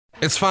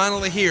It's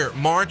finally here,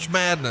 March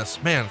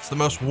Madness. Man, it's the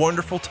most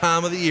wonderful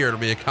time of the year to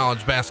be a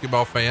college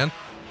basketball fan.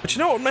 But you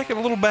know what would make it a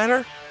little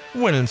better?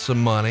 Winning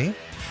some money.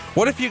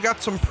 What if you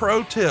got some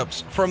pro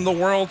tips from the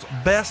world's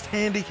best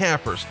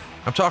handicappers?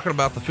 I'm talking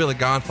about the Philly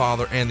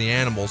Godfather and the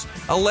Animals,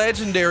 a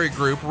legendary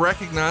group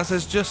recognized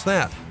as just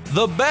that,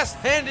 the best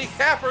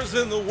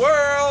handicappers in the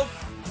world.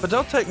 But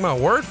don't take my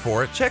word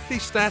for it. Check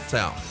these stats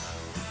out.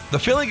 The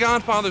Philly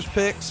Godfather's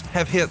picks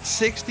have hit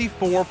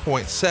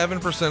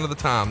 64.7% of the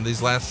time these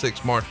last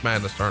 6 March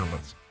Madness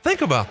tournaments.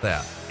 Think about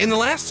that. In the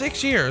last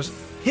 6 years,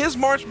 his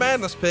March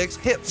Madness picks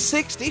hit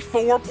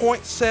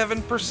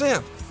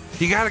 64.7%.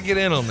 You got to get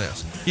in on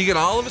this. You get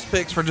all of his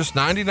picks for just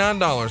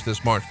 $99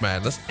 this March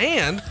Madness,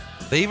 and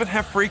they even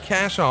have free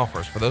cash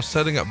offers for those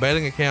setting up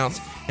betting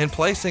accounts and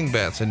placing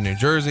bets in New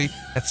Jersey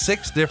at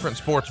 6 different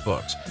sports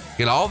books.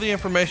 Get all the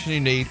information you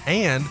need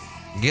and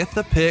get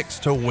the picks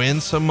to win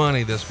some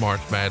money this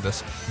March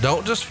Madness.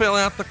 Don't just fill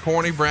out the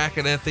corny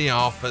bracket at the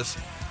office.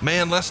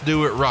 Man, let's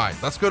do it right.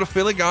 Let's go to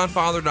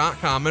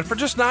phillygodfather.com and for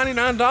just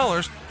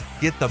 $99,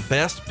 get the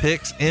best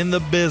picks in the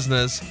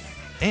business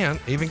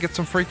and even get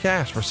some free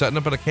cash for setting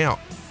up an account.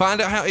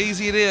 Find out how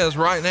easy it is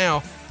right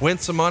now. Win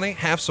some money,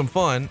 have some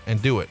fun,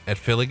 and do it at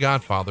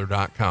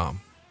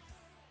phillygodfather.com.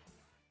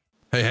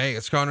 Hey,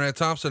 it's Conrad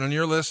Thompson, and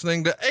you're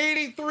listening to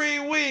 83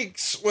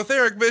 Weeks with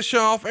Eric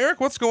Bischoff. Eric,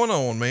 what's going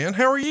on, man?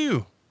 How are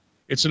you?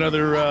 It's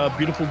another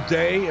beautiful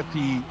day at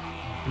the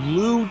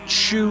Blue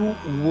Chew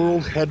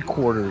World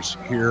Headquarters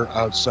here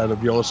outside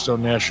of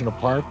Yellowstone National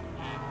Park.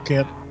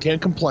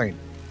 Can't complain.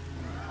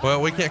 Well,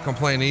 we can't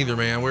complain either,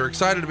 man. We're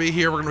excited to be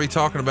here. We're going to be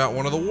talking about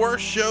one of the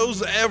worst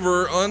shows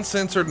ever,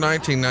 Uncensored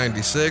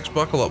 1996.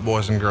 Buckle up,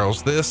 boys and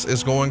girls. This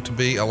is going to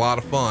be a lot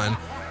of fun.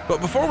 But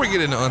before we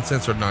get into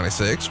Uncensored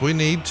 96, we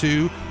need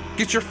to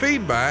get your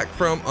feedback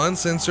from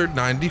Uncensored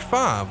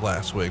 95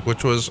 last week,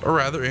 which was a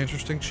rather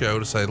interesting show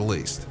to say the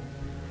least.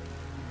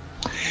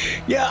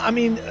 Yeah, I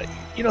mean,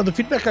 the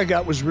feedback I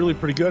got was really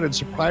pretty good, and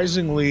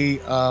surprisingly,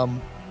 a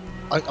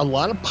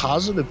lot of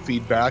positive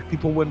feedback.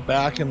 People went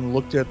back and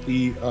looked at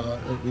the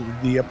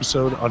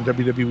episode on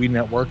WWE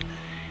Network,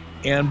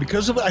 and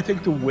because of, I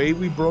think, the way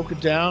we broke it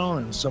down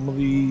and some of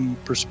the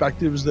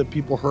perspectives that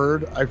people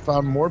heard, I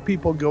found more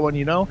people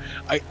going, I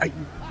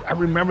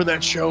remember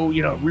that show,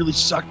 it really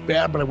sucked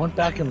bad, but I went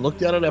back and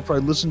looked at it after I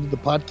listened to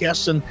the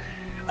podcast, and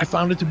I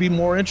found it to be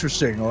more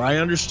interesting, or I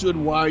understood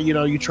why,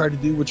 you tried to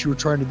do what you were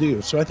trying to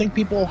do. So I think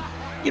people,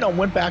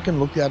 went back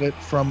and looked at it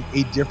from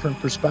a different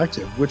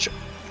perspective, which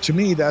to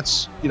me,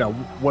 that's,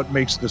 what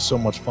makes this so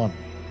much fun.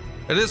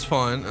 It is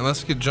fun, and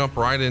let's jump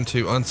right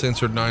into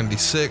Uncensored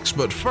 96.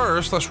 But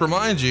first, let's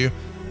remind you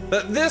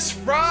that this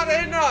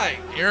Friday night,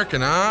 Eric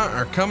and I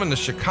are coming to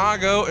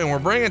Chicago, and we're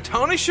bringing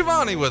Tony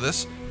Schiavone with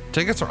us.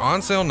 Tickets are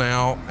on sale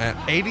now at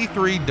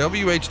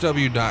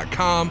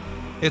 83whw.com.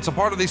 It's a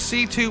part of the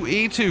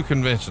C2E2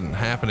 convention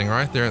happening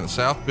right there in the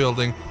South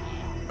Building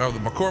of the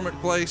McCormick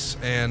Place,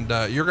 and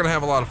you're going to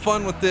have a lot of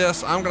fun with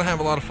this. I'm going to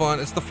have a lot of fun.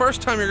 It's the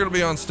first time you're going to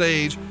be on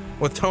stage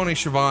with Tony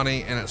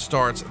Schiavone, and it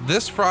starts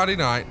this Friday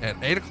night at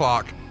 8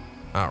 o'clock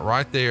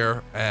right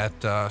there at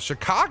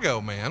Chicago,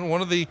 man.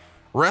 One of the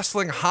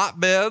wrestling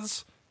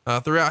hotbeds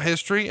throughout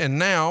history, and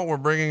now we're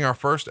bringing our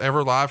first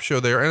ever live show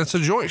there, and it's a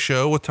joint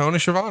show with Tony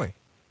Schiavone.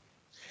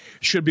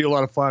 Should be a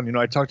lot of fun.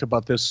 I talked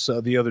about this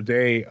the other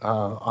day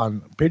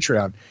on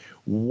Patreon.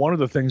 One of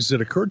the things that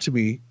occurred to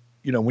me,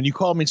 when you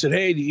called me and said,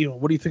 hey,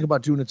 what do you think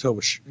about doing a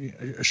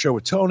show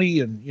with Tony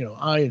and,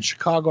 I in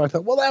Chicago, I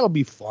thought, well, that'll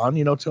be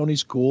fun.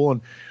 Tony's cool.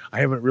 And I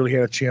haven't really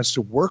had a chance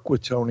to work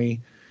with Tony,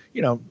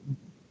 in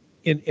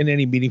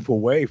any meaningful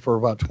way for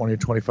about 20 or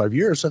 25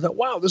 years. So I thought,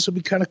 wow, this would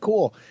be kind of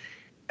cool.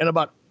 And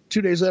about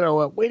 2 days later, I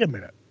went, wait a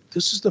minute.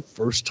 This is the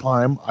first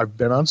time I've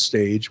been on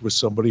stage with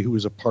somebody who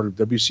is a part of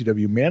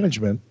WCW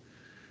management,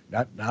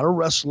 not a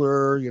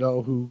wrestler,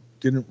 who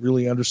didn't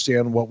really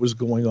understand what was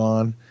going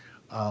on.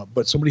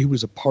 But somebody who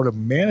was a part of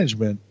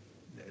management,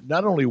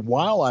 not only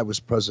while I was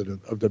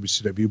president of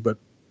WCW, but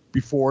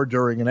before,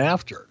 during, and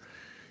after.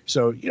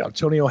 So,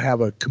 Tony will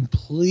have a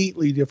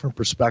completely different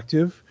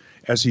perspective,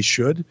 as he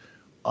should,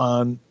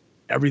 on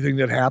everything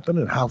that happened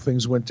and how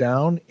things went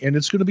down. And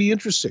it's going to be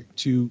interesting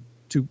to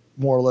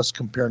more or less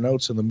compare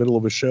notes in the middle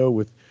of a show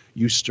with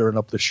you stirring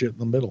up the shit in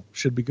the middle.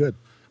 Should be good.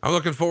 I'm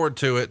looking forward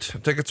to it.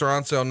 Tickets are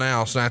on sale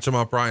now. Snatch them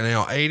up right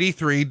now.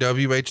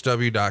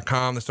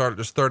 83whw.com. They start at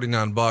just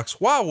 $39.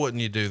 Why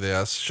wouldn't you do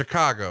this?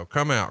 Chicago,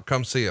 come out,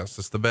 come see us.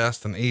 It's the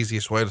best and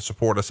easiest way to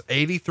support us.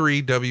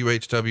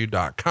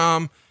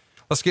 83whw.com.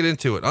 Let's get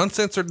into it.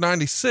 Uncensored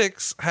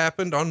 96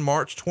 happened on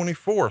March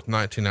 24th,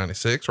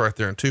 1996, right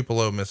there in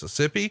Tupelo,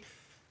 Mississippi.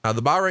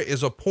 The buy rate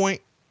is a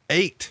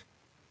 0.8.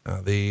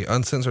 The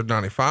Uncensored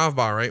 95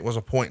 buy rate was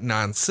a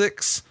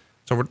 0.96.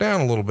 So we're down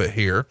a little bit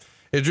here.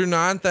 It drew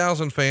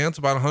 9,000 fans,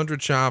 about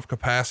 100 shy of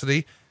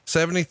capacity.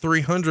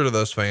 7,300 of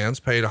those fans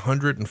paid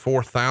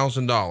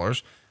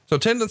 $104,000. So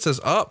attendance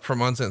is up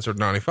from Uncensored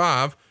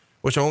 95,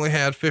 which only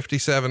had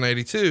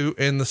 5,782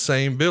 in the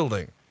same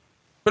building.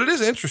 But it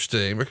is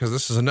interesting because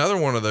this is another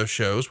one of those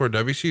shows where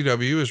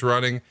WCW is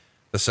running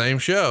the same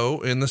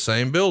show in the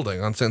same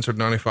building. Uncensored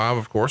 95,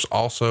 of course,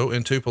 also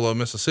in Tupelo,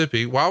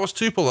 Mississippi. Why was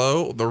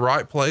Tupelo the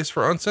right place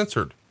for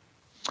Uncensored?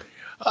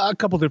 A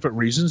couple different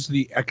reasons.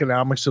 The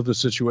economics of the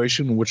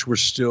situation, which were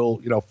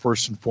still,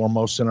 first and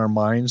foremost in our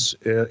minds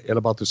at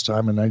about this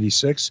time in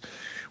 96.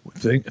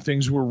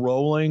 Things were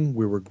rolling.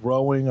 We were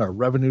growing. Our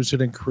revenues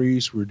had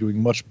increased. We were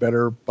doing much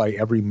better by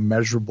every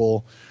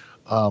measurable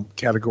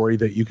category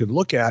that you could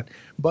look at,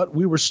 but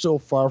we were still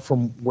far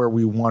from where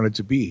we wanted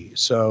to be.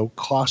 So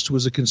cost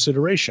was a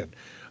consideration.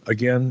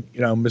 Again,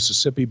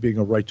 Mississippi being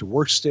a right to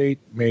work state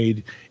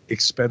made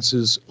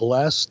expenses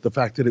less. The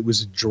fact that it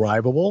was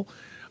drivable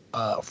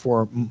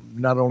for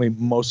not only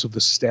most of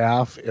the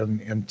staff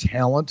and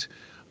talent,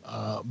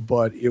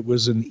 but it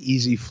was an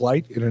easy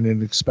flight and an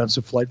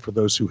inexpensive flight for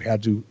those who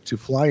had to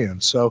fly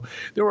in. So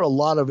there were a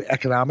lot of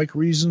economic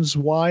reasons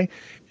why.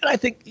 And I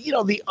think,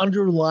 the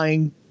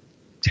underlying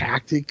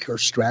tactic or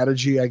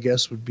strategy, I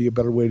guess would be a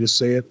better way to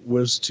say it,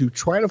 was to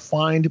try to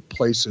find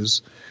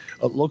places,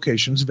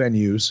 locations,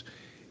 venues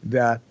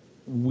that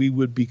we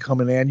would become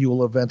an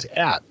annual event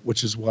at,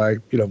 which is why,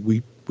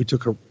 we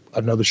took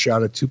another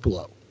shot at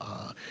Tupelo.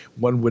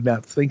 One would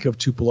not think of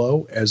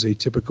Tupelo as a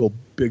typical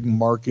big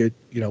market,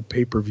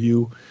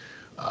 pay-per-view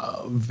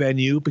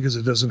venue because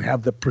it doesn't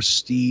have the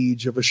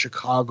prestige of a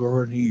Chicago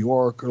or New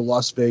York or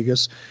Las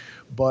Vegas.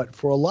 But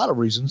for a lot of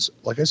reasons,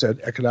 like I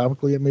said,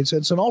 economically it made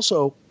sense. And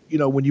also,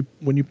 when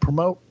you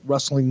promote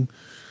wrestling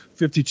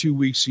 52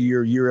 weeks a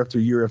year, year after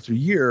year after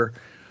year,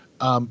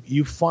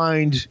 you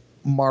find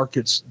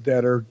markets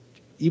that are,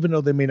 even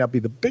though they may not be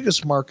the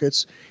biggest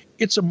markets,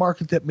 it's a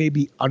market that may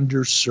be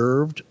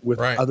underserved with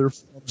other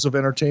forms of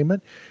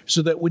entertainment,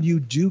 so that when you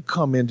do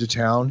come into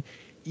town,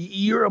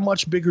 you're a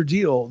much bigger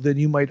deal than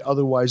you might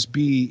otherwise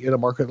be in a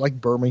market like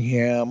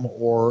Birmingham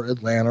or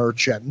Atlanta or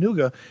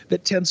Chattanooga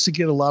that tends to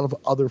get a lot of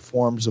other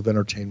forms of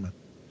entertainment.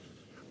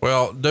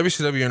 Well,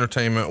 WCW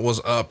Entertainment was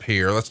up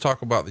here. Let's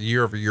talk about the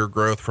year-over-year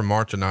growth from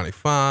March of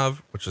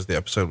 95, which is the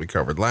episode we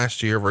covered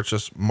last year,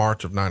 versus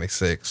March of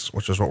 96,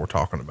 which is what we're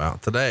talking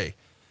about today.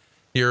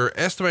 Your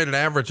estimated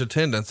average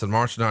attendance in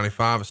March of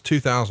 95 is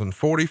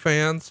 2,040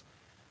 fans.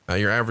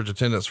 Your average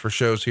attendance for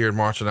shows here in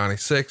March of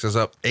 96 is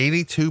up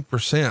 82%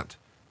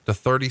 to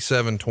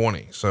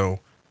 3,720. So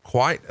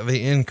quite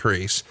the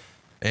increase.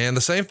 And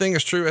the same thing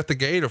is true at the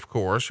gate, of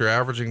course. You're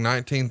averaging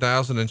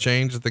 19,000 and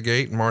change at the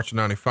gate in March of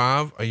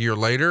 95. A year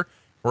later,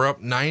 we're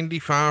up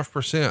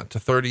 95% to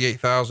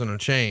 38,000 and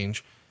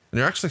change. And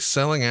you're actually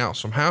selling out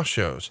some house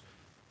shows.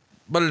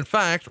 But in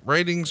fact,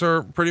 ratings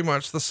are pretty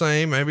much the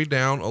same, maybe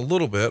down a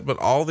little bit, but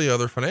all the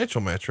other financial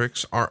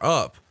metrics are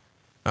up.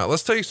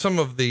 Let's tell you some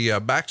of the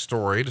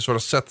backstory to sort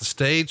of set the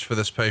stage for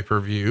this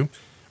pay-per-view.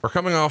 We're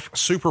coming off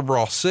Super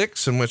Brawl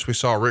 6, in which we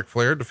saw Ric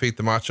Flair defeat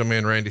the Macho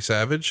Man Randy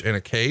Savage in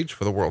a cage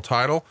for the world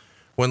title,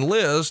 when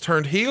Liz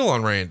turned heel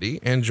on Randy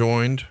and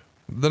joined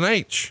the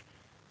H.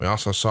 We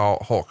also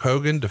saw Hulk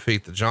Hogan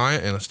defeat the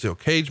Giant in a steel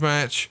cage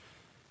match.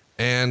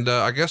 And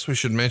I guess we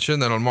should mention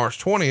that on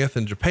March 20th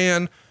in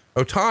Japan,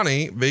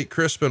 Otani beat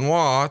Chris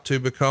Benoit to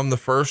become the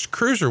first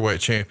cruiserweight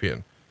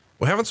champion.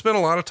 We haven't spent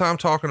a lot of time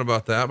talking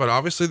about that, but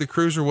obviously the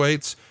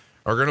cruiserweights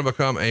are going to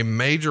become a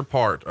major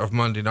part of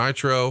Monday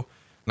Nitro.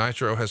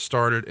 Nitro has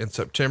started in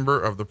September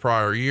of the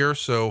prior year,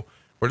 so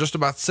we're just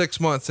about 6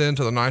 months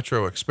into the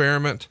Nitro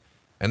experiment,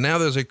 and now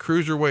there's a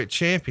cruiserweight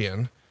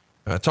champion.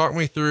 Talk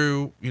me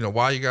through,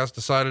 why you guys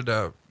decided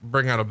to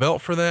bring out a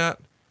belt for that,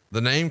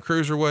 the name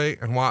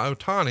cruiserweight, and why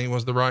Otani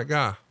was the right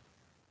guy.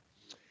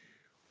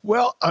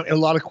 Well, a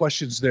lot of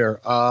questions there.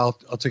 I'll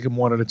take them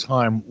one at a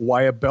time.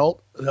 Why a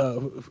belt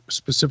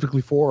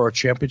specifically for, or a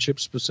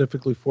championship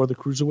specifically for the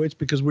cruiserweights?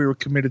 Because we were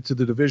committed to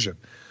the division.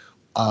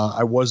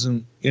 I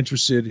wasn't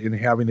interested in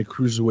having the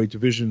cruiserweight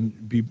division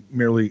be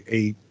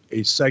merely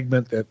a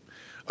segment that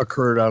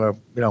occurred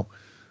on a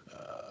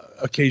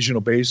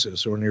occasional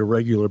basis or an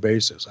irregular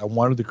basis. I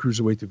wanted the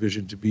cruiserweight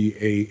division to be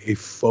a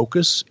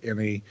focus and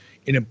an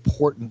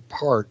important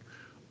part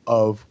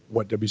of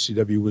what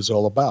WCW was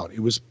all about.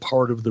 It was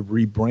part of the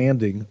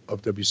rebranding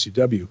of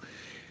WCW.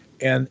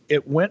 And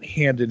it went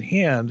hand in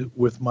hand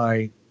with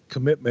my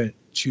commitment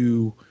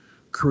to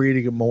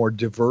creating a more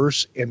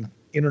diverse and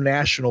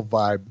international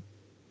vibe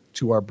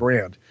to our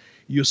brand.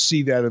 You'll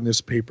see that in this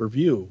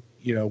pay-per-view.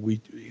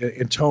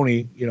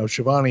 Tony,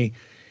 Schiavone,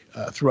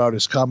 throughout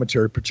his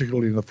commentary,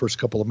 particularly in the first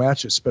couple of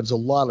matches, spends a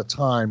lot of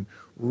time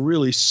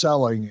really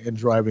selling and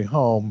driving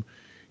home,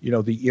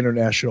 the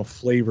international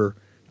flavor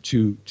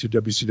to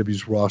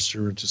WCW's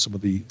roster and to some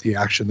of the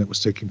action that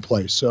was taking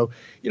place. So,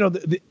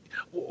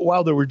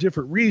 while there were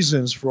different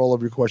reasons for all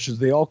of your questions,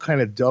 they all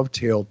kind of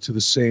dovetailed to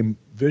the same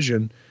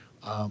vision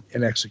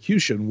and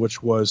execution,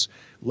 which was,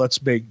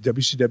 let's make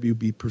WCW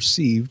be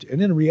perceived,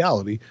 and in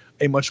reality,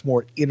 a much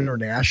more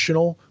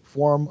international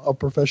form of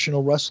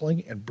professional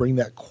wrestling, and bring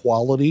that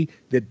quality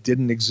that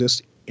didn't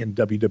exist in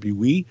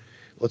WWE.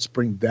 Let's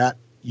bring that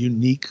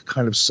unique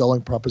kind of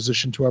selling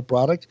proposition to our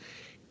product.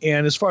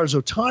 And as far as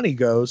Otani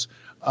goes,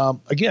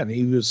 again,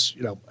 he was,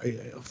 a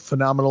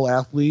phenomenal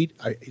athlete.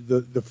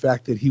 The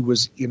fact that he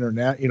was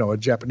a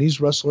Japanese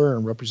wrestler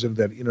and represented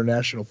that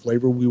international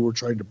flavor we were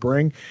trying to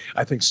bring.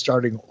 I think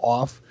starting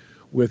off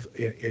with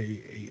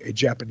a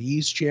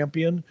Japanese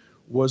champion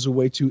was a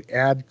way to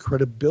add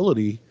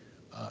credibility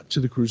to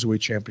the Cruiserweight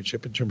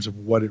Championship in terms of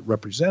what it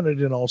represented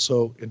and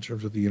also in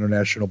terms of the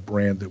international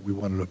brand that we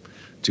wanted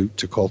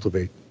to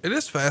cultivate. It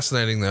is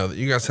fascinating, though, that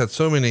you guys had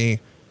so many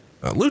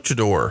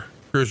luchador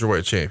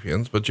Cruiserweight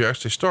champions, but you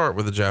actually start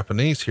with the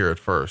Japanese here at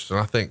first. And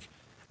I think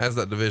as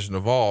that division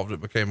evolved,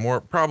 it became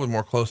probably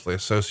more closely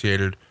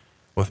associated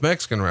with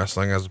Mexican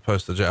wrestling as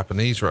opposed to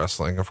Japanese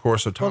wrestling. Of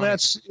course, a part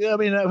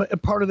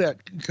of that,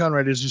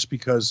 Conrad, is just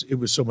because it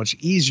was so much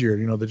easier,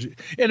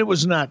 and it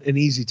was not an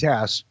easy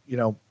task,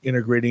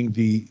 integrating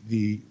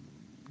the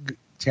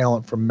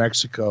talent from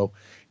Mexico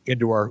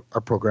into our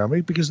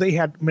programming, because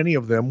many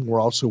of them were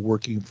also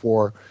working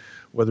for,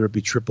 whether it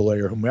be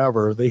AAA or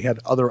whomever, they had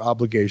other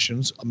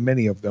obligations,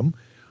 many of them.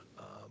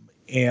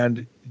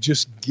 And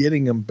just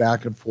getting them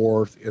back and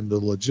forth in the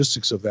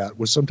logistics of that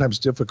was sometimes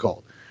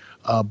difficult.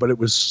 But it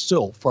was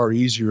still far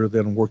easier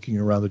than working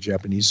around the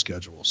Japanese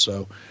schedule.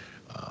 So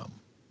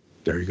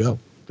there you go.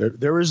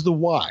 There is the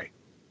why.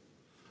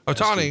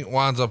 Otani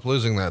winds up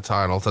losing that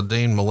title to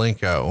Dean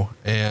Malenko.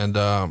 And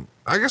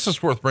I guess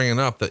it's worth bringing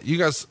up that you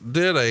guys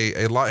did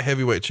a light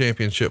heavyweight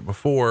championship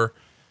before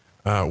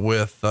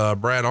with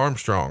Brad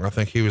Armstrong. I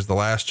think he was the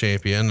last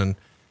champion. And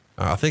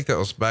I think that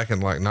was back in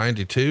like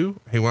 92.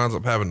 He winds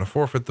up having to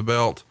forfeit the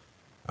belt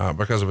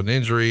because of an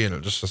injury, and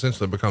it just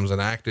essentially becomes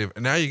inactive.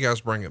 And now you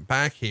guys bring it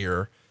back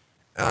here.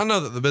 And I know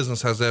that the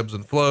business has ebbs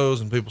and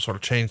flows and people sort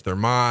of change their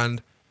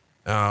mind.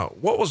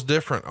 What was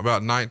different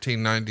about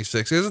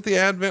 1996? Is it the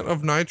advent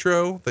of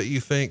Nitro that you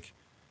think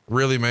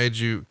really made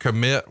you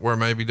commit where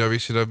maybe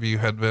WCW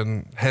had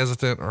been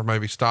hesitant or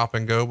maybe stop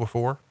and go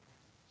before?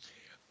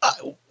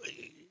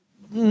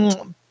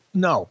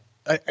 No,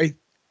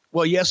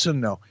 well, yes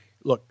and no.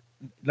 Look,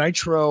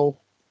 Nitro,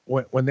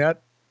 when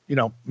that,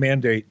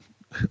 mandate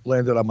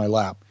landed on my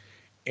lap,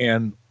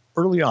 and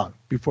early on,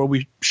 before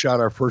we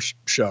shot our first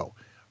show,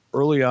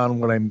 early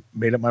on, when I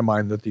made up my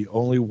mind that the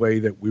only way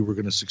that we were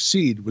going to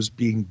succeed was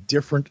being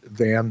different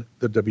than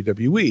the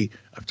WWE.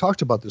 I've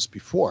talked about this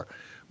before,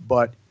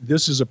 but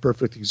this is a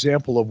perfect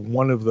example of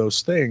one of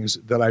those things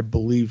that I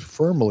believed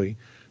firmly,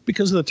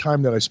 because of the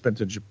time that I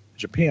spent in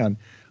Japan.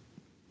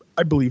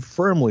 I believe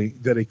firmly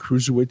that a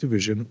cruiserweight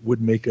division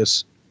would make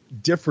us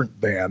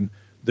different than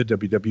the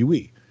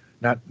WWE.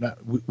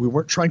 We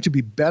weren't trying to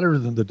be better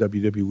than the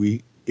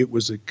WWE. It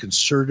was a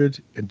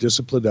concerted and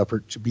disciplined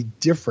effort to be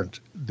different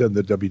than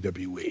the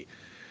WWE.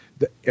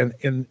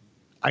 And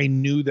I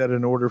knew that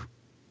in order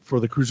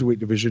for the cruiserweight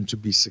division to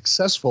be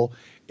successful,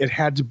 it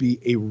had to be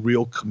a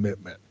real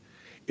commitment.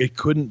 It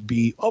couldn't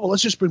be,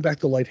 let's just bring back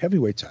the light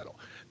heavyweight title.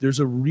 There's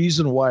a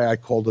reason why I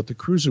called it the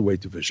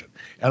cruiserweight division.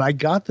 And I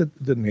got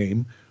the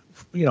name,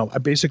 I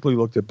basically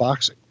looked at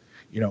boxing.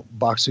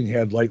 Boxing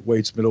had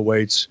lightweights,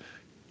 middleweights,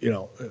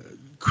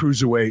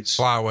 cruiserweights,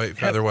 flyweight,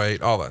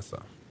 featherweight, all that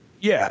stuff.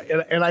 Yeah.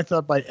 And I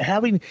thought by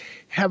having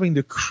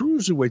the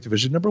cruiserweight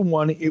division, number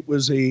one, it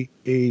was a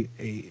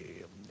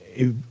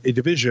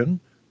division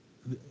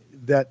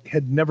that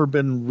had never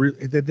been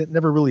that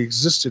never really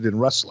existed in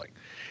wrestling.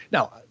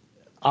 Now,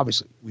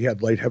 obviously we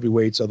had light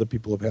heavyweights. Other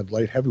people have had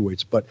light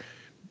heavyweights, but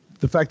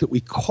the fact that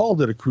we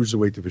called it a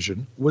cruiserweight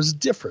division was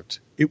different.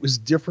 It was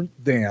different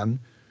than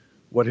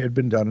what had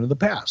been done in the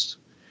past.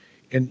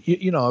 And,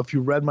 if you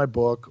read my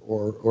book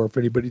or if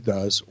anybody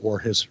does or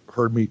has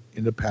heard me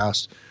in the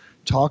past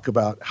talk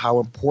about how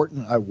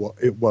important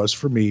it was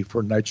for me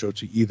for Nitro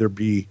to either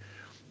be,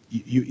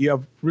 you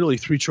have really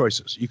three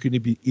choices. You can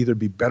either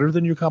be better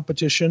than your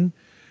competition,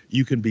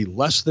 you can be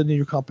less than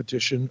your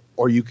competition,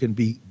 or you can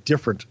be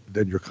different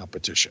than your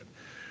competition.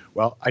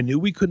 Well, I knew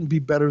we couldn't be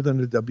better than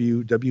the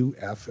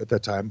WWF at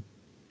that time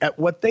at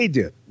what they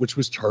did, which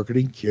was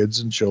targeting kids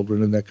and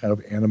children and that kind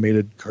of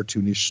animated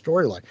cartoonish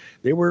storyline.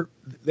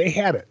 They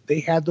had it.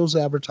 They had those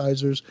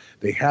advertisers.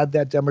 They had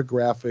that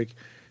demographic.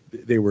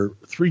 They were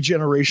 3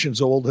 generations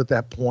old at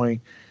that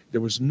point.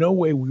 There was no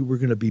way we were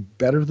going to be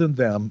better than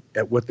them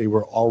at what they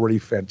were already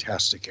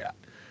fantastic at.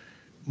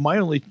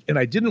 And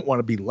I didn't want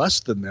to be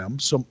less than them.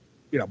 So,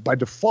 by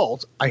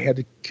default, I had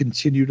to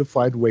continue to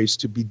find ways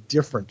to be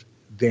different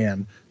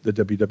than the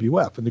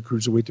WWF. And the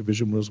cruiserweight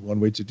division was one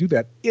way to do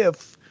that.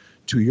 If,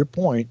 to your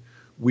point,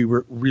 we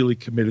were really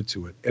committed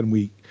to it and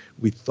we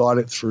thought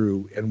it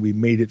through and we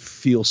made it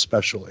feel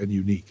special and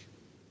unique.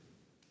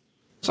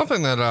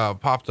 Something that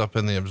popped up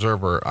in the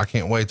Observer, I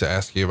can't wait to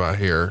ask you about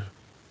here.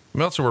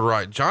 Meltzer would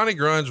write, Johnny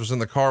Grunge was in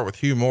the car with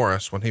Hugh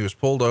Morris when he was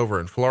pulled over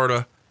in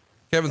Florida.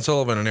 Kevin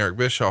Sullivan and Eric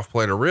Bischoff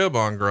played a rib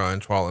on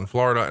Grunge while in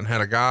Florida and had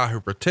a guy who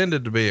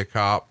pretended to be a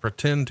cop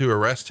pretend to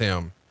arrest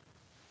him.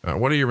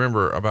 What do you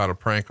remember about a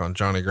prank on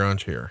Johnny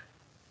Grunge here?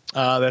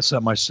 That's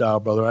not my style,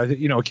 brother.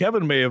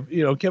 Kevin may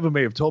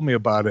have told me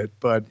about it,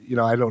 but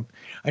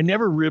I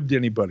never ribbed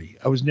anybody.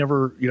 I was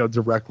never,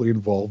 directly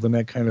involved in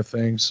that kind of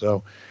thing.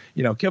 So,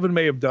 Kevin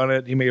may have done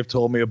it. He may have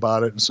told me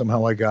about it, and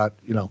somehow I got,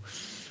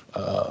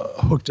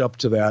 hooked up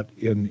to that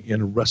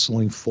in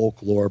wrestling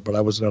folklore, but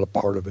I was not a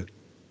part of it.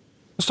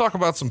 Let's talk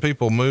about some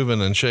people moving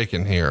and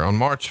shaking here. On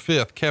March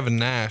 5th, Kevin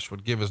Nash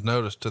would give his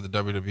notice to the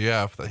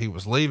WWF that he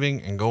was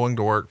leaving and going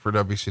to work for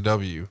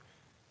WCW.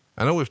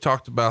 I know we've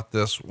talked about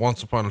this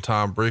once upon a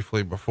time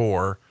briefly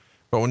before,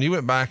 but when you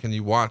went back and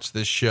you watched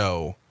this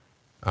show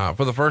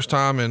for the first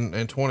time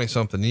in 20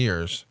 something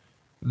years,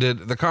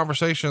 did the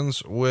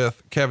conversations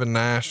with Kevin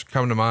Nash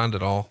come to mind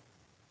at all?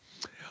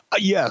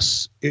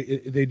 Yes,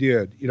 they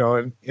did,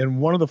 and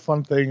one of the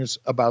fun things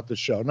about the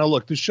show, now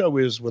look, the show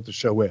is what the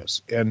show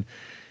is. And,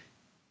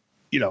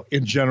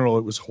 in general,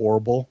 it was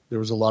horrible. There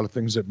was a lot of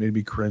things that made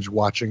me cringe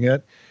watching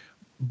it,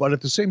 but at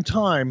the same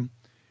time,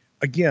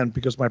 again,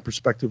 because my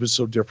perspective is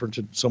so different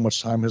and so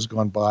much time has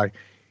gone by,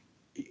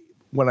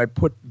 when I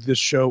put this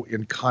show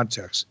in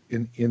context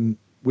in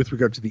with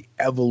regard to the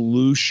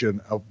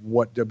evolution of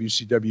what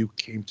WCW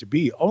came to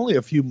be, only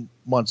a few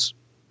months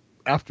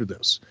after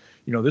this,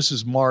 this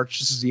is March,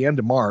 this is the end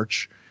of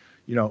March,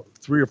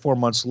 3 or 4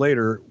 months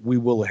later, we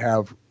will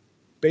have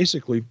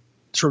basically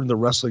turned the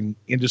wrestling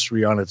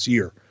industry on its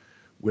ear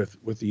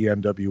with the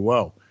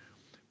NWO.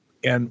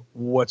 And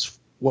what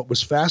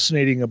was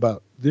fascinating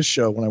about this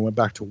show when I went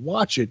back to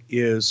watch it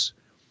is,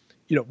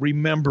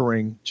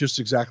 remembering just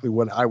exactly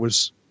what I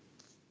was,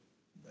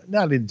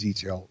 not in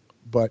detail,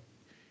 but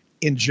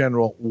in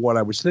general, what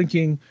I was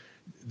thinking,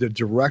 the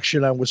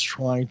direction I was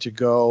trying to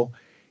go,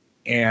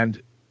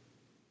 and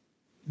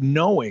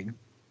knowing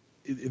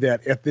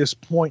that at this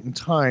point in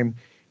time,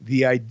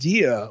 the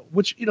idea,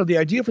 which, the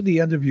idea for the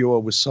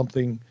NWO was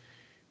something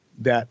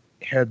that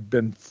had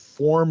been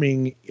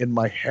forming in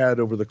my head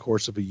over the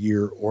course of a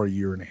year or a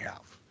year and a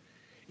half.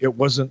 It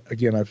wasn't,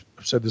 again, I've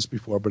said this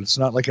before, but it's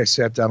not like I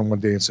sat down one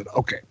day and said,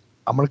 okay,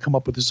 I'm going to come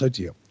up with this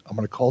idea. I'm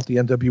going to call it the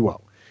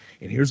NWO.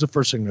 And here's the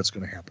first thing that's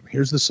going to happen.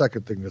 Here's the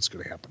second thing that's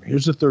going to happen.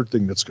 Here's the third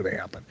thing that's going to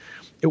happen.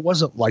 It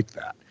wasn't like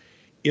that.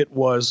 It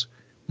was,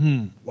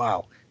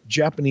 wow,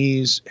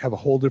 Japanese have a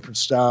whole different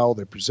style.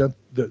 They present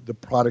the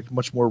product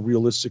much more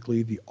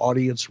realistically. The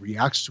audience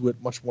reacts to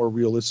it much more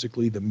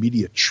realistically. The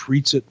media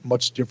treats it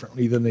much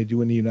differently than they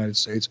do in the United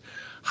States.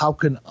 How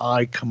can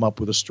I come up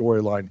with a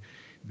storyline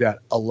that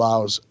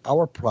allows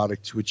our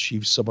product to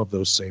achieve some of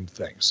those same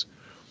things?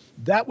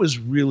 That was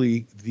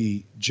really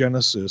the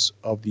genesis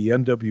of the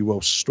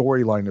NWO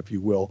storyline, if you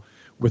will,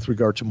 with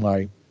regard to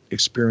my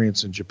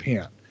experience in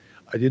Japan.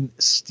 I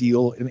didn't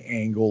steal an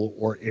angle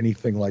or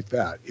anything like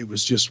that. It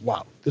was just,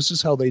 wow, this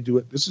is how they do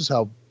it. This is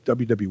how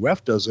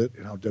WWF does it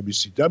and how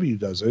WCW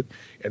does it.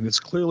 And it's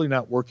clearly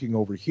not working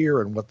over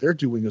here. And what they're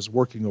doing is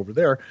working over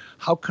there.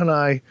 How can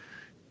I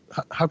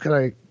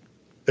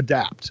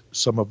adapt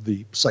some of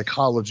the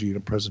psychology in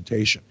a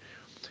presentation?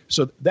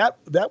 So that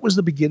was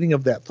the beginning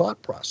of that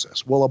thought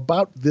process. Well,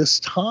 about this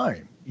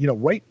time,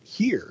 right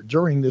here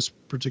during this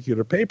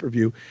particular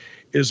pay-per-view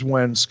is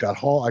when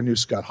I knew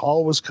Scott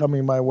Hall was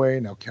coming my way.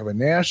 Now Kevin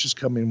Nash is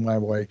coming my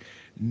way.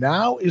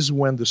 Now is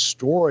when the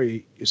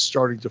story is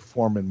starting to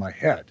form in my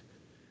head.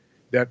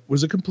 That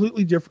was a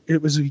completely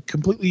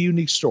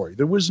unique story.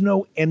 There was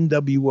no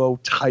NWO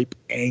type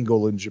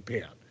angle in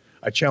Japan.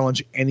 I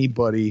challenge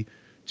anybody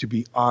to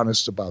be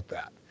honest about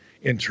that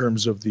in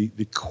terms of the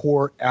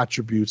core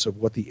attributes of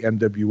what the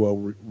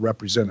NWO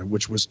represented,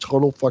 which was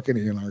total fucking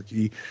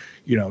anarchy,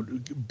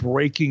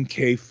 breaking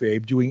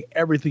kayfabe, doing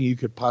everything you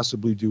could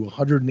possibly do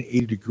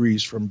 180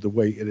 degrees from the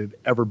way it had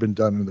ever been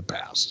done in the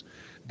past.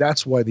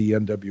 That's why the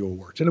NWO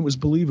worked. And it was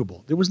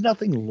believable. There was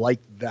nothing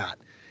like that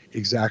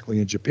exactly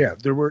in Japan.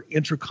 There were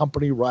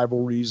intercompany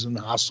rivalries and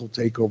hostile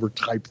takeover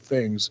type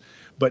things,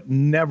 but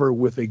never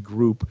with a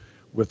group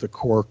with the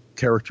core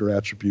character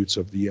attributes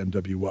of the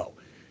NWO.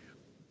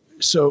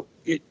 So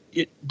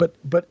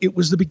but it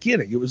was the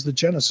beginning. It was the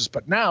genesis.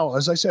 But now,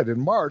 as I said, in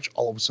March,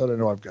 all of a sudden I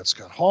know I've got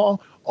Scott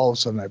Hall. All of a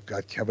sudden I've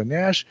got Kevin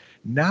Nash.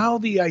 Now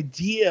the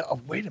idea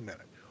of, wait a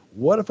minute,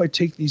 what if I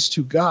take these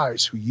two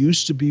guys who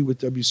used to be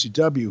with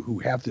WCW, who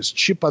have this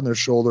chip on their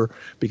shoulder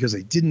because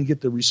they didn't get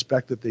the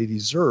respect that they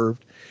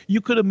deserved? You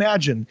could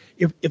imagine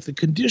if the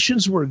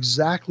conditions were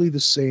exactly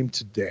the same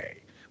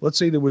today. Let's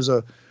say there was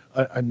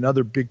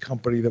another big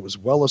company that was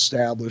well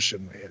established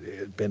and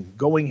had been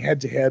going head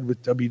to head with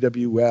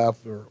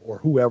WWF or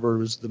whoever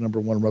was the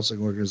number one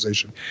wrestling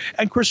organization.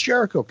 And Chris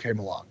Jericho came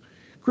along.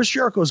 Chris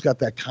Jericho's got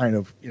that kind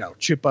of,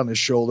 chip on his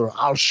shoulder.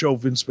 I'll show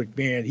Vince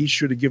McMahon. He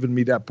should have given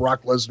me that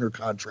Brock Lesnar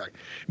contract.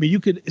 I mean,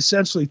 you could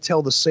essentially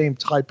tell the same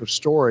type of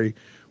story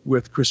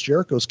with Chris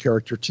Jericho's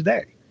character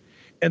today.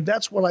 And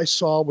that's what I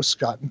saw with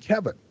Scott and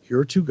Kevin. Here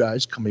are two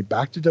guys coming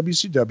back to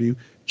WCW,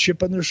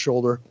 chip on their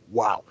shoulder.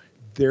 Wow.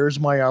 There's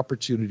my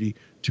opportunity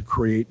to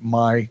create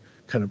my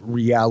kind of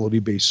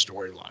reality-based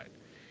storyline.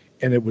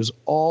 And it was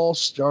all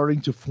starting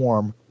to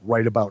form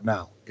right about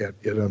now at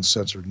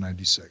Uncensored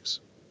 96.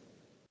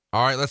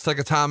 All right, let's take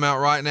a time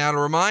out right now to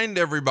remind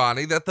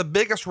everybody that the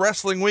biggest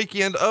wrestling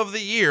weekend of the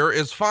year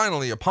is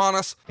finally upon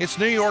us. It's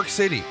New York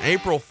City,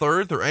 April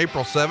 3rd through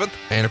April 7th.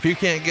 And if you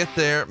can't get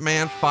there,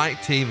 man, Fight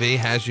TV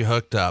has you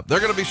hooked up. They're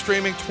going to be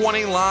streaming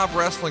 20 live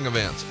wrestling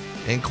events,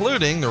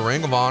 including the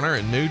Ring of Honor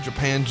and New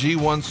Japan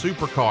G1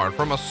 Supercard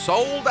from a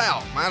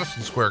sold-out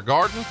Madison Square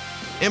Garden,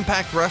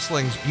 Impact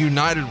Wrestling's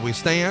United We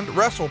Stand,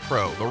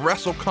 WrestlePro, the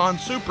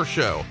WrestleCon Super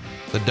Show,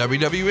 the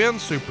WWN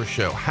Super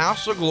Show,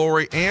 House of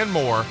Glory, and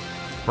more.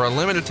 For a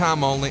limited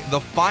time only, the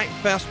Fight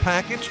Fest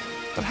package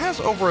that has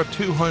over a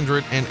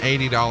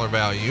 $280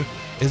 value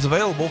is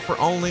available for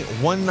only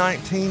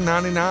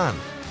 $119.99.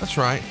 That's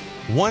right,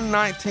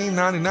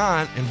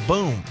 $119.99, and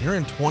boom, you're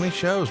in 20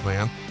 shows,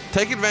 man.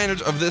 Take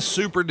advantage of this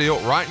super deal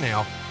right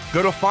now.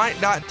 Go to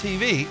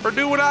fight.tv or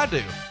do what I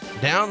do.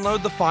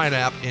 Download the Fight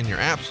app in your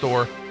app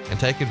store and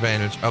take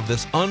advantage of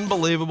this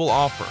unbelievable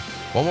offer.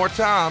 One more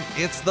time,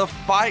 it's the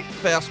Fight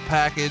Fest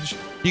package.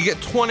 You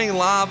get 20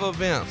 live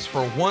events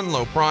for one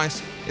low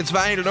price. It's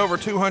valued at over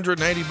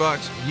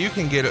 $280. You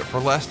can get it for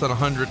less than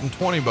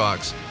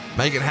 $120.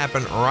 Make it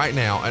happen right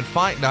now at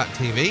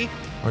fight.tv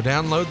or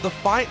download the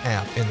Fight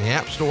app in the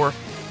App Store.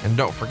 And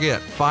don't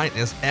forget, Fight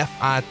is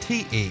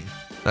F-I-T-E.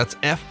 That's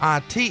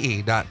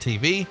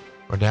F-I-T-E.tv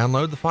or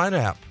download the Fight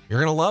app. You're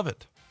going to love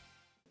it.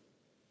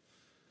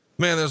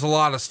 Man, there's a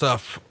lot of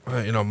stuff,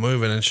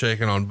 moving and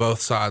shaking on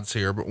both sides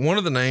here. But one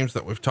of the names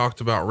that we've talked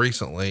about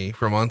recently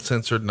from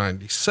Uncensored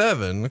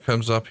 97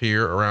 comes up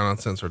here around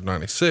Uncensored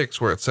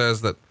 96, where it says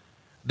that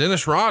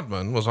Dennis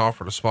Rodman was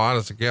offered a spot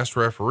as a guest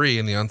referee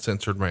in the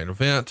Uncensored main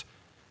event.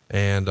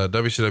 And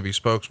WCW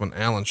spokesman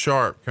Alan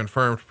Sharp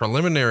confirmed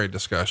preliminary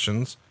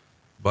discussions,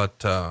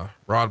 but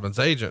Rodman's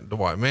agent,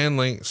 Dwight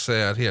Manley,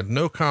 said he had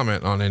no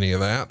comment on any of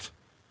that.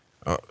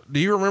 Do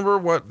you remember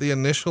what the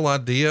initial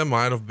idea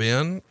might have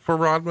been for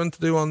Rodman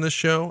to do on this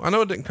show? I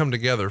know it didn't come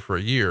together for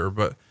a year,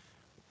 but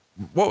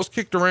what was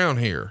kicked around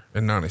here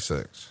in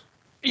 96?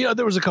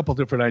 There was a couple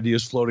different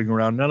ideas floating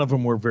around. None of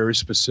them were very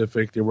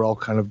specific. They were all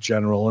kind of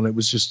general. And it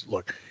was just,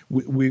 look,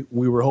 we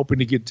were hoping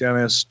to get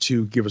Dennis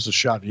to give us a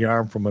shot in the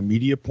arm from a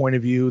media point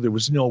of view. There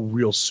was no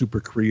real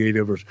super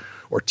creative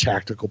or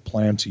tactical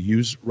plan to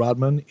use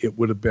Rodman. It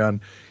would have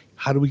been,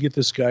 how do we get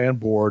this guy on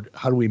board?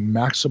 How do we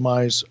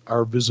maximize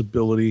our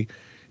visibility,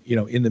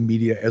 in the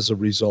media as a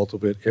result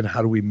of it? And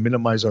how do we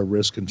minimize our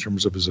risk in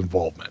terms of his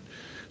involvement?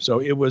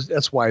 So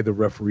that's why the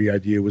referee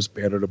idea was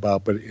bantered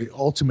about. But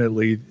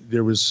ultimately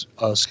there was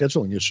a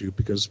scheduling issue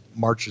because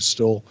March is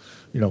still,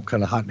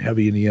 kind of hot and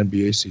heavy in the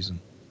NBA season.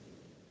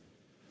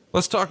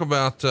 Let's talk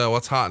about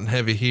what's hot and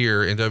heavy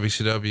here in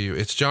WCW.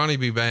 It's Johnny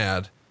B.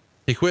 Bad.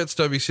 He quits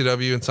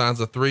WCW and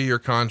signs a 3-year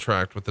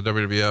contract with the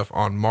WWF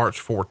on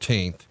March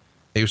 14th.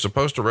 He was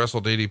supposed to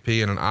wrestle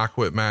DDP in an I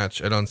Quit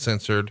match at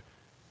Uncensored.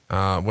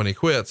 When he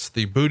quits,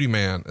 the Booty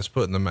Man is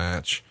put in the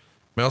match.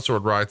 Meltzer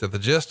would write that the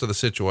gist of the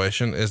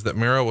situation is that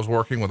Mero was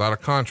working without a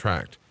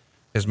contract.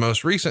 His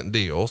most recent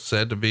deal,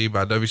 said to be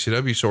by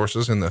WCW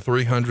sources in the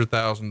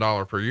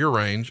 $300,000 per year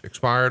range,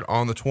 expired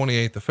on the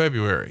 28th of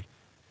February.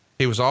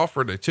 He was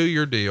offered a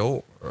 2-year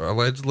deal,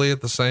 allegedly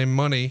at the same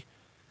money.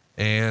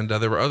 And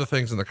there were other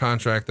things in the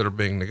contract that are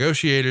being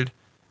negotiated.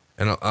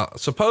 And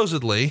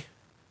supposedly,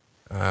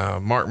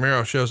 Mark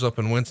Mero shows up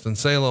in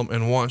Winston-Salem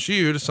and wants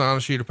you to sign a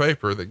sheet of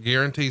paper that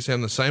guarantees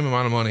him the same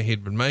amount of money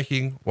he'd been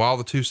making while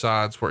the two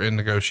sides were in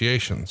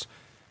negotiations.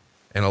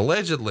 And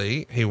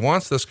allegedly he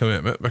wants this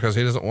commitment because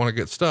he doesn't want to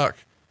get stuck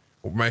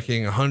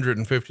making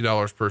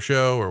 $150 per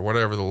show or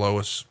whatever the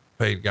lowest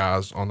paid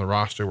guys on the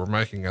roster were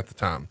making at the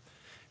time.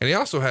 And he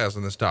also has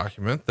in this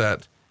document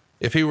that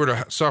if he were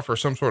to suffer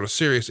some sort of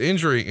serious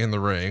injury in the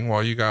ring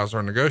while you guys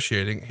are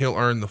negotiating, he'll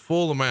earn the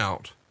full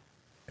amount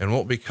and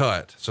won't be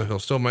cut. So he'll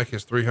still make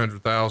his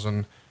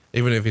 $300,000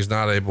 even if he's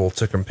not able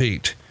to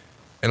compete.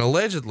 And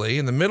allegedly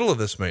in the middle of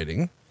this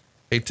meeting,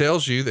 he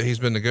tells you that he's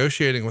been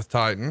negotiating with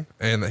Titan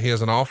and that he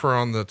has an offer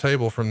on the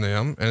table from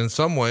them. And in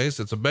some ways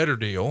it's a better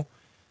deal.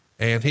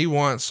 And he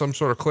wants some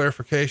sort of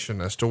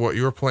clarification as to what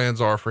your plans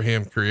are for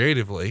him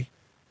creatively.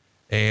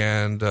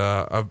 And,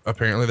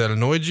 apparently that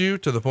annoyed you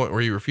to the point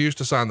where you refused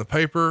to sign the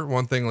paper.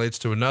 One thing leads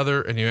to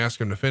another, and you ask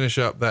him to finish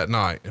up that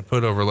night and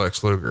put over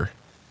Lex Luger.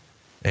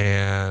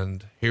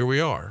 And here we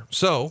are.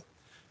 So,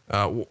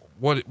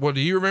 what do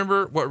you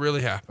remember? What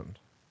really happened?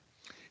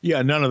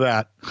 Yeah, none of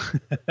that.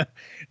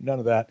 None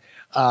of that.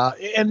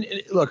 And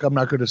look, I'm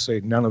not going to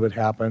say none of it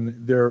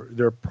happened.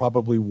 There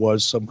probably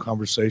was some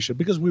conversation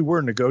because we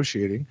were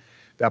negotiating.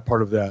 That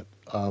part of that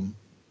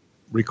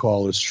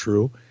recall is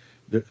true.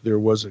 There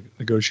was a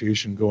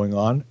negotiation going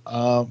on.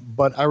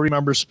 But I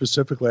remember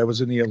specifically, I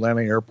was in the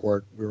Atlanta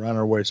airport. We were on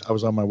our way. I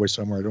was on my way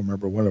somewhere. I don't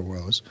remember when it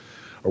was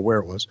or where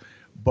it was.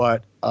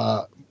 But,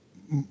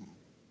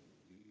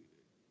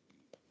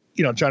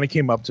 Johnny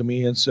came up to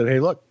me and said, "Hey,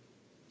 look,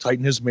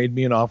 Titan has made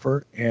me an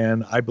offer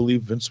and I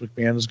believe Vince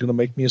McMahon is going to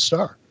make me a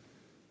star."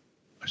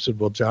 I said,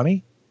 "Well,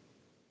 Johnny,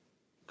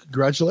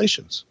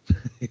 congratulations."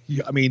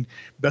 I mean,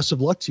 best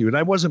of luck to you. And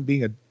I wasn't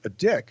being a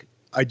dick.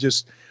 I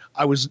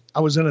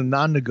was in a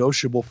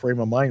non-negotiable frame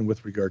of mind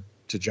with regard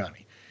to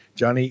Johnny.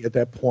 Johnny at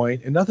that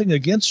point, and nothing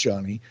against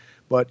Johnny,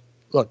 but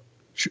look,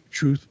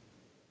 truth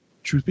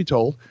be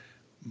told,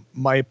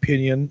 my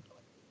opinion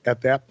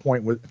at that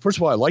point was, first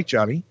of all, I liked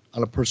Johnny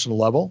on a personal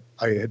level.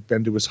 I had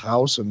been to his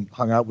house and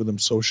hung out with him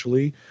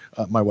socially,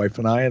 my wife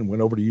and I, and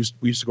we used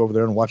to go over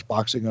there and watch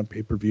boxing on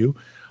pay-per-view.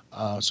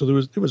 So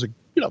there was a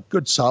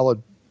good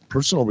solid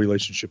personal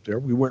relationship there.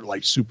 We weren't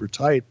like super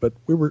tight, but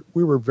we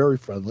were very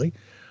friendly.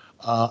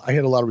 I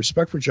had a lot of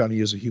respect for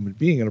Johnny as a human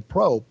being and a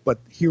pro, but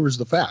here was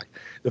the fact.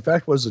 The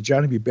fact was the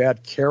Johnny B.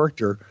 Bad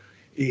character,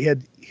 he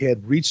had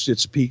reached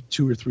its peak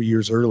 2 or 3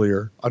 years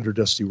earlier under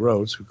Dusty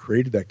Rhodes, who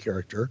created that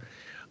character.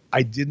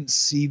 I didn't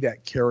see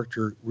that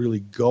character really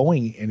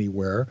going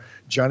anywhere.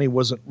 Johnny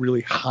wasn't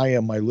really high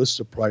on my list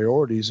of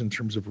priorities in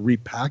terms of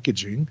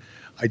repackaging.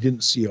 I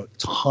didn't see a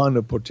ton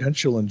of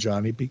potential in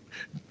Johnny,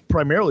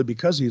 primarily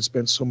because he had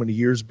spent so many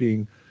years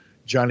being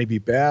Johnny B.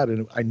 Bad,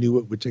 and I knew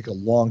it would take a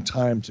long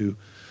time to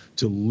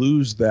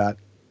lose that,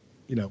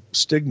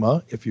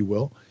 stigma, if you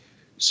will.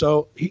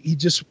 So he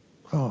just,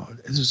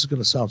 this is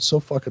going to sound so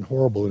fucking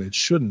horrible, and it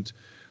shouldn't.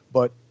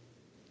 But,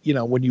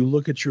 when you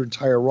look at your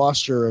entire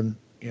roster and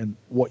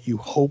what you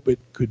hope it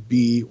could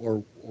be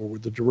or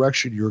the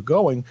direction you're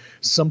going,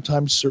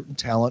 sometimes certain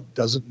talent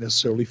doesn't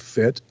necessarily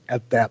fit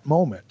at that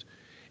moment.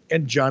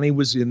 And Johnny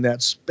was in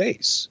that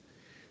space.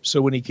 So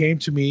when he came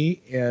to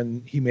me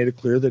and he made it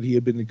clear that he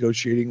had been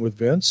negotiating with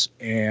Vince,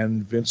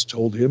 and Vince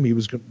told him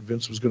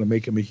Vince was going to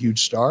make him a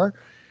huge star,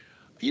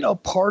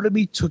 part of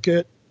me took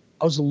it.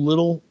 I was a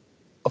little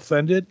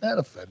offended, not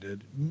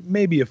offended,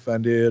 maybe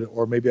offended,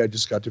 or maybe I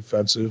just got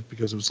defensive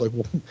because it was like,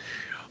 well,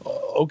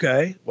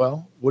 okay,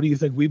 well, what do you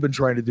think we've been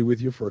trying to do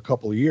with you for a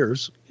couple of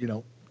years,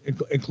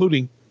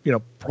 including,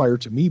 prior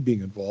to me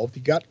being involved.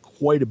 He got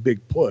quite a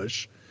big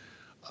push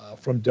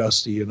from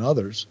Dusty and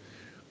others.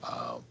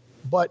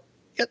 But,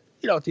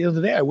 at the end of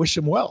the day, I wish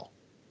him well.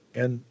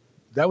 And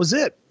that was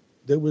it.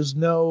 There was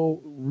no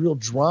real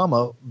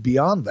drama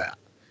beyond that.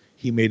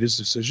 He made his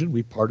decision.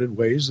 We parted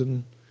ways,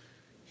 and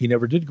he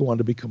never did go on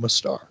to become a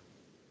star.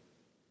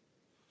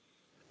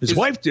 His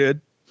wife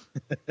did.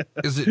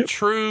 Is it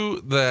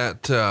true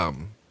that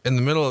in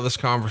the middle of this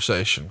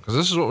conversation, because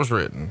this is what was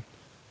written,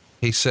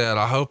 he said,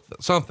 I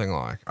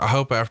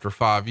hope after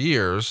 5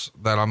 years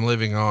that I'm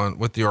living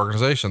with the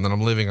organization, that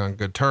I'm living on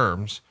good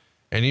terms.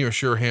 And you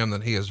assure him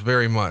that he is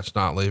very much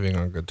not leaving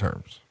on good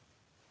terms.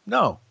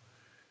 No,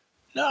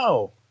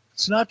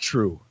 it's not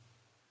true.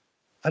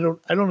 I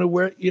don't know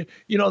where,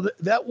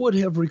 that would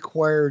have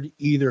required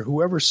either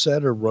whoever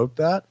said or wrote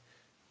that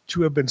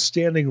to have been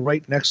standing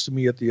right next to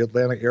me at the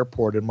Atlanta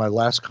airport in my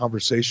last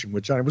conversation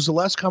with Johnny. It was the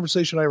last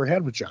conversation I ever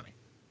had with Johnny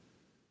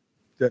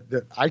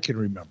that I can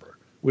remember,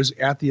 was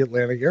at the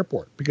Atlanta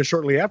airport, because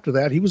shortly after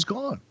that, he was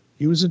gone.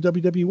 He was in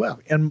WWF,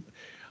 and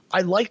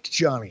I liked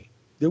Johnny.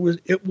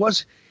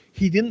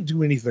 He didn't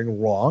do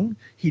anything wrong.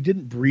 He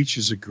didn't breach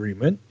his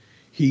agreement.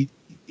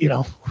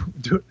 There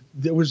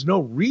was no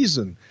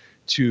reason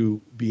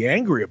to be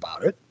angry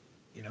about it.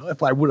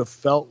 If I would have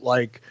felt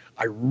like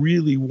I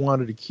really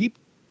wanted to keep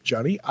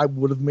Johnny, I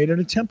would have made an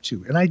attempt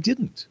to, and I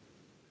didn't.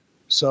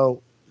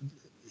 So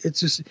it's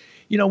just,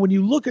 when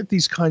you look at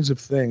these kinds of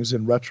things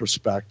in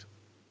retrospect,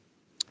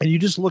 and you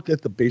just look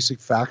at the basic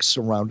facts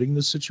surrounding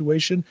the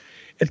situation,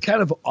 it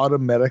kind of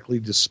automatically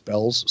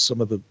dispels some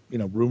of the,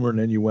 rumor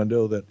and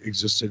innuendo that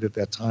existed at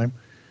that time.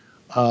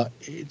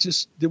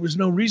 There was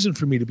no reason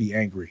for me to be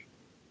angry.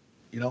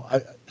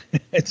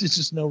 It's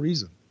just no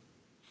reason.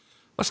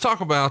 Let's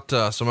talk about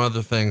some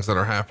other things that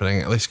are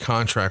happening, at least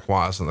contract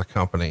wise in the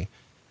company.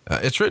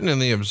 It's written in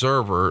the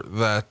Observer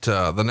that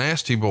the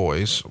Nasty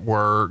Boys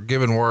were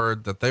given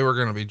word that they were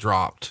going to be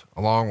dropped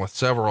along with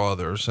several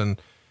others. And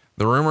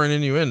the rumor and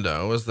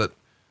innuendo is that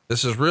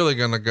this is really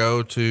going to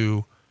go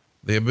to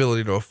the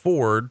ability to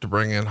afford to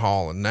bring in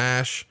Hall and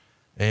Nash,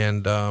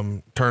 and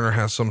Turner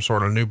has some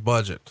sort of new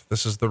budget.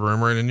 This is the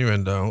rumor and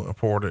innuendo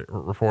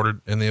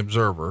reported in the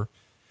Observer.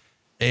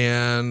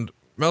 And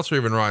Meltzer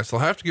even writes, they'll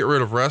have to get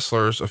rid of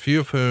wrestlers, a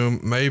few of whom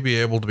may be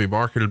able to be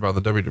marketed by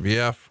the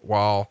WWF.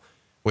 While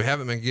we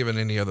haven't been given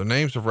any other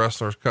names of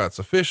wrestlers cuts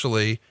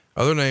officially,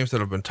 other names that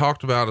have been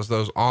talked about as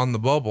those on the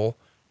bubble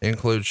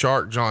include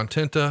Shark John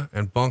Tenta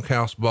and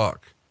Bunkhouse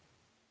Buck.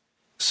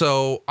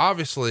 So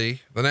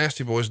obviously the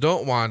Nasty Boys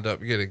don't wind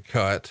up getting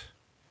cut,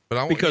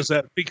 but because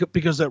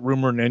that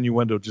rumor and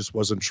innuendo just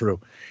wasn't true.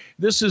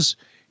 This is,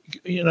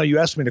 you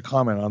asked me to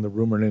comment on the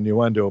rumor and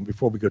innuendo, and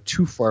before we go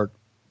too far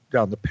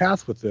down the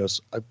path with this,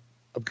 I've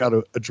got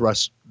to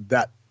address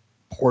that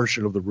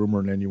portion of the rumor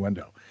and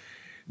innuendo.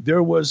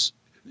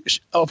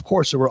 Of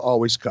course, there were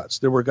always cuts.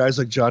 There were guys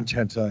like John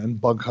Tenta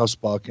and Bunkhouse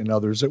Buck and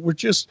others that were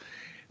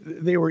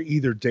they were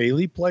either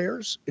daily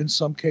players in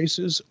some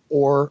cases,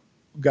 or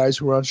guys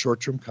who were on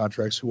short-term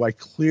contracts who I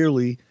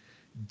clearly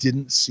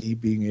didn't see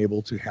being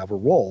able to have a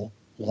role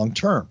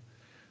long-term.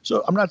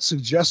 So I'm not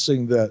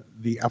suggesting that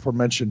the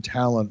aforementioned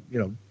talent,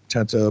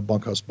 Tenta,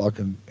 Bunkhouse Buck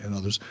and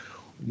others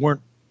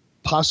weren't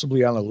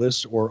possibly on a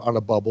list or on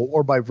a bubble,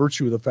 or by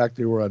virtue of the fact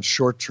they were on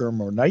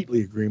short-term or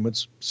nightly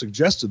agreements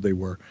suggested they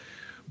were.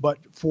 But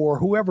for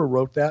whoever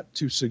wrote that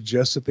to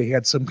suggest that they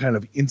had some kind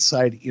of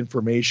inside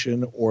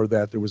information or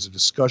that there was a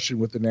discussion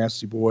with the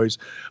Nasty Boys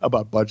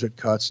about budget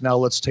cuts, now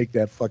let's take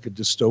that fucking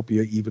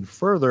dystopia even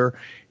further.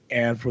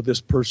 And for this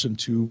person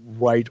to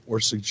write or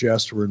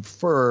suggest or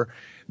infer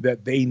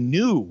that they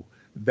knew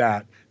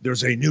that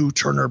there's a new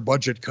Turner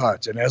budget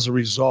cut, and as a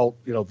result,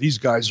 these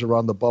guys are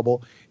on the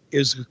bubble,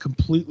 is a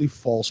completely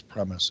false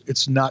premise.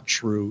 It's not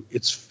true.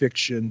 It's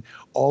fiction,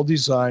 all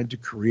designed to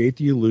create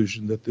the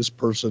illusion that this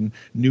person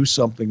knew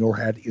something or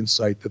had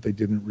insight that they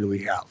didn't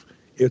really have.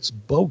 It's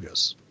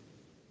bogus.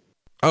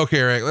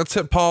 Okay, Rick, let's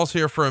hit pause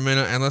here for a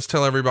minute and let's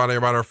tell everybody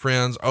about our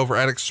friends over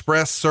at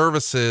Express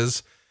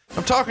Services.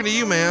 I'm talking to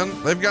you, man.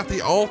 They've got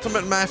the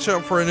ultimate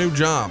matchup for a new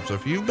job. So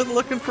if you've been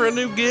looking for a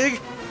new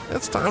gig,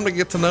 it's time to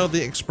get to know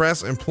the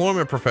Express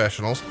employment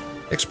professionals.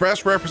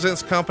 Express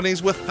represents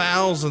companies with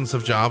thousands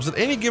of jobs at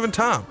any given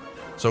time.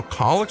 So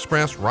call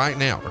Express right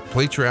now to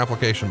complete your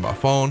application by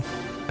phone.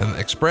 And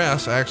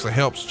Express actually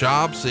helps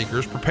job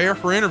seekers prepare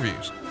for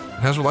interviews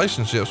and has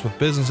relationships with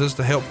businesses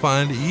to help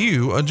find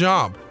you a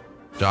job.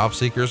 Job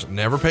seekers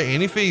never pay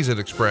any fees at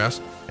Express,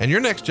 and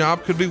your next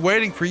job could be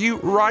waiting for you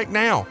right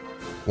now.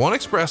 One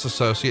Express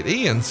associate,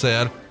 Ian,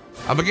 said,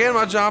 "I began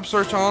my job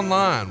search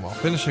online while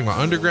finishing my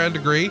undergrad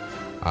degree.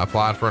 I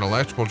applied for an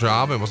electrical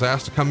job and was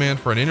asked to come in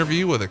for an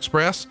interview with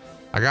Express.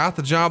 I got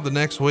the job the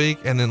next week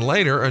and then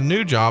later a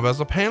new job as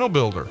a panel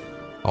builder.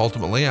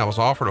 Ultimately, I was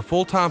offered a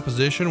full-time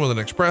position with an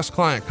Express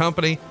client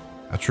company.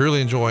 I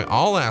truly enjoy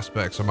all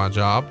aspects of my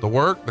job, the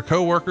work, the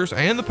co-workers,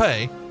 and the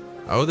pay.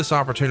 I owe this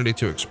opportunity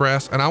to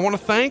Express, and I want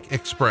to thank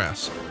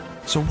Express.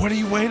 So what are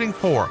you waiting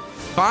for?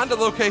 Find a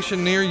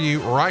location near you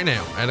right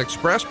now at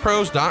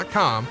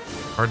expresspros.com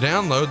or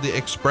download the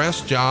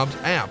Express Jobs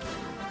app.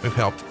 We've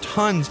helped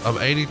tons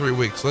of 83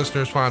 Weeks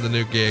listeners find a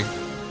new gig,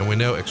 and we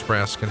know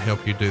Express can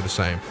help you do the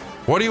same.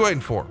 What are you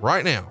waiting for?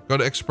 Right now, go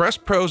to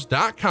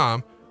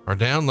expresspros.com or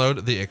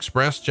download the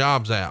Express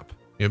Jobs app.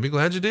 You'll be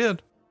glad you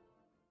did.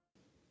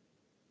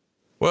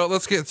 Well,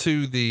 let's get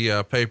to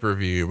the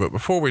pay-per-view, but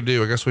before we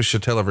do, I guess we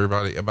should tell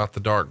everybody about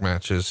the dark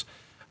matches.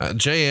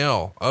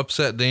 JL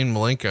upset Dean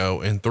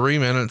Malenko in 3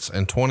 minutes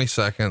and 20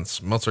 seconds.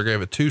 Meltzer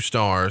gave it 2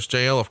 stars.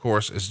 JL, of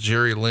course, is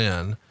Jerry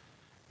Lynn.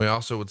 We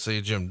also would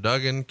see Jim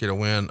Duggan get a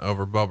win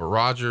over Bubba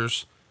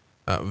Rogers.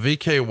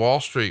 VK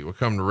Wall Street would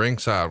come to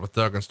ringside with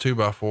Duggan's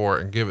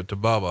 2x4 and give it to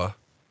Bubba.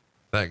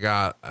 That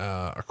got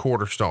a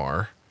 1/4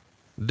 star.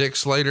 Dick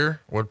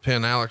Slater would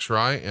pin Alex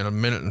Wright in 1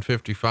 minute and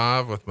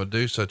 55 with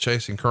Medusa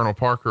chasing Colonel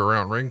Parker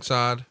around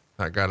ringside.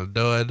 That got a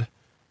dud.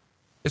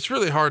 It's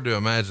really hard to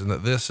imagine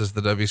that this is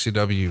the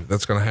WCW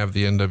that's going to have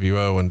the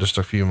NWO in just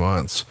a few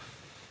months.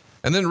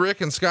 And then Rick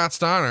and Scott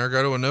Steiner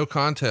go to a no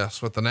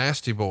contest with the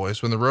Nasty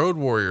Boys when the Road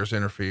Warriors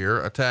interfere,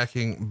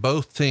 attacking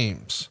both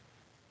teams.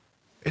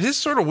 It is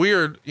sort of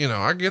weird.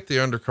 I get the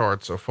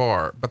undercard so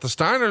far, but the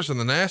Steiners and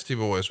the Nasty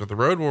Boys with the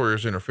Road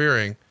Warriors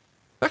interfering,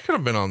 that could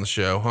have been on the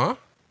show, huh?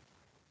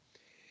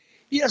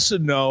 Yes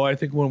and no. I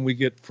think when we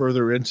get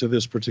further into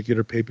this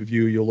particular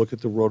pay-per-view, you'll look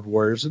at the Road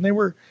Warriors, and they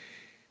were,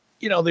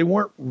 they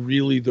weren't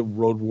really the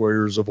Road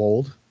Warriors of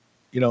old.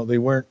 They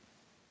weren't.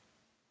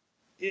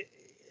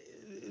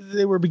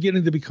 They were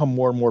beginning to become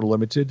more and more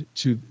limited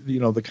to,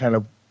 the kind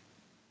of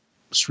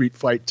street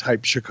fight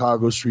type,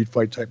 Chicago street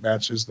fight type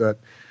matches that,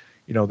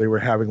 they were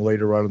having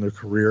later on in their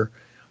career.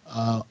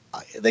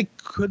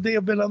 Could they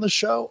have been on the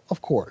show?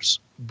 Of course.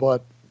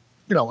 But,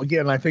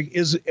 again, I think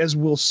as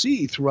we'll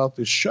see throughout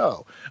this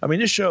show,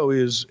 this show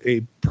is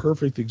a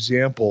perfect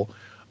example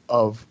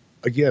of,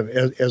 again,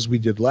 as we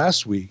did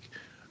last week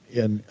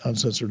in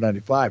Uncensored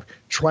 95,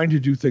 trying to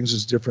do things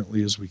as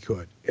differently as we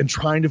could and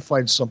trying to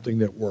find something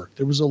that worked.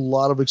 There was a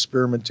lot of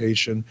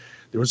experimentation.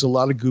 There was a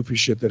lot of goofy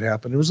shit that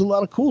happened. There was a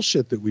lot of cool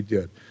shit that we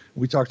did.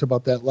 We talked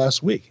about that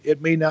last week.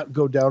 It may not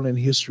go down in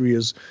history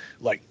as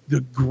like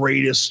the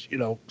greatest,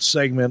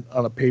 segment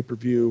on a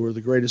pay-per-view or the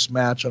greatest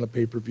match on a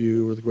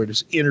pay-per-view or the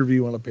greatest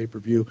interview on a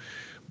pay-per-view.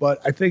 But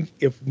I think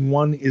if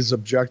one is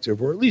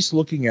objective, or at least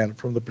looking at it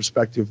from the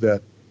perspective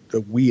that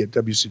we at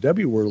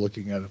WCW were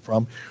looking at it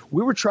from,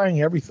 we were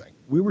trying everything.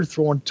 We were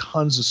throwing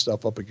tons of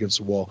stuff up against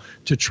the wall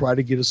to try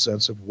to get a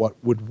sense of what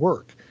would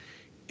work.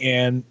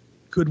 And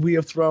could we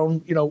have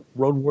thrown,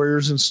 Road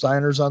Warriors and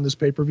Steiners on this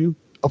pay-per-view?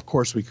 Of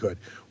course we could.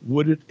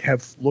 Would it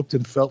have looked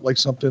and felt like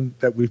something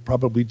that we've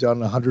probably done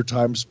 100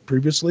 times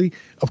previously?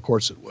 Of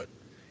course it would.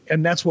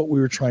 And that's what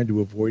we were trying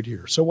to avoid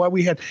here. So while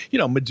we had,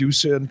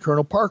 Medusa and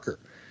Colonel Parker,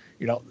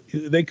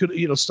 they could,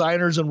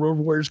 Steiners and Road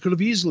Warriors could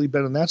have easily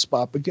been in that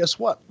spot, but guess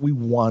what? We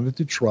wanted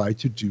to try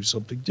to do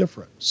something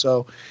different.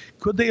 So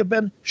could they have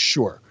been?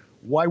 Sure.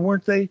 Why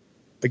weren't they?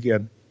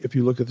 Again, if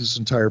you look at this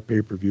entire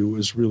pay-per-view, it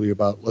was really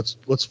about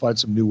let's find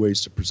some new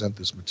ways to present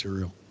this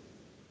material.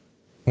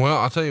 Well,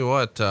 I'll tell you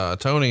what,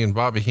 Tony and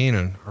Bobby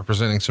Heenan are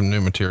presenting some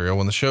new material.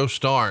 When the show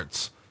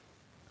starts,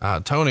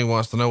 Tony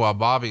wants to know why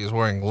Bobby is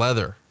wearing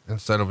leather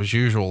instead of his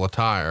usual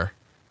attire.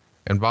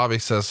 And Bobby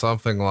says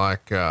something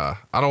like, I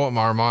don't want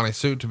my Armani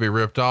suit to be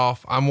ripped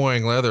off. I'm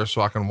wearing leather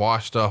so I can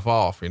wash stuff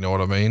off. You know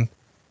what I mean?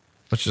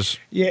 Which is,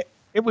 yeah.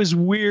 It was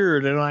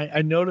weird, and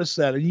I noticed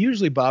that. And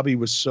usually Bobby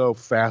was so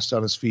fast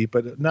on his feet,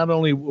 but not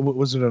only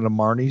was it an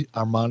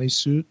Armani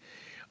suit,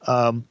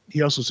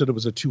 he also said it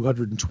was a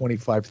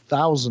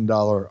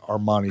 $225,000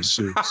 Armani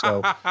suit.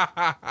 So,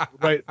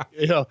 right,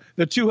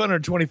 the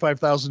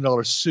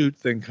 $225,000 suit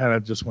thing kind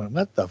of just went,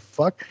 what the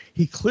fuck?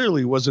 He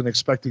clearly wasn't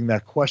expecting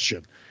that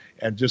question,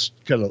 and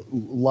just kind of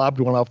lobbed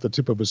one off the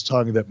tip of his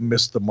tongue that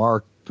missed the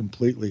mark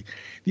completely.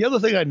 The other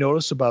thing I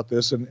noticed about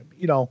this, and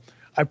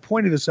I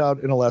pointed this out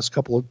in the last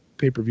couple of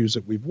pay-per-views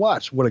that we've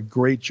watched, what a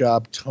great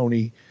job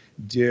Tony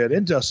did,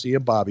 and Dusty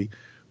and Bobby,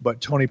 but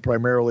Tony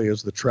primarily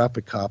as the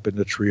traffic cop in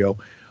the trio,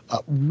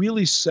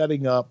 really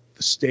setting up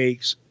the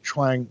stakes,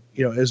 trying,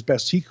 as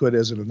best he could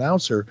as an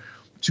announcer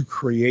to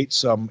create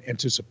some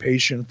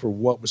anticipation for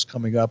what was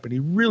coming up. And he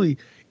really,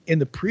 in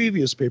the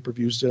previous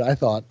pay-per-views, did, I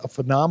thought, a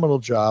phenomenal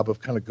job of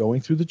kind of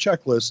going through the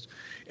checklist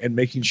and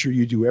making sure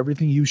you do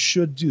everything you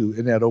should do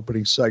in that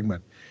opening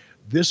segment.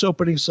 This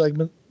opening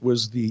segment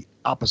was the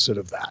opposite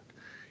of that.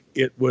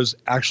 It was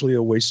actually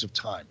a waste of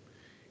time.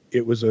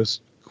 It was a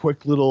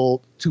quick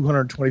little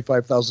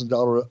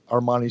 $225,000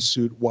 Armani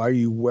suit. Why are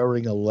you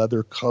wearing a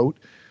leather coat?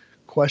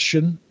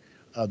 Question.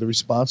 The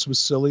response was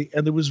silly,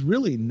 and there was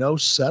really no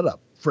setup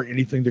for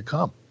anything to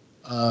come.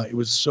 It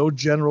was so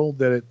general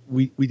that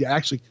we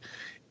actually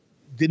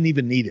didn't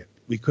even need it.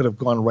 We could have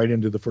gone right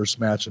into the first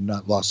match and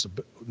not lost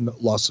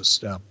a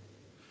step.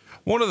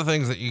 One of the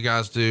things that you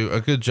guys do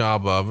a good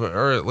job of,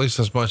 or at least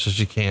as much as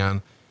you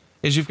can,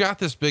 is you've got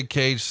this big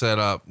cage set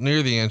up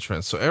near the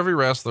entrance. So every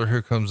wrestler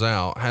who comes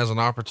out has an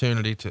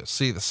opportunity to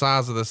see the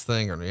size of this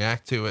thing and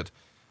react to it.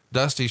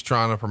 Dusty's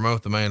trying to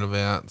promote the main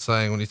event,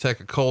 saying, when you take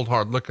a cold,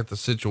 hard look at the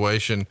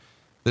situation,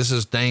 this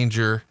is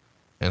danger,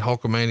 and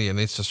Hulkamania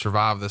needs to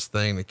survive this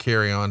thing to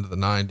carry on to the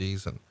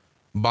 90s. And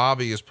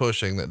Bobby is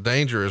pushing that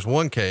danger is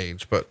one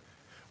cage, but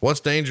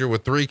what's danger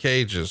with 3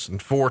 cages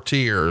and 4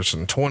 tiers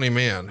and 20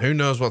 men? Who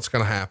knows what's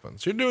going to happen?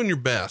 So you're doing your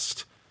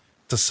best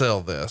to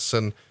sell this.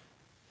 And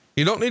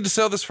you don't need to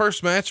sell this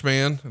first match,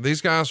 man. These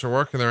guys are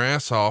working their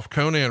ass off.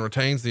 Conan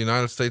retains the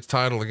United States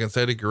title against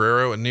Eddie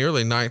Guerrero in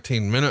nearly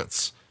 19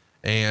 minutes.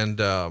 And,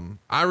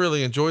 I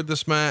really enjoyed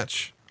this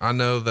match. I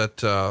know that,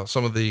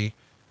 some of the,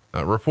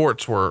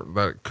 reports were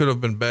that it could have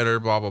been better,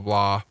 blah, blah,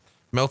 blah.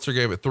 Meltzer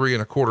gave it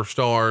 3.25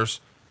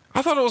 stars.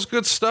 I thought it was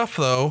good stuff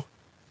though.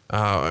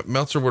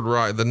 Meltzer would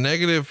write, the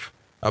negative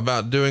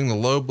about doing the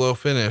low blow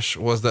finish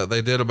was that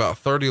they did about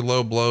 30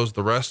 low blows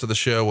the rest of the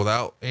show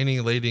without any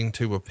leading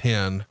to a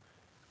pin.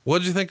 What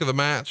did you think of the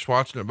match,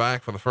 watching it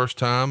back for the first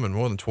time in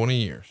more than 20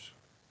 years?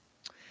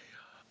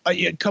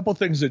 A couple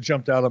things that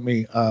jumped out at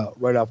me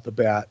right off the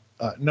bat.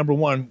 Number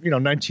one,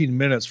 19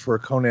 minutes for a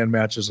Conan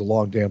match is a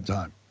long damn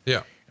time.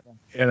 Yeah.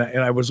 And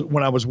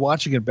when I was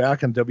watching it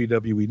back on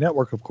WWE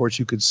Network, of course,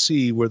 you could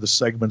see where the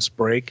segments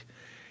break.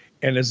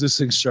 And as this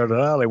thing started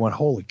out, I went,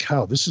 holy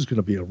cow, this is going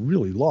to be a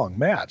really long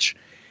match.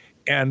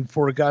 And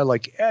for a guy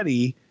like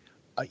Eddie,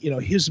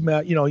 his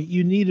match,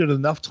 you needed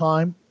enough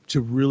time to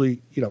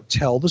really,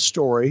 tell the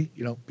story,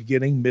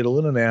 beginning, middle,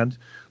 and an end,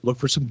 look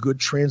for some good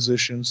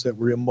transitions that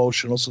were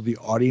emotional so the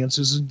audience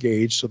is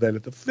engaged, so that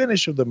at the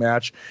finish of the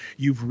match,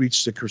 you've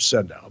reached a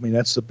crescendo. I mean,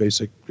 that's the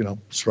basic,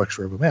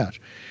 structure of a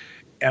match.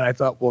 And I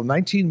thought, well,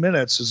 19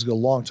 minutes is a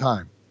long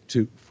time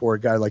for a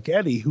guy like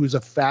Eddie, who is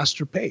a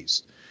faster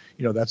pace.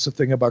 That's the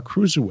thing about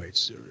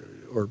cruiserweights,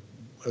 or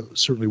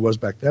certainly was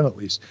back then at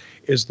least,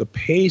 is the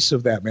pace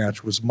of that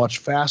match was much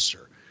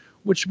faster,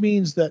 which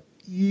means that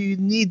you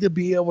need to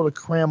be able to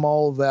cram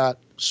all of that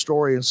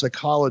story and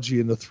psychology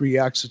in the 3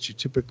 acts that you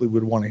typically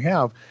would want to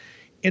have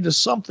into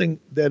something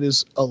that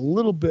is a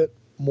little bit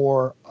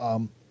more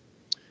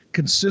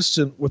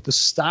consistent with the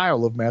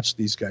style of match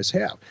these guys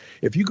have.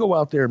 If you go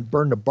out there and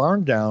burn the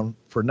barn down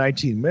for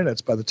 19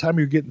 minutes, by the time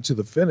you're getting to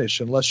the finish,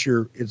 unless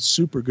you're in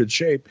super good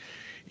shape,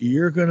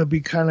 you're going to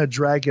be kind of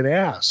dragging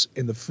ass,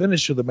 and the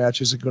finish of the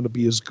match isn't going to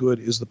be as good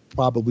as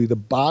probably the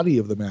body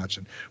of the match,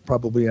 and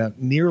probably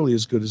not nearly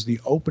as good as the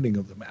opening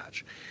of the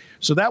match.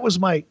 So that was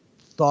my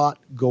thought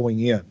going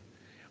in.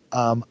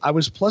 I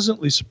was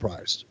pleasantly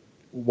surprised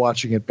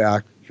watching it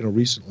back,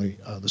 recently,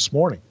 this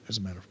morning, as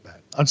a matter of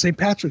fact, on St.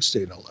 Patrick's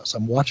Day, no less.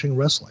 I'm watching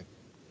wrestling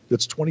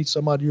that's 20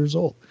 some odd years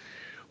old.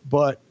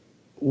 But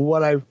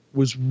what I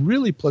was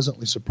really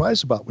pleasantly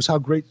surprised about was how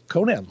great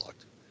Conan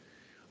looked.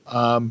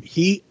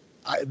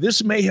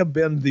 This may have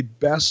been the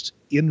best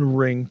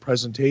in-ring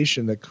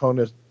presentation that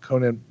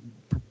Conan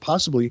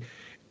possibly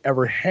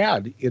ever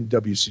had in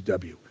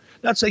WCW.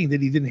 Not saying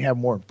that he didn't have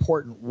more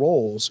important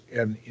roles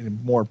and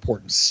in more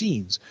important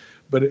scenes,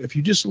 but if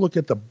you just look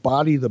at the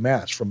body of the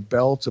match from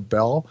bell to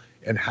bell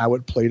and how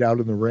it played out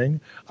in the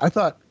ring, I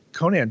thought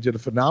Conan did a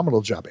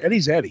phenomenal job.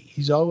 Eddie's Eddie.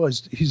 He's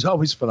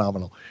always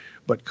phenomenal.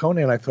 But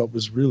Conan, I felt,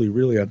 was really,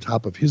 really on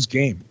top of his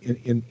game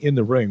in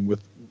the ring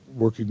with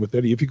working with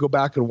Eddie. If you go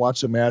back and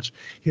watch the match,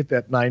 hit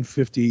that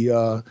 950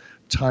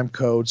 time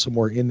code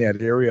somewhere in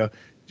that area,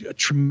 a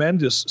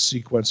tremendous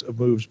sequence of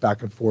moves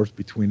back and forth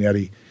between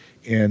Eddie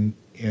and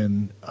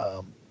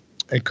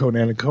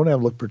Conan. And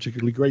Conan looked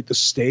particularly great. The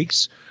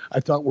stakes,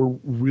 I thought, were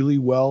really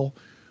well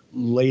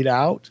laid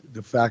out,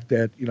 the fact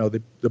that,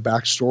 the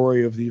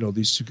backstory of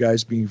these two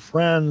guys being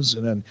friends,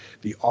 and then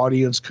the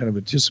audience kind of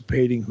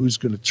anticipating who's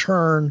going to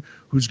turn,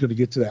 who's going to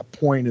get to that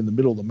point in the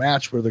middle of the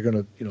match where they're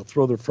going to,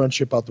 throw their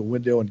friendship out the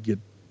window and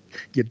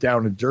get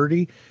down and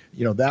dirty.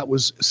 That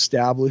was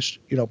established,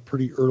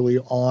 pretty early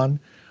on.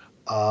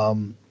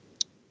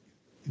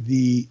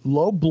 The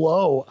low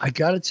blow, I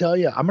got to tell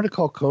you, I'm going to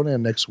call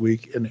Conan next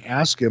week and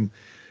ask him,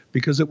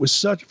 because it was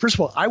first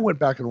of all, I went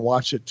back and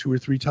watched it 2 or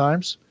 3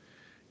 times,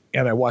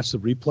 and I watched the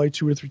replay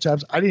 2 or 3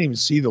 times. I didn't even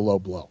see the low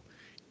blow.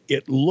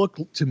 It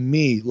looked to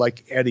me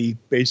like Eddie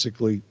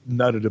basically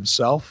nutted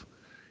himself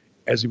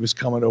as he was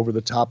coming over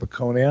the top of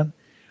Conan,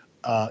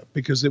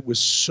 because it was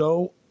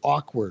so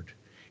awkward.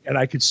 And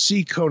I could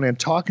see Conan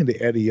talking to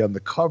Eddie on the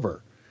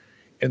cover,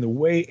 and the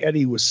way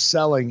Eddie was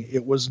selling,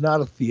 it was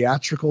not a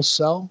theatrical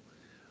sell.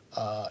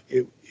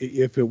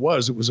 If it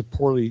was a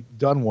poorly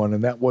done one,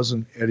 and that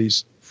wasn't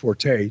Eddie's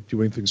forte,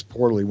 doing things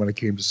poorly when it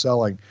came to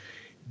selling.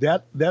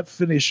 That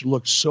finish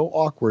looked so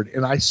awkward,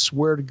 and I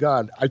swear to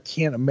God, I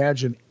can't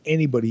imagine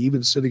anybody,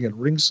 even sitting at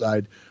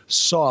ringside,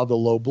 saw the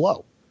low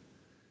blow.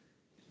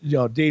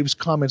 Dave's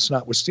comments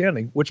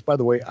notwithstanding, which, by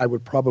the way, I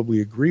would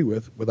probably agree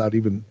with without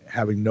even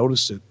having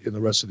noticed it in the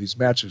rest of these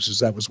matches, because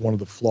that was one of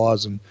the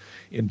flaws in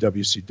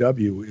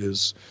WCW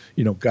is,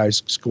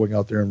 guys going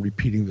out there and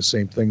repeating the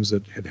same things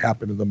that had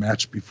happened in the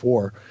match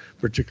before,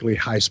 particularly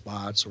high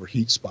spots or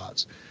heat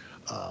spots.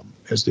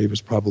 As Dave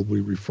is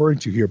probably referring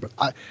to here. But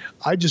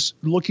I just,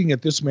 looking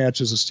at this match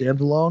as a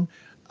standalone,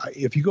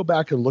 if you go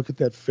back and look at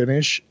that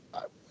finish,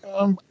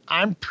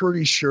 I'm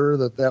pretty sure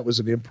that was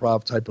an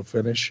improv type of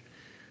finish,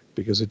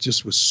 because it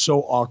just was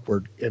so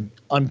awkward and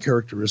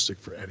uncharacteristic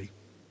for Eddie.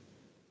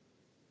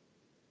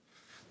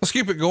 Let's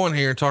keep it going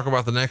here and talk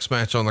about the next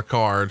match on the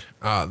card.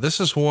 This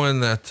is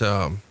one that,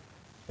 a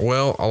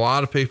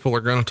lot of people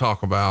are going to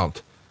talk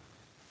about.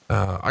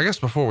 I guess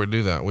before we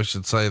do that, we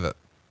should say that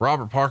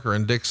Robert Parker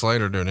and Dick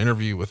Slater do an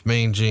interview with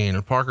Mean Gene,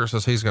 and Parker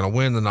says he's going to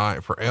win the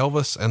night for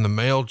Elvis and the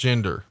male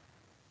gender.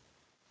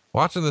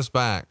 Watching this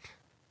back,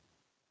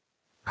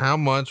 how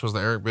much was the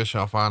Eric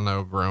Bischoff I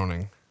know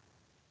groaning?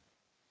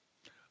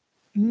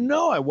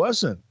 No, I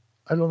wasn't.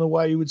 I don't know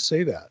why you would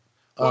say that.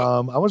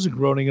 I wasn't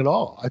groaning at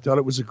all. I thought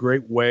it was a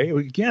great way.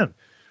 Again,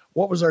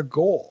 what was our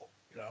goal?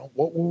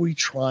 What were we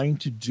trying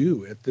to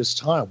do at this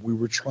time? We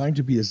were trying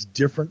to be as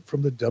different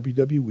from the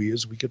WWE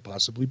as we could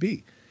possibly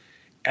be.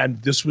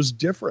 And this was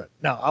different.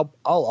 Now,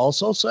 I'll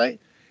also say,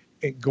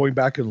 going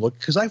back and look,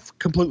 because I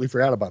completely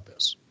forgot about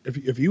this.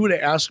 If you would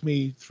have asked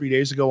me 3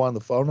 days ago on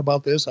the phone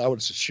about this, I would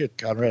have said, shit,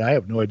 Conrad, I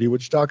have no idea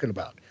what you're talking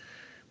about.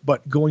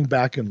 But going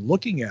back and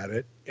looking at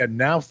it, and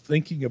now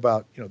thinking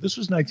about, this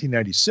was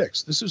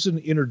 1996. This was an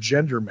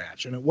intergender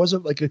match, and it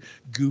wasn't like a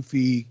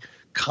goofy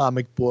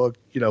comic book,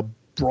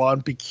 bra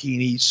and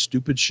bikini,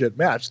 stupid shit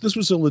match. This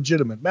was a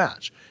legitimate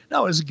match.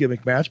 Now, it was a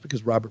gimmick match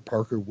because Robert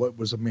Parker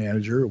was a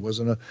manager. It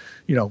wasn't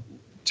a,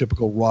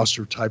 typical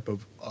roster type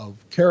of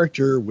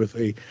character with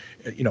a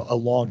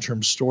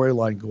long-term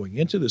storyline going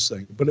into this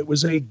thing. But it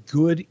was a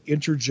good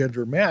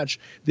intergender match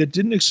that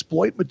didn't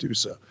exploit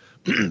Medusa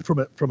from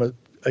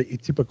a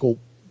typical,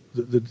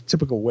 the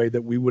typical way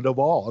that we would have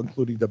all,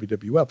 including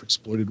WWF,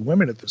 exploited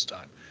women at this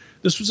time.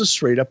 This was a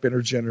straight up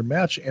intergender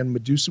match, and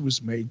Medusa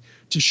was made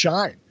to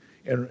shine,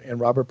 and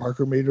Robert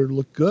Parker made her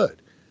look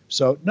good.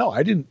 So no,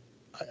 I didn't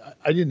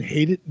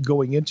hate it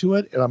going into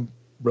it, and I'm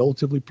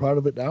relatively proud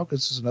of it now, because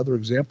this is another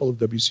example of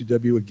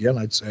WCW, again,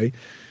 I'd say,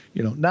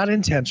 not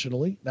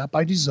intentionally, not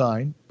by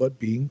design, but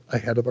being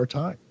ahead of our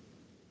time.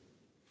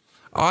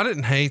 Oh, I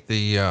didn't hate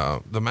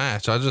the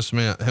match. I just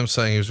meant him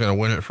saying he was going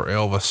to win it for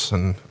Elvis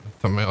and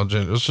the male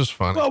gender. It was just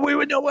funny. Well, we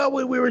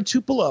were in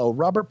Tupelo.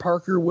 Robert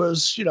Parker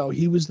was,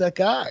 he was that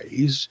guy.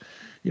 He's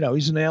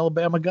an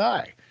Alabama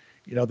guy.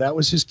 That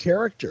was his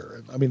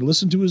character. I mean,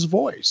 listen to his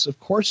voice. Of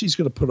course he's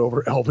going to put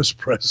over Elvis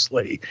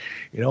Presley.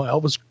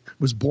 Elvis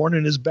was born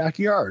in his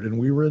backyard, and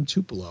we were in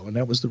Tupelo, and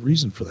that was the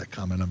reason for that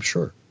comment, I'm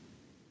sure.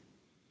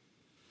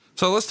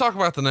 So let's talk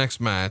about the next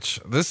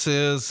match. This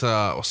is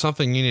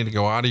something you need to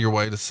go out of your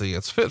way to see.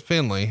 It's Fit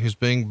Finlay, who's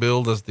being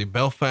billed as the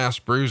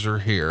Belfast Bruiser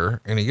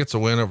here, and he gets a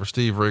win over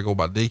Steve Regal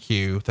by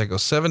DQ. That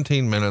goes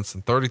 17 minutes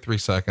and 33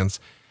 seconds.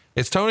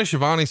 It's Tony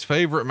Schiavone's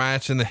favorite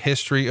match in the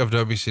history of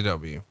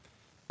WCW.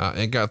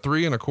 It got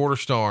 3 1/4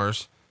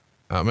 stars.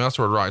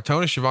 Meltzer would write,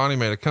 Tony Schiavone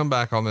made a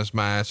comeback on this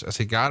match as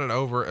he got it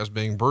over as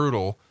being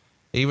brutal,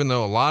 even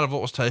though a lot of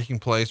what was taking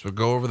place would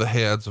go over the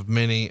heads of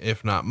many,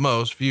 if not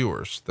most,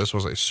 viewers. This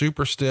was a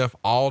super stiff,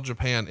 all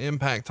Japan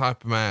Impact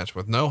type of match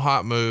with no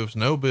hot moves,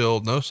 no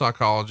build, no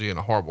psychology, and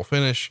a horrible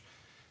finish.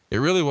 It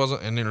really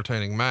wasn't an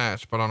entertaining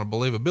match, but on a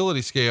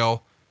believability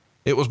scale,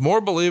 it was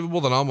more believable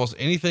than almost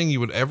anything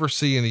you would ever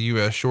see in the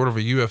US short of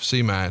a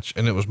UFC match,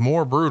 and it was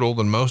more brutal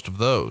than most of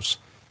those.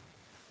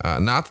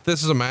 Not that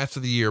this is a match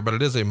of the year, but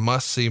it is a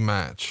must-see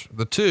match.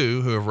 The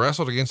two, who have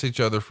wrestled against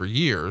each other for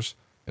years,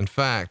 in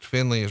fact,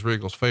 Finlay is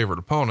Regal's favorite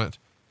opponent,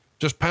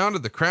 just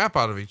pounded the crap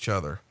out of each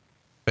other.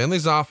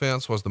 Finlay's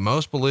offense was the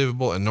most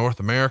believable in North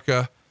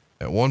America.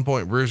 At one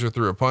point, Bruiser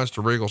threw a punch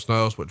to Regal's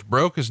nose, which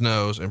broke his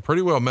nose and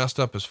pretty well messed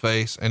up his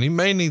face, and he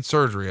may need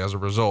surgery as a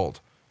result.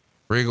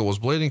 Regal was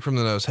bleeding from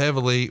the nose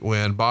heavily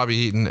when Bobby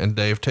Eaton and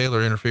Dave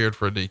Taylor interfered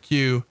for a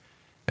DQ.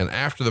 And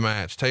after the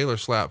match, Taylor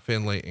slapped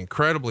Finlay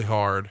incredibly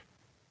hard.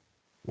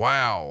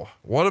 Wow.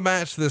 What a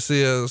match this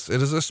is.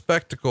 It is a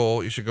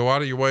spectacle. You should go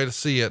out of your way to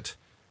see it.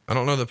 I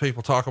don't know that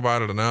people talk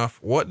about it enough.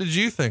 What did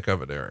you think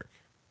of it, Eric?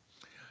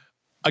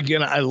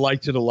 Again, I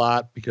liked it a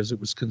lot because it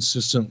was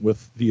consistent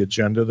with the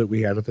agenda that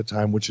we had at the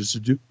time, which is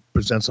to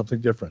present something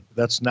different.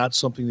 That's not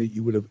something that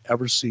you would have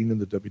ever seen in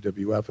the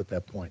WWF at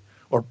that point,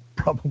 or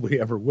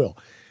probably ever will.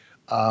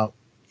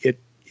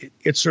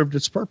 It served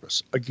its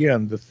purpose.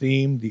 Again, the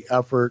theme, the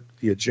effort,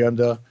 the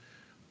agenda,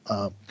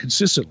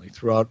 consistently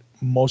throughout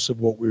most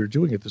of what we were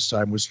doing at this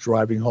time was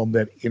driving home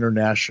that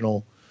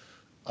international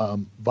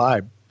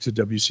vibe to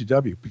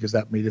WCW, because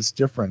that made us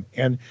different.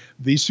 And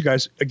these two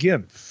guys,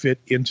 again, fit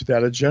into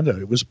that agenda.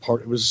 It was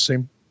part of the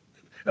same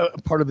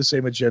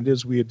agenda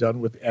as we had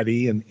done with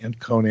Eddie and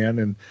Conan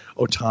and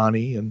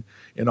Otani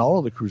and all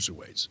of the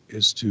cruiserweights,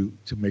 is to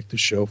make the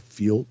show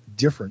feel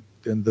different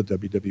than the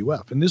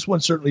WWF. And this one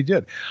certainly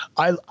did.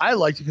 I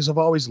liked it because I've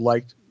always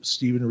liked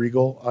Steven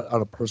Regal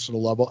on a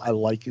personal level. I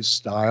like his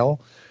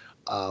style.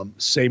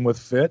 Same with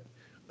Fit.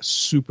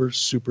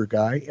 Super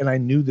guy. And I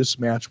knew this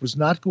match was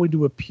not going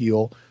to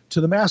appeal to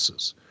the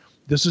masses.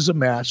 This is a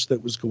match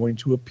that was going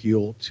to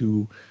appeal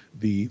to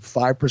the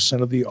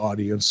 5% of the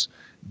audience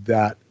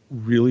that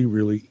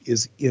really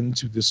is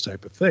into this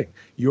type of thing.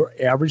 Your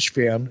average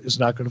fan is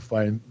not going to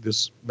find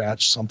this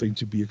match something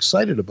to be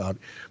excited about,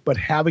 but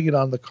having it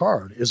on the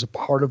card is a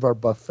part of our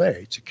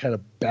buffet to kind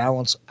of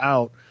balance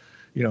out,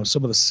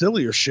 some of the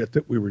sillier shit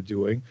that we were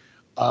doing.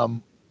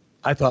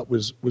 I thought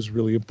was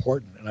really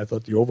important. And I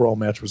thought the overall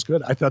match was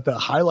good. I thought the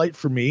highlight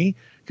for me,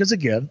 because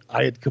again,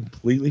 I had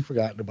completely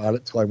forgotten about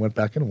it till I went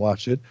back and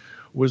watched it,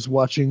 was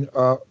watching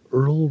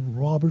Earl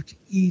Robert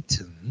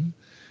Eaton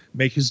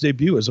make his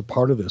debut as a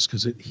part of this,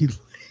 because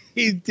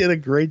he did a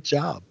great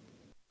job.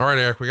 All right,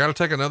 Eric, we got to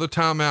take another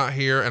time out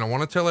here, and I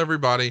want to tell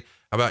everybody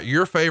about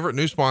your favorite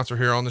new sponsor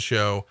here on the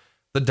show,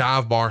 the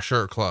Dive Bar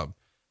Shirt Club.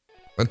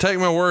 And take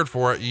my word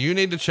for it, you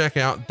need to check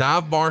out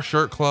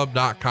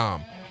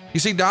divebarshirtclub.com. You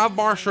see,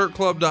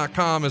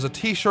 divebarshirtclub.com is a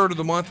t-shirt of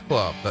the month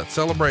club that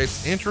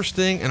celebrates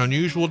interesting and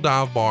unusual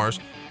dive bars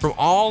from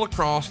all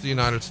across the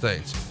United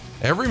States.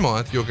 Every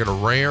month, you'll get a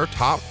rare,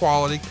 top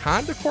quality,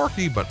 kind of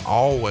quirky, but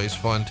always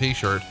fun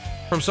t-shirt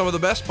from some of the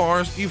best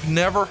bars you've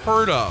never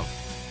heard of.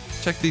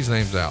 Check these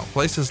names out.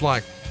 Places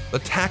like the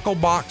Tackle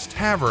Box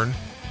Tavern,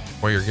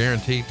 where you're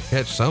guaranteed to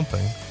catch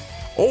something,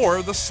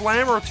 or the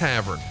Slammer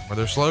Tavern, where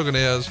their slogan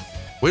is,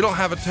 "We don't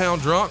have a town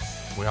drunk,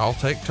 we all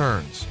take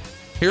turns."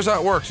 Here's how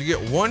it works. You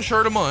get one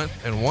shirt a month,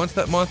 and once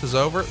that month is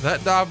over,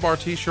 that dive bar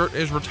t-shirt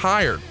is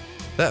retired.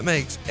 That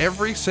makes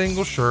every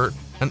single shirt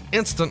an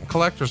instant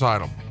collector's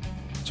item.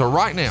 So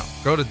right now,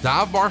 go to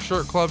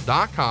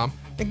divebarshirtclub.com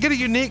and get a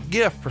unique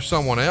gift for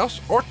someone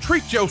else, or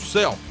treat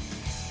yourself.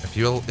 If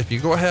you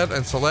go ahead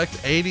and select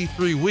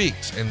 83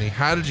 weeks in the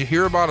How Did You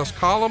Hear About Us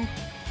column,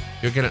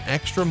 you'll get an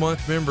extra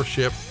month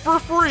membership for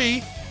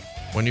free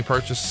when you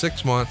purchase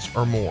 6 months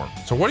or more.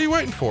 So what are you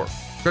waiting for?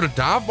 Go to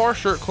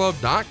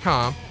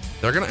divebarshirtclub.com.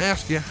 They're going to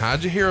ask you,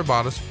 how'd you hear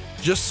about us?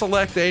 Just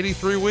select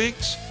 83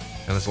 weeks.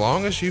 And as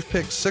long as you've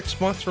picked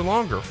 6 months or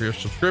longer for your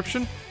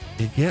subscription,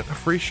 you get a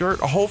free shirt,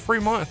 a whole free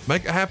month.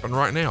 Make it happen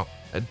right now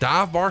at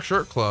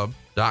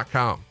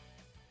divebarshirtclub.com.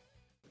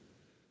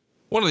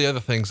 One of the other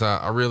things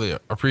I really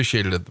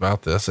appreciated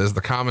about this is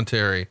the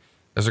commentary.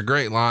 There's a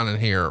great line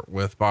in here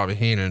with Bobby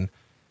Heenan.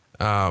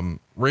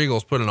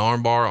 Regal's put an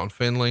arm bar on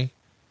Finlay,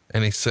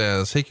 and he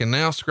says he can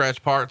now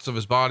scratch parts of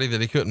his body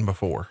that he couldn't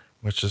before,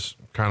 which is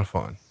kind of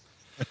fun.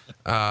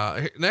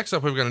 Next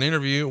up, we've got an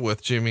interview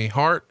with Jimmy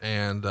Hart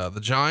and the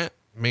Giant.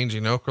 Mean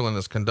Gene Okerlund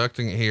is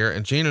conducting it here,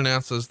 and Gene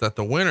announces that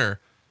the winner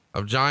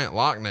of Giant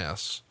Loch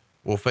Ness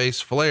will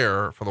face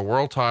Flair for the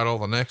world title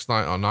the next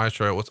night on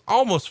Nitro, which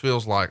almost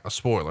feels like a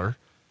spoiler.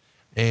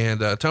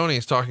 And Tony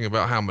is talking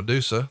about how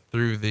Medusa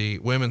threw the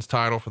women's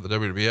title for the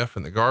WWF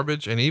in the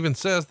garbage, and even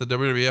says the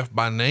WWF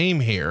by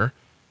name here.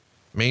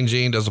 Mean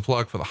Gene does a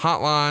plug for the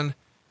hotline,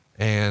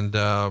 and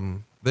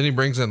then he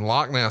brings in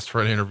Loch Ness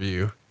for an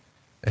interview.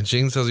 And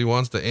Gene says he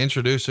wants to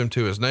introduce him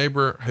to his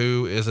neighbor,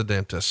 who is a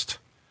dentist.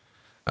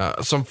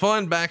 Some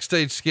fun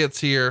backstage skits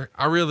here.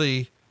 I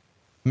really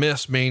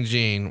miss Mean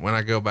Gene when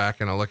I go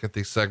back and I look at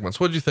these segments.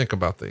 What'd you think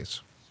about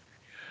these?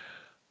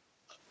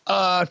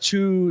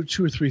 Two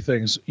or three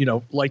things.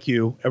 Like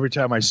you, every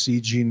time I see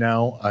Gene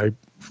now, I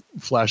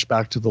flash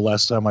back to the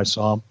last time I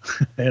saw him,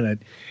 and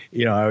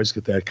I always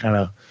get that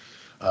kind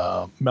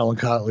of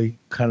melancholy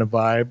kind of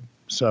vibe.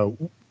 So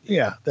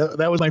yeah,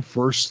 that was my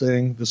first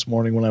thing this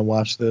morning when I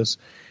watched this.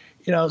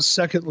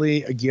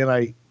 Secondly, again,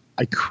 I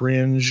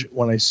cringe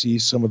when I see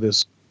some of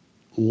this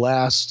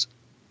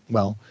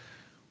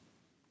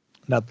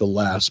not the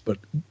last, but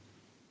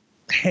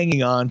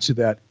hanging on to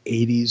that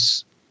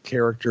 80s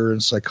character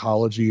and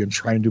psychology and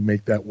trying to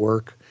make that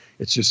work.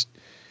 It's just,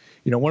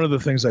 one of the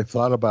things I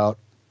thought about,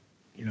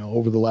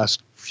 over the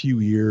last few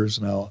years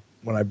now,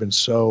 when I've been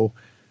so,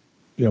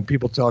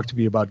 people talk to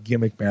me about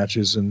gimmick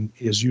matches. And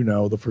as you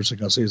know, the first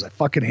thing I'll say is I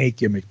fucking hate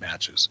gimmick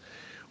matches.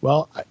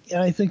 Well,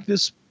 I think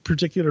this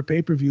particular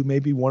pay-per-view may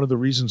be one of the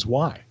reasons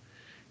why.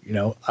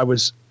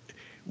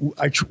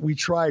 We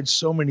tried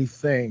so many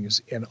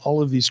things, and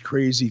all of these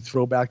crazy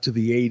throwback to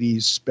the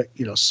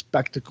 80s,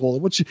 spectacle,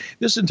 which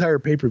this entire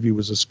pay-per-view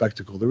was a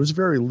spectacle. There was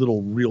very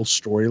little real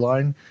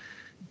storyline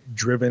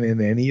driven in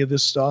any of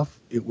this stuff.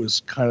 It was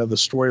kind of the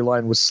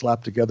storyline was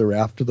slapped together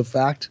after the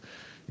fact.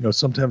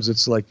 Sometimes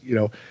it's like,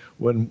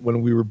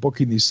 when we were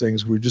booking these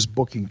things, we were just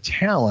booking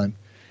talent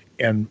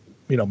and,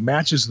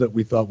 matches that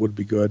we thought would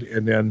be good.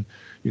 And then,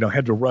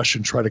 had to rush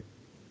and try to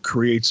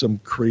create some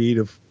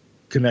creative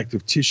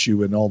connective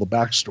tissue and all the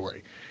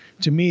backstory.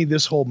 To me,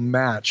 this whole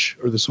match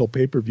or this whole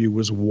pay-per-view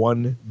was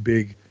one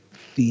big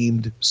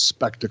themed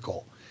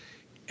spectacle.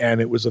 And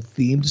it was a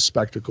themed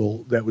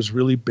spectacle that was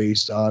really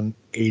based on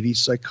 80s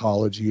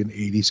psychology and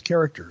 80s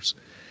characters.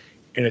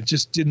 And it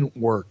just didn't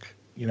work.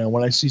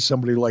 When I see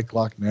somebody like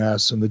Loch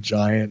Ness and the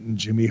Giant and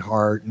Jimmy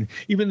Hart, and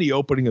even the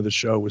opening of the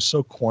show was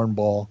so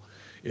cornball,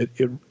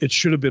 it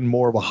should have been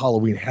more of a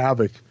Halloween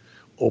Havoc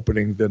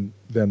opening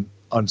than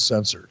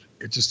Uncensored.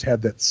 It just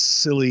had that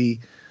silly,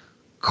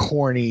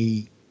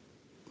 corny,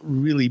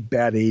 really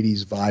bad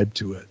 80s vibe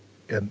to it.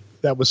 And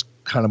that was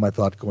kind of my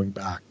thought going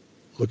back,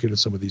 looking at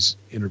some of these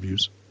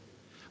interviews.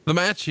 The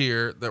match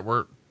here that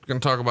we're going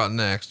to talk about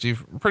next,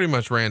 you've pretty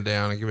much ran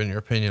down and given your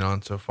opinion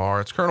on so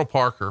far. It's Colonel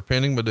Parker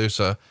pinning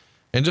Medusa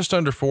in just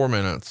under 4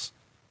 minutes.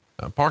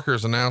 Parker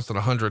is announced at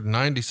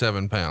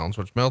 197 pounds,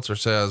 which Meltzer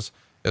says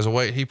is a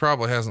weight he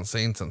probably hasn't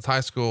seen since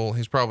high school.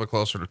 He's probably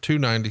closer to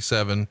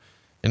 297.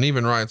 And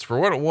even writes, for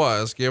what it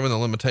was, given the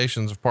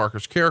limitations of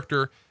Parker's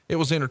character, it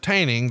was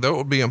entertaining, though it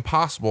would be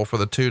impossible for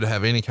the two to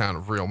have any kind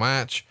of real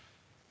match.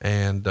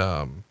 And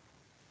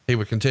he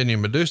would continue,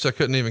 Medusa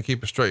couldn't even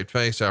keep a straight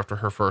face after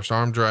her first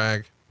arm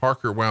drag.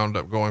 Parker wound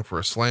up going for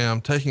a slam,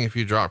 taking a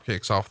few drop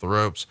kicks off the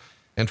ropes,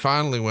 and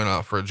finally went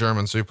up for a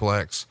German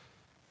suplex.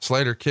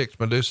 Slater kicked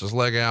Medusa's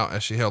leg out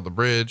as she held the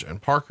bridge,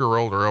 and Parker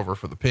rolled her over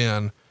for the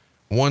pin.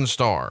 1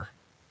 star.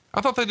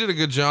 I thought they did a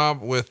good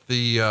job with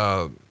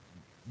the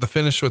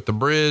finish with the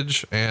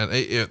bridge, and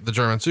the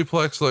German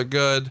suplex looked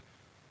good.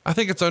 I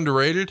think it's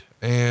underrated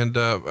and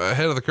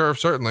ahead of the curve,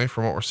 certainly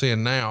from what we're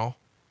seeing now.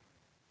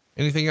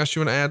 Anything else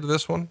you want to add to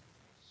this one?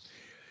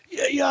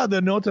 Yeah.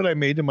 The note that I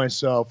made to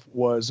myself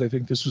was, I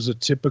think this was a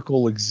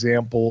typical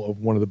example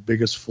of one of the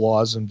biggest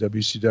flaws in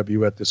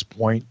WCW at this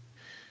point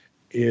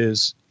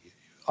is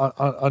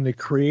on the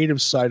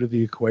creative side of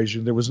the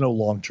equation, there was no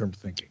long-term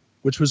thinking,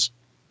 which was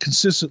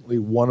consistently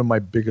one of my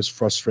biggest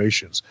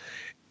frustrations.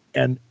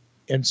 And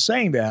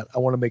saying that, I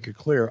want to make it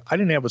clear, I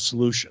didn't have a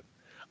solution.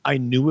 I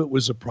knew it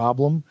was a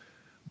problem,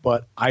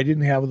 but I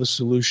didn't have the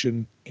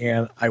solution,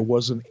 and I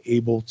wasn't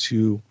able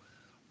to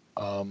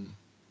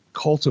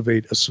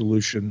cultivate a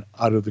solution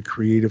out of the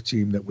creative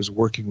team that was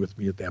working with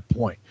me at that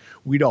point.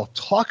 We'd all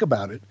talk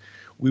about it.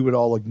 We would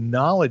all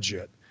acknowledge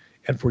it.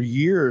 And for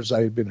years,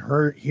 I had been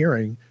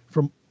hearing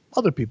from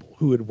other people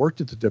who had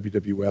worked at the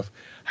WWF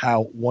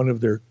how one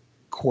of their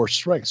core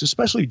strengths,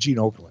 especially Gene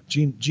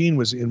Okerlund. Gene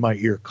was in my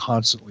ear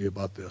constantly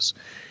about this,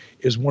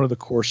 is one of the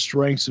core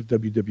strengths of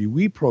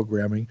WWE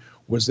programming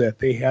was that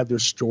they had their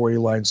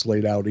storylines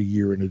laid out a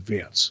year in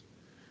advance.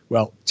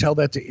 Well, tell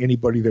that to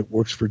anybody that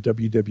works for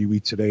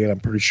WWE today, and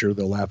I'm pretty sure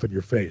they'll laugh in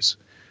your face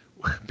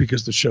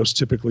because the shows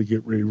typically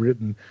get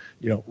rewritten,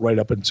 right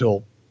up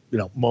until,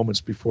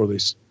 moments before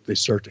they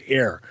start to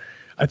air.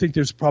 I think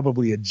there's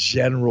probably a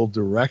general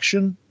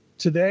direction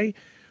today,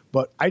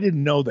 but I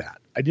didn't know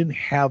that. I didn't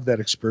have that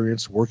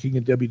experience working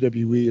in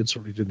WWE, and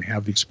certainly didn't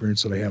have the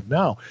experience that I have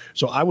now.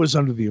 So I was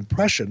under the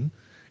impression,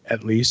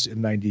 at least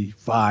in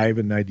 95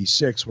 and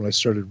 96, when I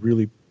started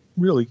really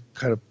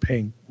kind of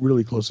paying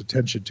really close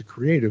attention to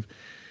creative,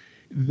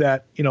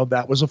 that,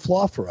 that was a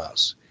flaw for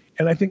us.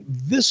 And I think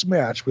this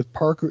match with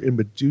Parker and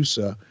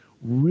Medusa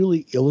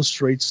really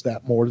illustrates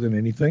that more than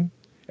anything.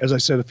 As I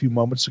said a few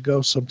moments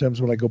ago,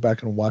 sometimes when I go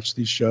back and watch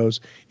these shows,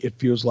 it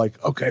feels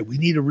like, okay, we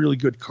need a really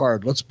good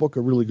card. Let's book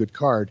a really good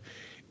card.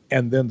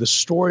 And then the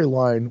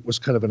storyline was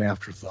kind of an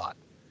afterthought.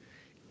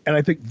 And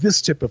I think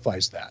this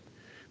typifies that,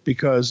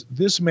 because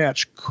this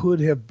match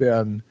could have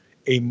been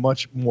a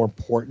much more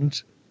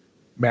important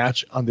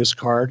match on this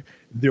card.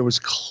 There was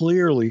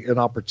clearly an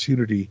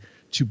opportunity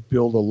to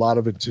build a lot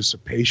of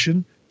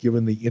anticipation,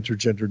 given the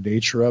intergender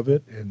nature of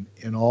it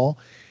and all.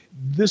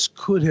 This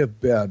could have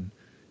been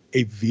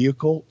a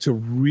vehicle to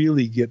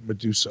really get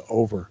Medusa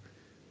over,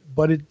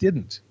 but it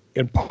didn't.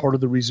 And part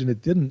of the reason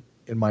it didn't,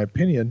 in my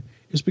opinion,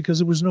 is because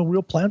there was no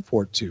real plan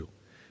for it to.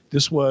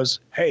 This was,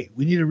 hey,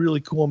 we need a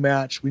really cool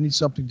match. We need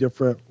something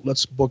different.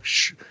 Let's book,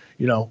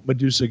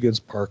 Medusa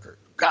against Parker.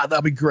 God,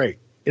 that'd be great.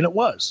 And it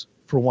was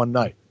for one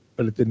night,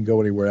 but it didn't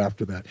go anywhere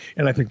after that.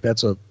 And I think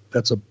that's a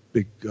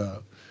big,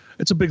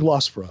 it's a big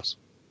loss for us.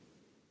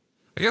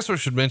 I guess we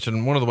should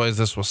mention one of the ways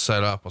this was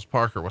set up was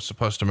Parker was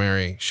supposed to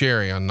marry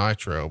Sherry on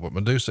Nitro, but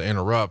Medusa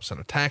interrupts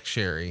and attacks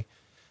Sherry.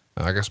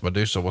 I guess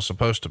Medusa was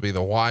supposed to be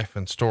the wife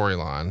in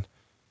storyline.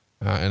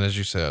 And as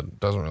you said,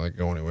 doesn't really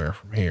go anywhere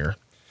from here.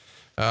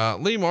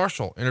 Lee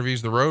Marshall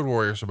interviews the Road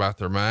Warriors about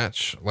their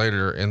match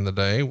later in the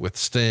day with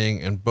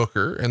Sting and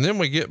Booker. And then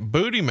we get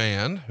Booty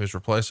Man, who's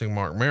replacing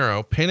Mark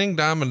Merrow, pinning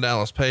Diamond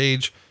Dallas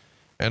Page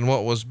and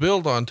what was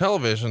billed on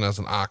television as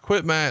an I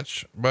Quit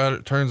match, but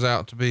it turns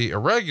out to be a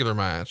regular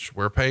match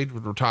where Page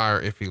would retire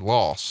if he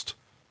lost,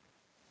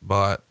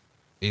 but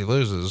he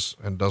loses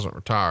and doesn't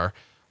retire.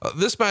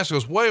 This match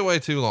goes way, way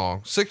too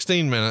long.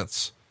 16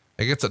 minutes.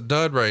 It gets a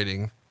dud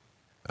rating.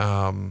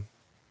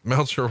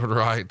 Meltzer would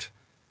write,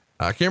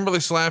 Kimberly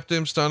slapped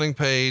him, stunning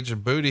Page,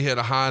 and Booty hit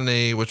a high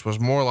knee, which was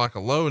more like a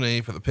low knee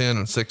for the pin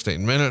in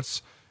 16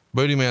 minutes.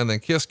 Booty Man then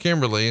kissed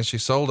Kimberly, and she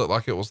sold it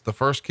like it was the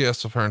first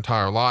kiss of her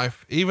entire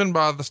life. Even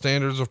by the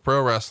standards of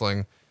pro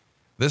wrestling,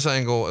 this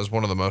angle is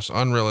one of the most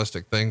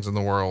unrealistic things in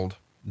the world.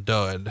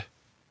 Dud.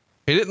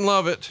 He didn't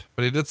love it,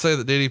 but he did say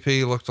that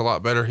DDP looked a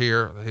lot better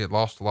here, that he had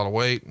lost a lot of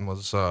weight and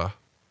was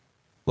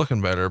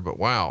looking better, but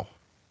wow,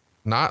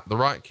 not the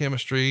right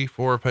chemistry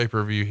for a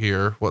pay-per-view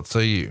here. What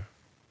say you?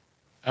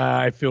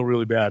 I feel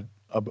really bad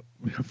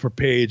for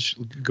Page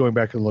going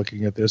back and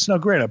looking at this. Now,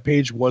 granted,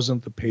 Page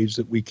wasn't the Page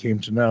that we came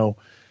to know,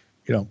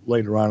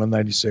 later on in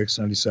 96,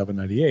 97,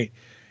 98.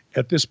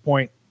 At this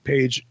point,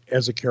 Page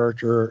as a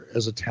character,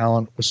 as a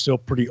talent, was still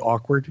pretty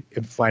awkward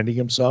in finding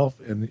himself,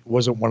 and it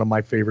wasn't one of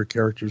my favorite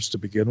characters to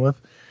begin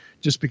with,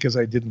 just because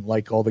I didn't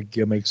like all the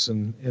gimmicks,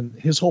 and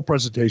his whole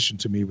presentation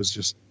to me was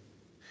just,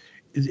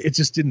 it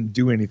just didn't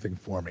do anything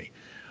for me.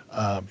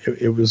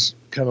 It was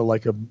kind of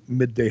like a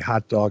midday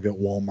hot dog at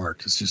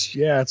Walmart. It's just,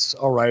 yeah, it's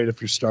all right.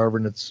 If you're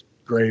starving, it's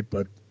great,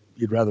 but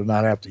you'd rather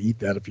not have to eat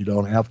that if you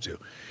don't have to.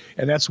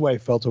 And that's the way I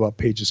felt about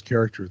Page's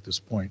character at this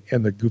point,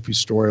 and the goofy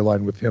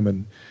storyline with him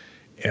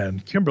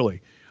and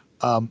Kimberly,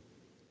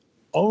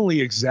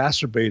 only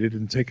exacerbated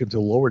and taken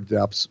to lower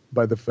depths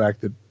by the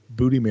fact that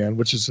Booty Man,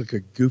 which is like a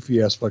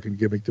goofy ass fucking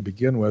gimmick to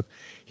begin with,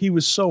 he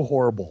was so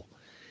horrible.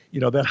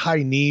 That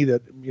high knee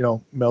that,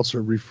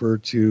 Meltzer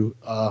referred to,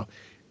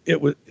 it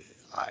was,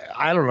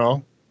 I don't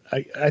know.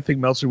 I think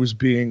Meltzer was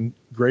being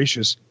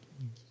gracious,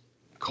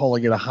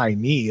 calling it a high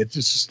knee. It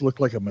just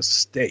looked like a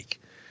mistake.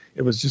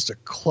 It was just a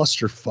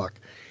clusterfuck.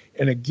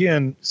 And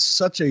again,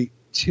 such a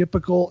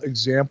typical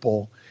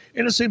example.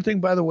 And the same thing,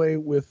 by the way,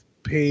 with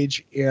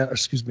Page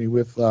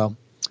with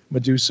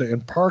Medusa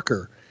and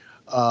Parker.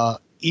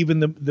 Even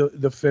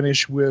the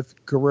finish with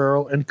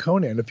Guerrero and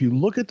Conan. If you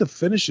look at the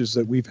finishes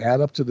that we've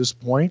had up to this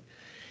point,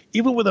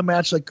 even with a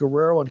match like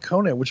Guerrero and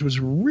Conan, which was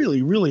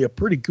really, really a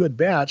pretty good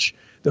match,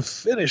 the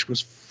finish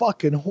was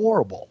fucking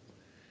horrible.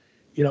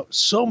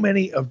 So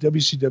many of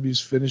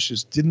WCW's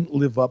finishes didn't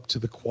live up to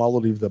the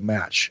quality of the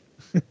match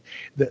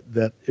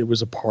that it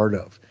was a part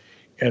of.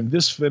 And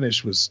this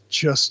finish was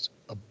just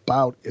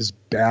about as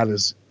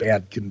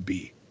bad can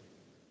be.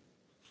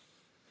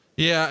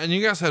 Yeah. And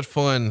you guys had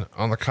fun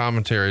on the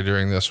commentary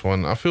during this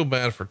one. I feel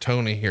bad for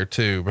Tony here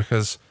too,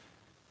 because,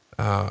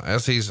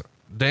 as he's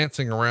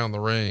dancing around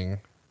the ring,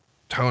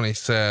 Tony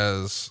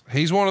says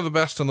he's one of the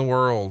best in the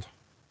world.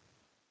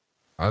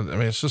 I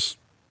mean, it's just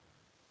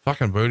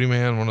fucking Booty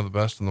Man, one of the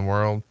best in the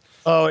world.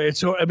 Oh,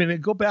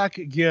 go back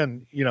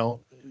again,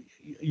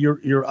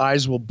 your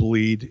eyes will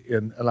bleed,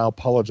 and I'll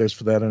apologize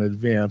for that in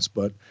advance.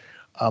 But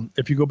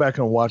if you go back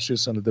and watch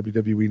this on the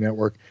WWE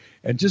Network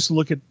and just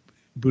look at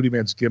Booty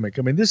Man's gimmick,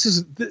 I mean,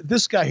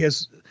 this guy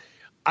has,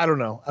 I don't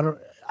know. I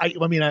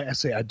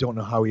don't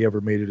know how he ever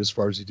made it as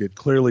far as he did.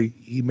 Clearly,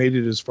 he made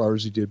it as far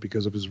as he did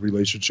because of his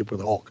relationship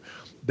with Hulk.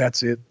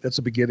 That's it. That's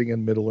a beginning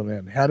and middle and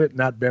end. Had it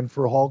not been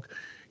for Hulk,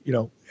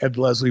 Ed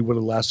Leslie would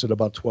have lasted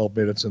about 12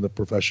 minutes in the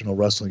professional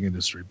wrestling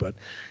industry. But,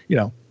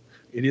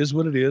 it is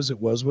what it is. It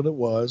was what it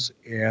was.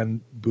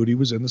 And Booty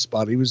was in the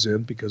spot he was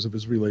in because of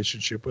his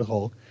relationship with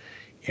Hulk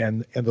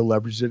and the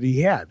leverage that he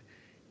had.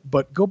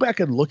 But go back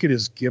and look at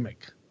his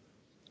gimmick.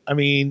 I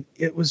mean,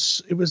 it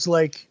was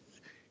like,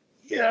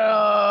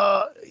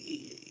 yeah,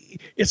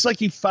 it's like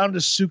he found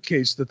a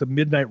suitcase that the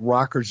Midnight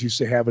Rockers used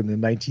to have in the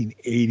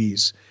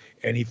 1980s,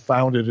 and he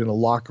found it in a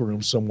locker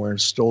room somewhere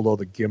and stole all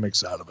the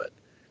gimmicks out of it.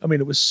 I mean,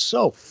 it was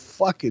so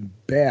fucking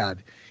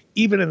bad.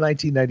 Even in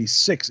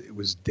 1996, it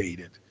was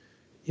dated.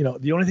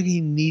 The only thing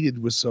he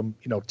needed was some,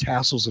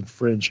 tassels and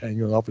fringe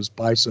hanging off his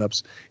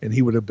biceps, and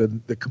he would have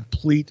been the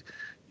complete,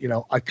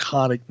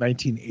 iconic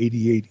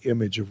 1988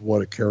 image of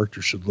what a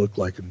character should look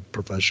like in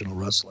professional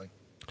wrestling.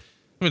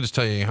 Let me just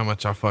tell you how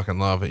much I fucking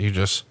love it. You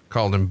just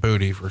called him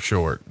Booty for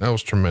short. That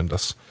was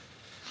tremendous.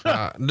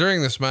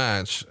 During this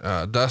match,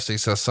 Dusty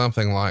says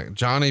something like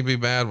Johnny B.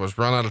 Bad was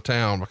run out of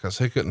town because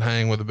he couldn't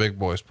hang with the big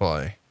boys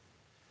play.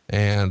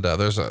 And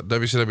there's a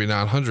WCW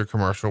 900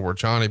 commercial where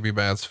Johnny B.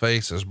 Bad's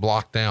face is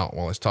blocked out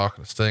while he's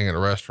talking to Sting at a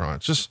restaurant.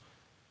 It's just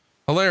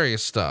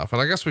hilarious stuff.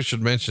 And I guess we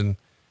should mention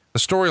the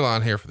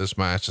storyline here for this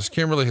match is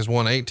Kimberly has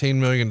won $18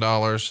 million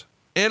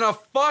in a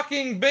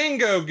fucking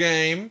bingo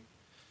game,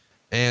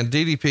 and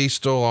DDP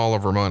stole all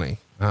of her money.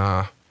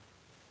 And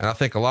I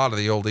think a lot of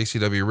the old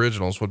ECW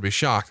originals would be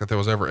shocked that there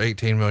was ever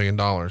 $18 million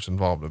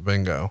involved in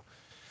bingo.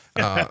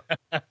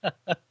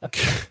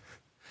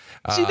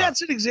 See,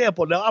 that's an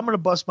example. Now I'm going to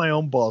bust my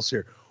own balls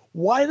here.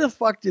 Why the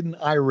fuck didn't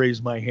I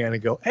raise my hand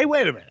and go, hey,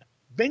 wait a minute,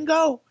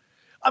 bingo?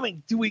 I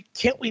mean,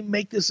 can't we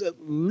make this at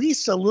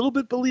least a little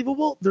bit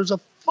believable? There's a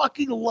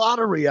fucking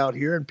lottery out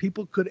here, and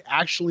people could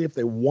actually, if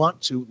they want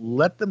to,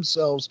 let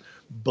themselves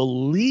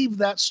believe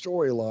that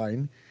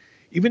storyline,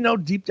 even though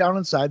deep down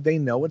inside they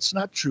know it's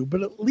not true,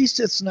 but at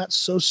least it's not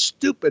so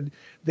stupid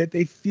that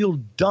they feel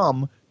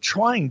dumb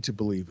trying to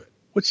believe it,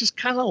 which is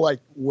kind of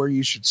like where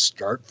you should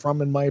start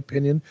from, in my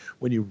opinion,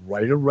 when you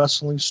write a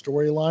wrestling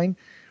storyline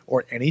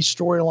or any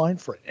storyline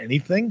for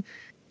anything.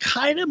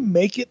 Kind of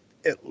make it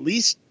at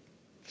least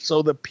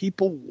so the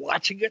people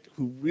watching it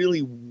who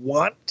really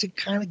want to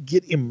kind of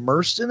get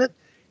immersed in it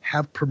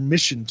have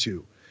permission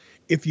to.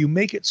 If you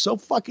make it so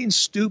fucking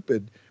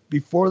stupid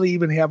before they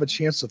even have a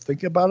chance to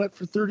think about it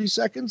for 30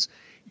 seconds,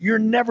 you're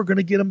never going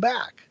to get them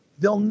back.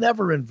 They'll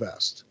never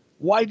invest.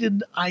 Why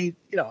didn't I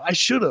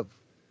should have.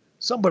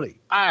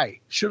 I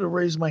should have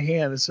raised my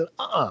hand and said,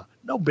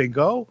 no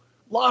bingo,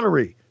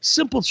 lottery,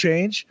 simple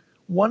change.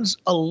 One's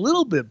a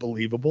little bit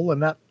believable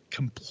and not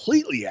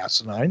completely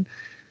asinine,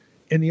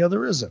 and the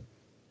other isn't.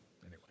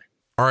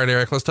 All right,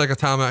 Eric, let's take a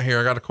time out here.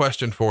 I got a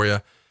question for you.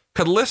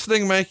 Could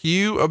listening make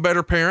you a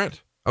better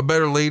parent, a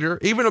better leader,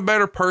 even a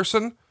better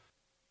person?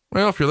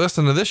 Well, if you're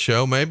listening to this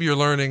show, maybe you're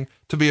learning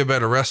to be a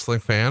better wrestling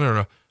fan or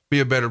to be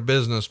a better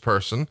business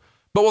person.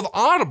 But with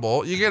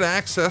Audible, you get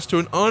access to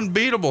an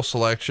unbeatable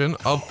selection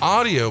of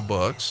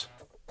audiobooks,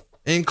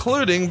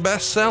 including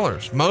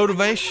bestsellers,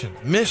 motivation,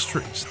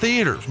 mysteries,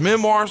 theaters,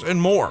 memoirs,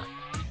 and more.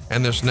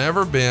 And there's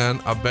never been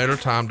a better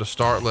time to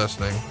start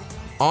listening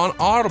on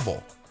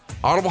Audible.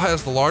 Audible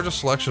has the largest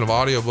selection of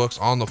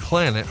audiobooks on the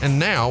planet, and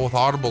now with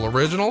Audible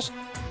Originals,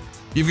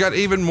 you've got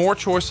even more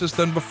choices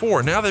than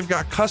before. Now they've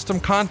got custom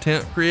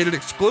content created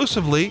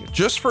exclusively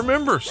just for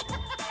members.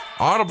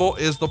 Audible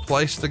is the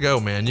place to go,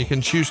 man. You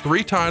can choose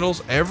 3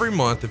 titles every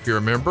month if you're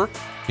a member.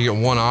 You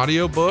get 1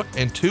 audiobook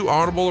and 2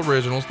 Audible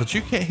Originals that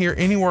you can't hear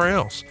anywhere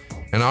else.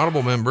 And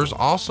Audible members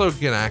also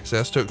get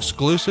access to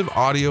exclusive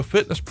audio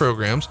fitness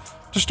programs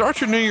to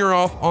start your new year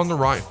off on the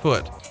right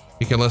foot.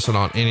 You can listen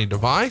on any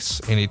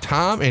device,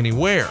 anytime,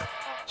 anywhere.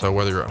 So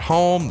whether you're at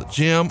home, the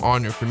gym,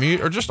 on your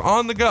commute, or just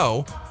on the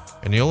go,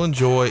 and you'll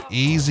enjoy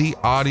easy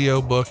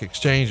audiobook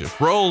exchanges,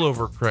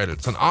 rollover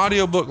credits, an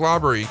audiobook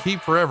library you keep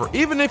forever.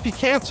 Even if you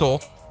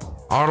cancel,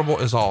 Audible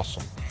is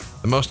awesome.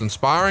 The most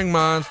inspiring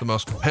minds, the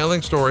most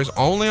compelling stories,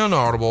 only on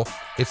Audible.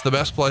 It's the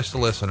best place to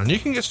listen. And you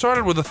can get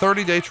started with a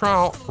 30-day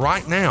trial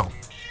right now.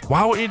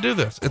 Why wouldn't you do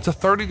this? It's a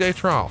 30-day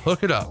trial.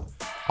 Hook it up.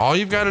 All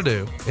you've got to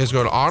do is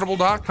go to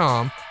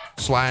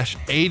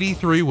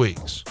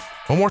audible.com/83weeks.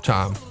 One more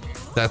time.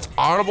 That's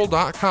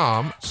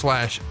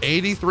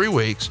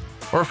audible.com/83weeks.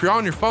 Or if you're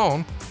on your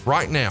phone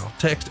right now,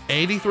 text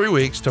 83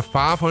 weeks to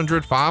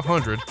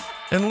 500-500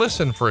 and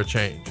listen for a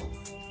change.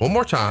 One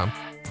more time,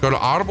 go to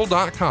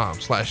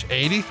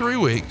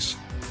audible.com/83weeks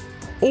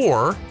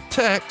or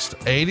text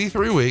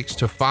 83 weeks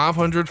to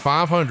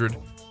 500-500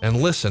 and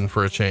listen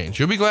for a change.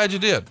 You'll be glad you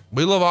did.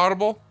 We love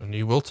Audible, and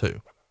you will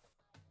too.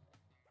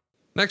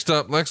 Next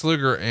up, Lex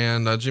Luger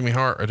and Jimmy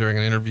Hart are doing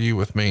an interview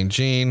with Mean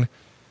Gene.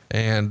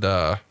 And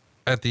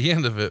at the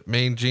end of it,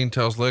 Mean Gene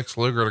tells Lex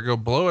Luger to go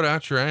blow it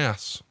out your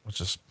ass,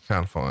 which is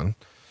kind of fun.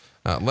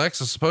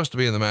 Lex is supposed to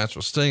be in the match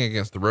with Sting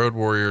against the Road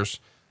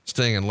Warriors.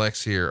 Sting and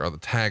Lex here are the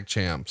tag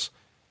champs.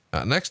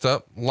 Next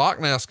up,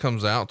 Loch Ness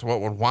comes out to what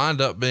would wind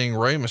up being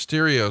Rey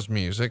Mysterio's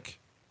music.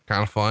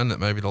 Kind of fun that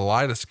maybe the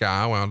lightest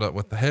guy wound up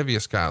with the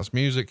heaviest guy's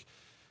music.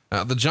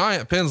 The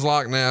Giant pins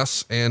Loch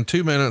Ness in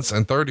 2 minutes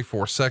and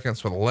 34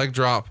 seconds with a leg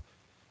drop.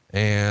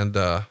 And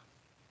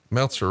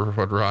Meltzer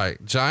would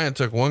write, Giant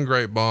took one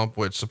great bump,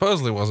 which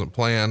supposedly wasn't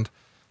planned.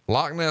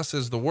 Loch Ness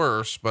is the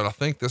worst, but I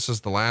think this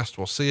is the last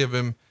we'll see of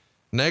him.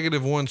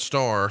 -1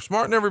 star.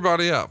 Smarten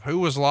everybody up. Who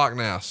was Loch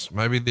Ness?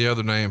 Maybe the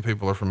other name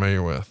people are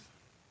familiar with.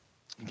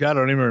 God,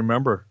 I don't even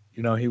remember.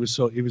 You know, he was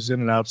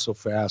in and out so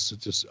fast. It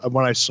just,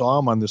 when I saw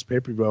him on this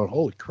pay-per-view,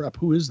 holy crap,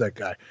 who is that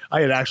guy?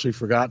 I had actually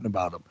forgotten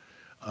about him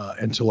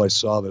until I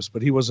saw this,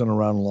 but he wasn't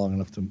around long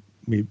enough to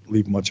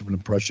leave much of an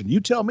impression.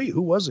 You tell me,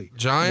 who was he?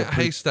 Giant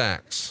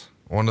Haystacks,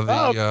 one of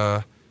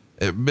the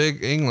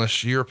big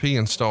English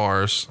European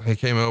stars. He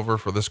came over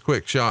for this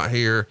quick shot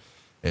here,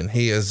 and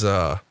he is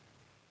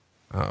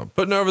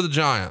putting over the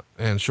Giant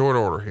in short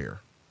order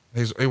here.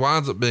 He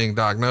winds up being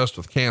diagnosed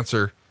with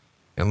cancer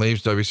and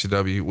leaves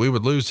WCW. We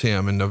would lose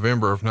him in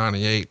November of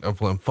 '98 of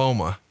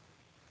lymphoma.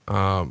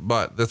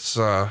 But that's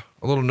a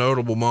little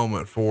notable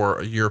moment for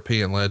a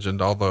European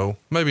legend, although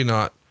maybe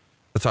not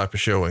the type of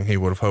showing he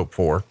would have hoped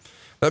for.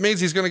 That means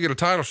he's going to get a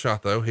title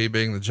shot though, he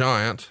being the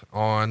Giant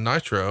on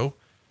Nitro,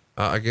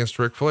 against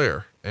Ric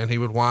Flair. And he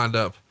would wind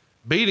up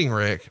beating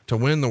Ric to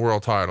win the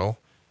world title.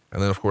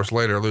 And then of course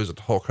later lose it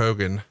to Hulk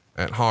Hogan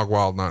at Hog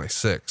Wild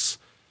 96.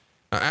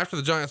 After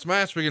the Giants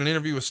match, we get an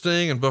interview with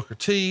Sting and Booker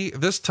T.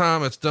 This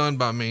time it's done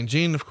by Mean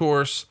Gene, of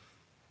course.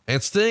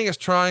 And Sting is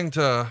trying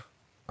to,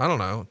 I don't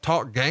know,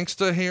 talk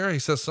gangsta here. He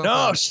says something.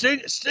 No,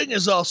 Sting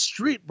is all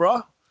street,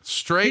 bro.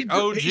 Straight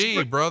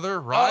OG,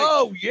 brother, right?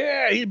 Oh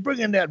yeah. He's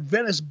bringing that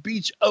Venice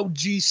Beach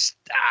OG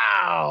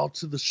style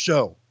to the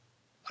show.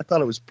 I thought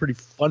it was pretty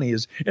funny,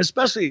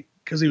 especially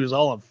because he was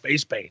all on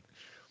face paint.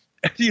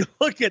 And you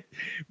look at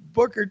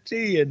Booker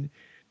T and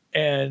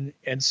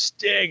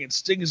Sting, and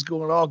Sting is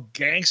going all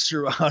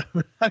gangster on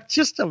him. I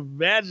just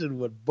imagine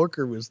what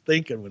Booker was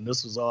thinking when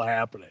this was all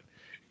happening.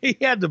 He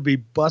had to be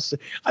busted.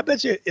 I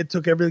bet you it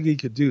took everything he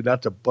could do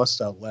not to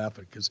bust out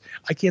laughing, because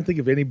I can't think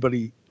of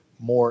anybody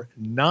more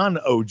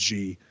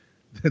non-OG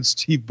than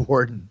Steve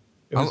Borden.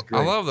 It was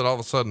great. I love that all of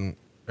a sudden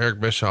Eric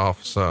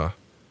Bischoff's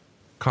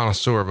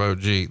connoisseur of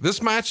OG.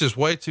 This match is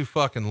way too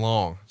fucking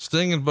long.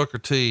 Sting and Booker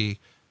T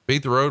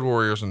beat the Road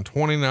Warriors in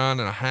 29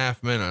 and a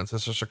half minutes.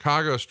 It's a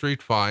Chicago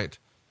street fight.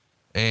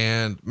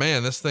 And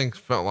man, this thing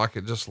felt like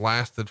it just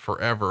lasted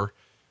forever.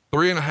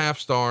 3.5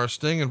 stars.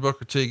 Sting and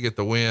Booker T get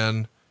the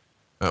win.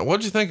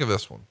 What'd you think of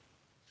this one?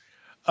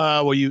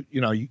 Well, you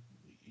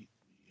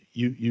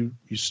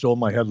stole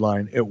my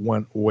headline. It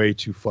went way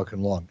too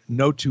fucking long.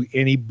 Note to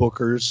any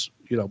bookers,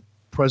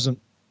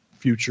 present,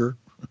 future,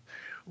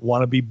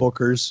 wannabe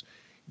bookers,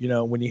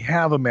 when you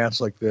have a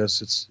match like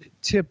this, it's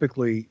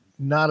typically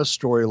not a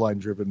storyline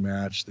driven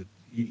match. That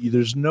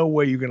there's no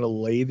way you're going to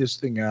lay this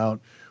thing out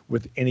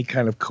with any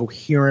kind of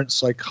coherent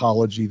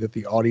psychology that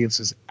the audience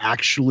is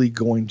actually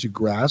going to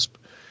grasp.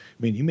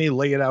 I mean, you may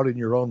lay it out in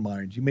your own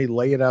mind. You may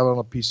lay it out on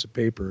a piece of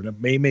paper, and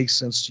it may make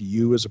sense to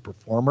you as a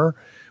performer,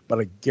 but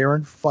I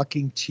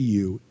guarantee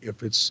you,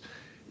 if it's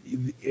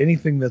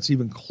anything that's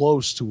even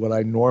close to what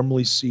I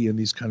normally see in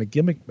these kind of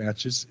gimmick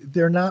matches,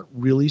 they're not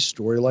really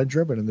storyline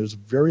driven, and there's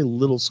very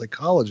little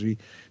psychology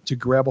to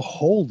grab a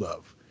hold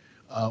of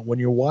when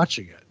you're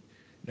watching it.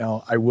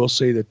 Now, I will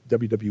say that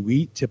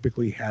WWE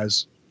typically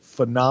has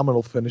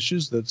phenomenal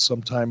finishes that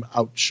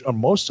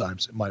most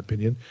times, in my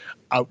opinion,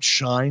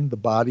 outshine the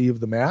body of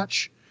the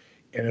match.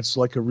 And it's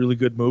like a really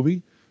good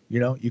movie.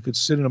 You could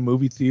sit in a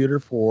movie theater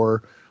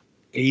for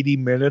 80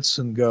 minutes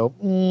and go,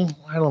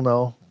 I don't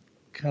know,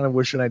 kind of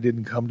wishing I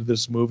didn't come to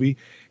this movie.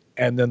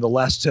 And then the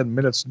last 10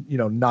 minutes,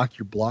 knock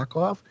your block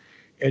off,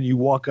 and you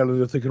walk out of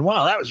there thinking,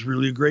 wow, that was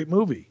really a great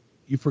movie.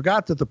 You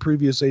forgot that the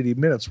previous 80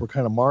 minutes were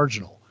kind of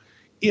marginal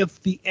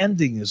if the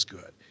ending is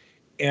good.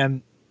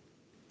 And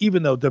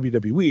even though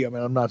WWE,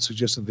 I'm not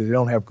suggesting that they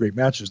don't have great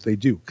matches. They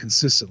do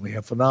consistently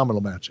have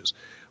phenomenal matches.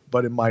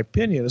 But in my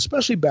opinion,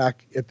 especially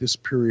back at this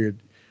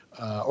period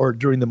or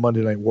during the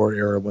Monday Night War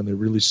era, when they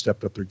really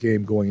stepped up their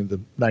game going into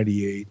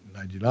 98 and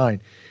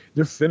 99,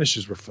 their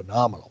finishes were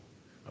phenomenal.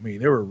 I mean,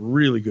 they were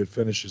really good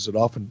finishes that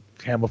often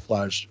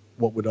camouflaged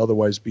what would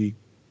otherwise be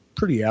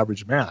pretty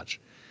average match.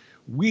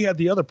 We had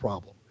the other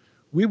problem.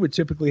 We would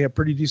typically have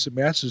pretty decent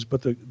matches,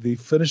 but the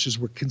finishes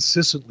were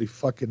consistently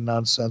fucking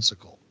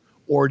nonsensical,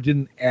 or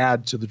didn't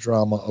add to the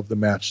drama of the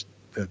match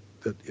that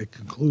it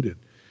concluded.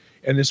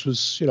 And this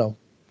was,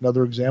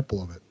 another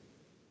example of it.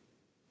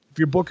 If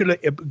you're booking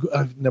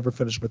I've never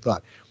finished my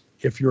thought.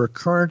 If you're a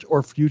current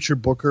or future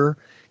booker,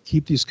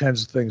 keep these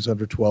kinds of things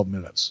under 12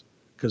 minutes,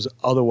 because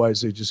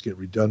otherwise they just get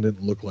redundant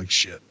and look like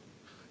shit.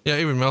 Yeah.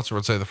 Even Meltzer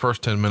would say the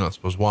first 10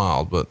 minutes was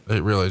wild, but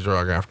it really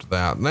drug after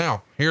that.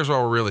 Now, here's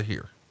why we're really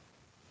here.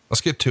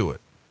 Let's get to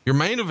it. Your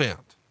main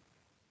event.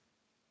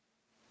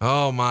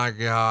 Oh my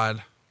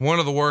God. One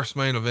of the worst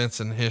main events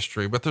in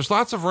history, but there's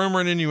lots of rumor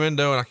and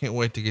innuendo, and I can't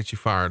wait to get you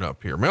fired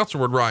up here. Meltzer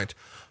would write,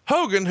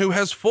 Hogan, who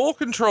has full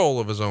control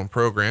of his own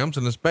programs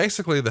and is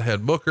basically the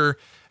head booker,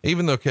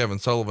 even though Kevin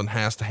Sullivan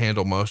has to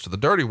handle most of the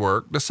dirty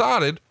work,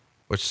 decided,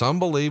 which some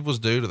believe was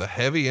due to the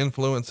heavy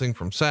influencing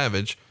from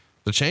Savage,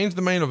 to change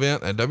the main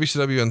event at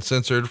WCW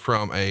Uncensored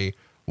from a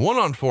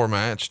 1-on-4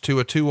 match to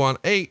a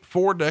 2-on-8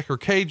 4-decker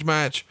cage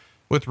match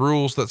with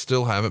rules that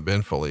still haven't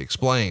been fully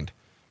explained.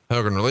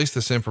 Hogan released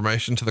this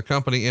information to the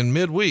company in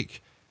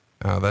midweek,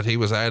 that he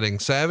was adding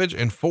Savage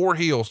and 4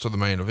 heels to the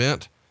main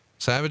event.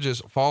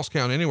 Savage's False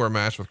Count Anywhere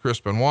match with Chris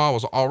Benoit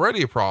was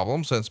already a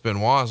problem since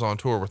Benoit is on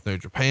tour with New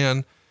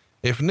Japan.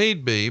 If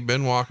need be,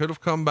 Benoit could have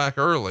come back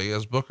early,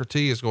 as Booker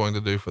T is going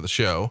to do for the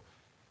show.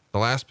 The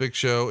last big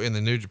show in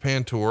the New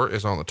Japan tour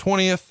is on the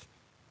 20th,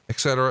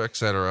 etc.,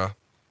 etc.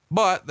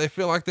 But they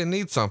feel like they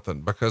need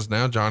something because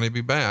now Johnny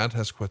B. Bad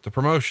has quit the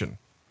promotion.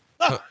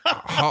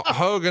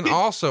 Hogan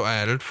also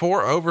added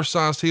 4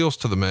 oversized heels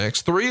to the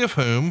mix, 3 of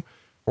whom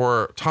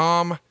were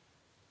Tom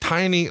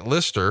Tiny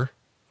Lister,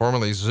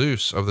 formerly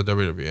Zeus of the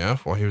WWF,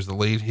 while he was the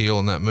lead heel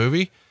in that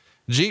movie,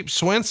 Jeep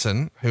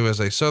Swenson, who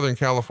is a Southern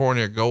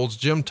California Gold's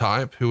Gym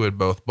type who had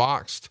both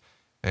boxed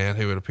and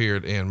who had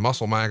appeared in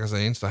muscle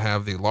magazines to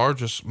have the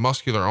largest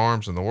muscular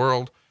arms in the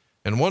world,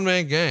 and One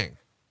Man Gang.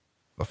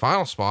 The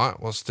final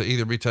spot was to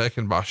either be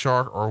taken by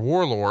Shark or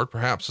Warlord,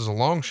 perhaps as a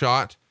long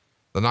shot.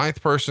 The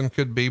 9th person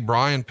could be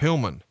Brian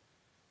Pillman.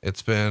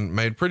 It's been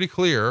made pretty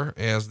clear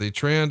as the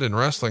trend in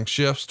wrestling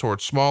shifts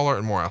towards smaller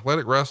and more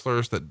athletic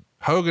wrestlers that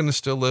Hogan is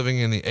still living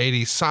in the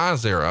 80s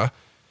size era,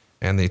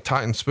 and the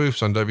Titan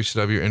spoofs on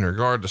WCW in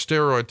regard to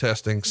steroid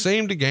testing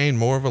seem to gain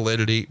more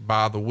validity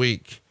by the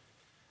week.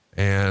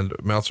 And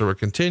Meltzer would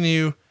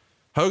continue,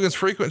 Hogan's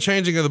frequent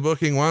changing of the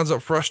booking winds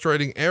up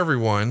frustrating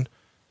everyone,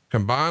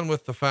 combined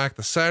with the fact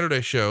the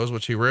Saturday shows,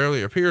 which he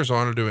rarely appears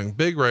on, are doing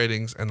big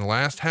ratings, and the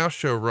last house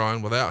show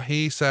run without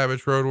he,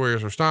 Savage, Road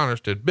Warriors, or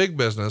Steiners did big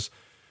business,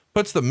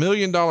 puts the $1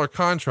 million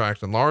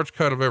contract and large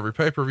cut of every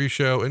pay-per-view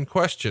show in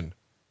question.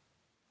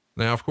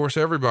 Now, of course,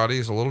 everybody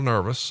is a little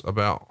nervous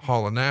about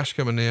Hall and Nash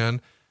coming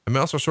in, and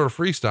Meltzer sort of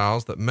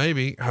freestyles that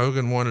maybe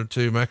Hogan wanted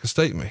to make a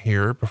statement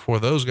here before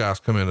those guys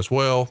come in as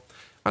well.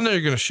 I know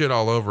you're going to shit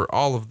all over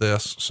all of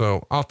this,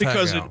 so I'll tag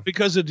out.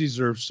 Because it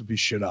deserves to be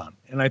shit on.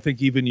 And I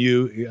think even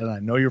you, and I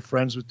know you're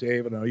friends with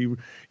Dave, and I know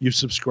you've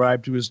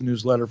subscribed to his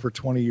newsletter for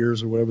 20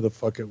 years or whatever the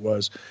fuck it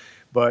was.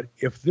 But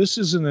if this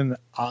isn't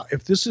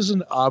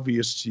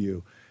obvious to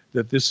you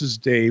that this is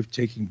Dave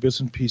taking bits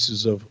and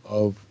pieces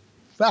of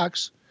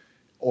facts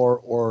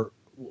or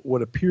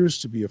what appears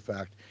to be a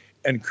fact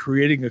and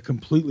creating a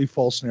completely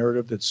false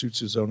narrative that suits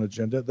his own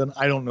agenda, then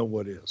I don't know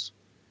what is.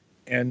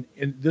 And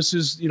this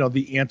is,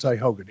 the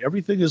anti-Hogan.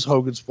 Everything is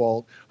Hogan's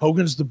fault.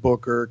 Hogan's the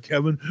booker.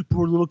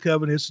 Poor little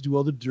Kevin has to do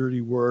all the dirty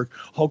work.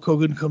 Hulk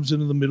Hogan comes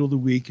in the middle of the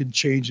week and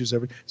changes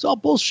everything. It's all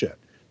bullshit.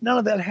 None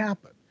of that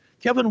happened.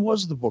 Kevin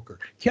was the booker.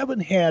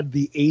 Kevin had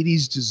the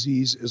 80s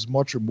disease as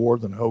much or more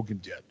than Hogan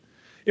did.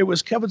 It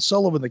was Kevin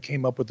Sullivan that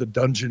came up with the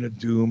Dungeon of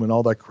Doom and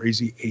all that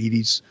crazy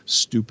 80s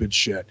stupid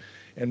shit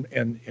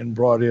and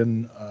brought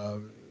in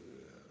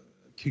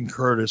King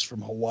Curtis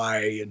from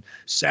Hawaii and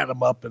sat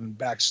him up and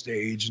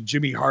backstage and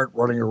Jimmy Hart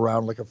running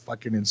around like a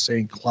fucking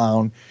insane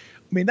clown.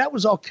 I mean, that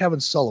was all Kevin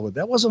Sullivan.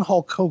 That wasn't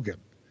Hulk Hogan.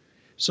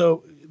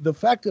 So the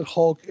fact that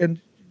Hulk, and,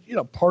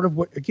 part of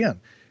what, again,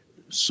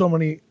 so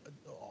many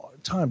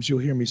times you'll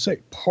hear me say,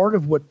 part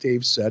of what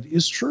Dave said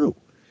is true.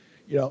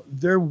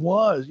 There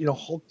was,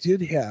 Hulk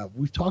did have,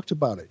 we've talked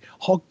about it.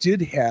 Hulk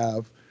did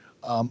have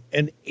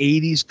an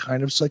 80s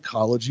kind of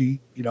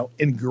psychology,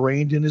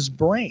 ingrained in his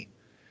brain.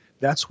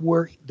 That's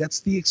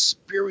the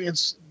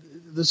experience,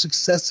 the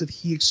success that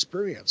he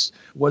experienced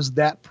was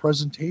that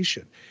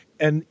presentation.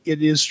 And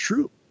it is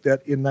true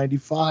that in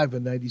 95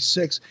 and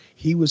 96,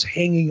 he was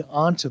hanging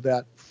on to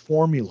that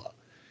formula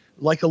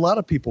like a lot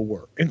of people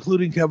were,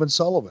 including Kevin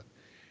Sullivan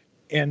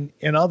and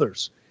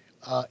others,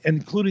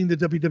 including the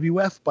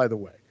WWF, by the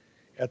way,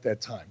 at that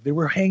time. They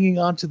were hanging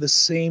on to the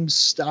same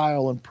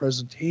style and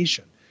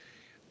presentation.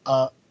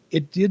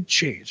 It did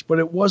change, but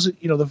it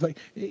wasn't, the fact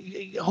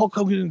Hulk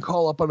Hogan didn't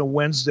call up on a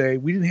Wednesday.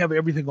 We didn't have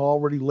everything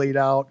already laid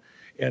out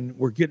and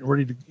we're getting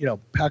ready to,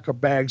 pack our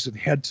bags and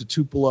head to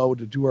Tupelo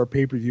to do our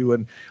pay-per-view.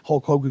 And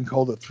Hulk Hogan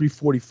called at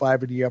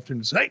 3:45 in the afternoon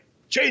and said, "Hey,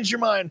 change your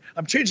mind.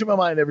 I'm changing my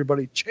mind,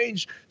 everybody.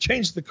 Change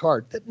the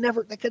card." That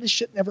kind of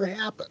shit never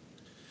happened.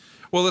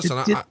 Well, listen,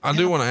 I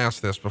do want to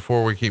ask this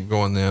before we keep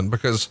going then,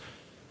 because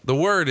the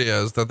word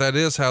is that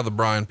is how the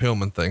Brian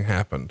Pillman thing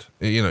happened.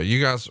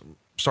 You guys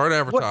start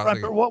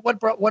advertising.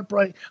 What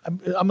Brian?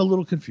 I'm a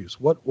little confused.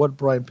 What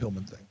Brian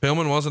Pillman thing?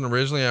 Pillman wasn't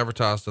originally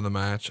advertised in the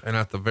match, and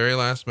at the very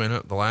last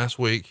minute, the last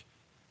week,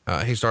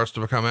 he starts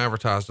to become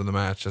advertised in the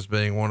match as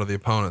being one of the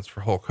opponents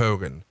for Hulk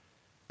Hogan.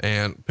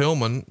 And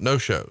Pillman no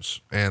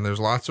shows, and there's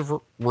lots of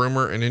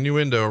rumor and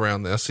innuendo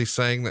around this. He's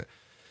saying that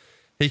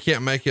he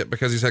can't make it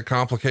because he's had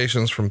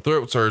complications from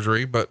throat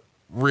surgery, but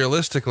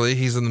realistically,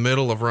 he's in the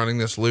middle of running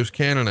this loose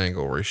cannon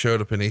angle where he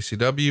showed up in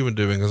ECW and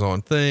doing his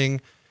own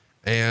thing.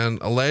 And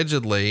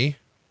allegedly,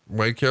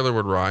 Wade Keller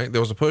would write,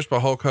 there was a push by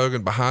Hulk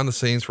Hogan behind the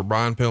scenes for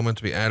Brian Pillman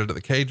to be added to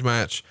the cage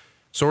match.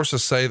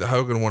 Sources say that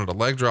Hogan wanted a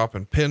leg drop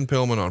and pin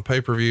Pillman on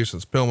pay-per-view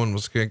since Pillman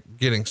was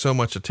getting so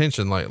much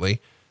attention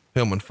lately.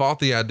 Pillman fought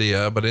the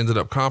idea, but ended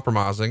up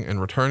compromising and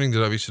returning to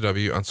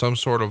WCW on some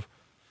sort of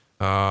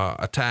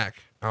attack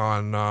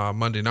on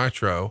Monday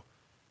Nitro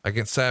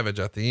against Savage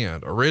at the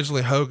end.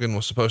 Originally, Hogan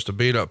was supposed to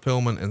beat up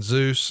Pillman and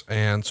Zeus,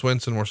 and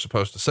Swenson were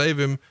supposed to save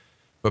him,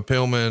 but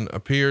Pillman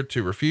appeared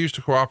to refuse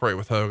to cooperate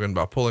with Hogan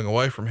by pulling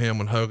away from him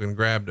when Hogan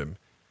grabbed him.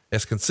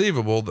 It's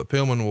conceivable that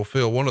Pillman will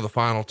fill one of the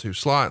final two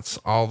slots,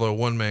 although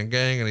One Man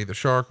Gang and either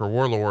Shark or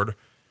Warlord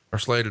are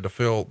slated to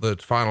fill the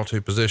final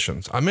two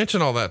positions. I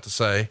mention all that to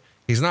say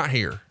he's not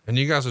here, and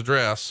you guys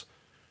address,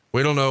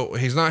 we don't know,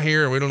 he's not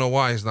here and we don't know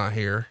why he's not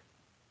here.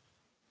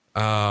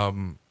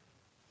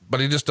 But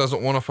he just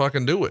doesn't want to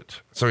fucking do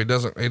it. So he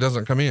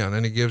doesn't come in,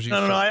 and he gives you.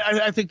 No.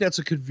 I think that's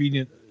a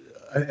convenient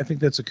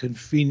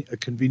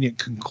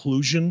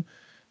conclusion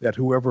that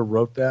whoever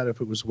wrote that, if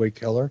it was Wade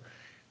Keller,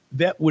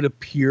 that would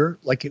appear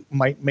like it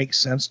might make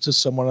sense to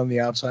someone on the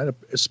outside,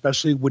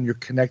 especially when you're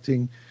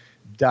connecting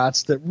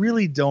dots that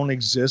really don't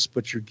exist,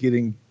 but you're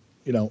getting,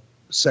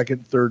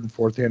 second, third, and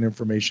fourth hand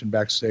information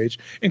backstage,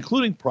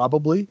 including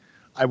probably,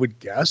 I would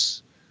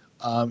guess,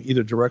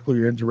 either directly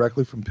or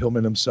indirectly from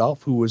Pillman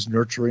himself, who was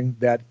nurturing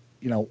that,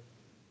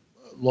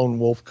 lone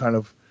wolf kind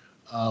of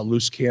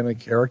loose cannon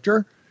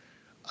character.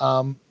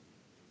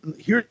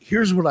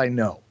 Here's what I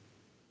know.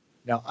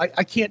 Now,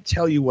 I can't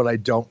tell you what I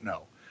don't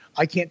know.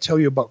 I can't tell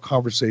you about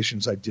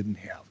conversations I didn't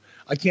have.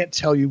 I can't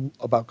tell you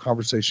about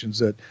conversations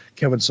that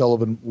Kevin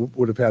Sullivan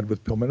would have had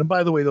with Pillman. And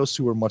by the way, those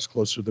two were much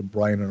closer than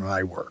Brian and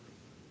I were,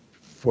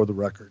 for the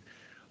record.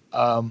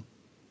 I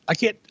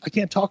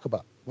can't talk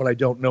about what I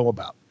don't know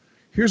about.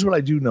 Here's what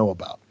I do know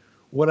about.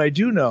 What I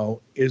do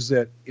know is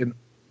that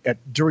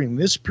during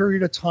this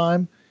period of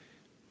time,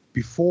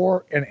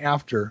 before and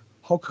after,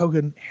 Hulk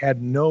Hogan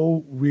had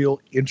no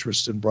real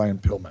interest in Brian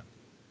Pillman.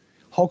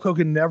 Hulk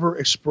Hogan never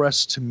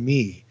expressed to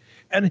me,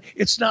 and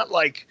it's not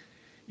like,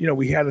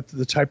 we had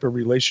the type of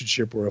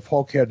relationship where if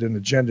Hulk had an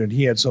agenda and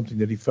he had something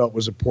that he felt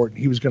was important,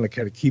 he was going to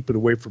kind of keep it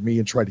away from me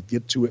and try to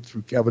get to it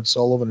through Kevin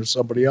Sullivan or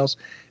somebody else.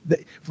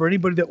 For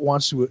anybody that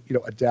wants to,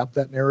 adapt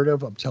that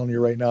narrative, I'm telling you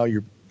right now,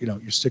 you're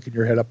sticking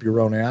your head up your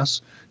own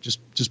ass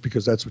just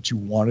because that's what you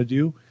want to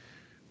do.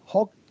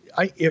 Hulk,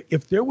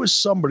 if there was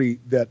somebody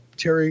that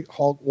Terry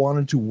Hulk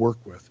wanted to work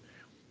with,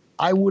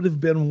 I would have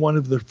been one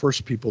of the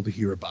first people to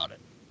hear about it.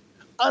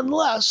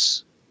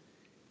 Unless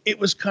it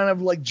was kind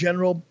of like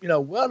general,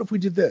 what if we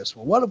did this?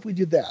 Well, what if we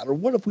did that? Or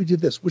what if we did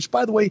this? Which,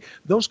 by the way,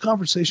 those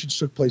conversations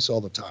took place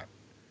all the time,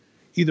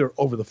 either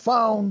over the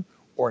phone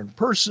or in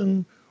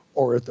person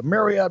or at the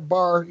Marriott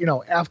bar,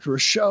 after a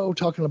show,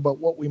 talking about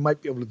what we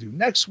might be able to do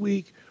next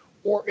week,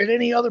 or at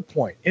any other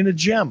point in a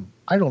gym.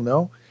 I don't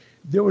know.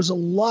 There was a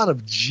lot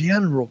of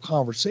general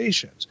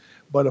conversations.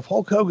 But if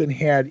Hulk Hogan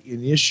had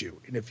an issue,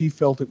 and if he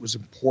felt it was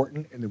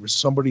important, and there was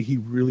somebody he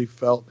really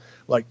felt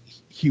like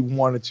he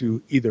wanted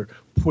to either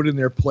put in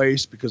their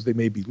place because they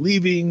may be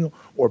leaving,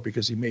 or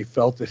because he may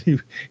felt that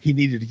he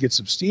needed to get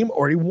some steam,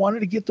 or he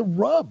wanted to get the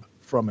rub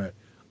from it,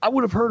 I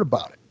would have heard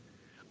about it.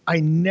 I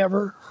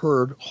never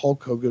heard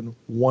Hulk Hogan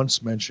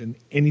once mention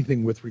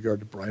anything with regard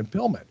to Brian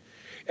Pillman.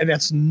 And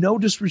that's no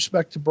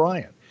disrespect to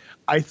Brian.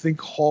 I think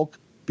Hulk,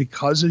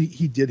 because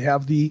he did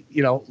have the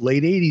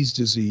late 80s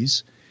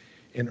disease,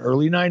 in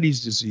early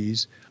 90s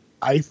disease,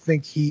 I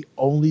think he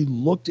only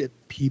looked at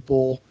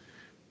people,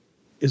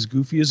 as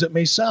goofy as it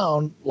may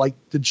sound, like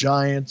the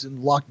Giant and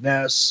Loch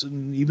Ness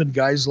and even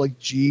guys like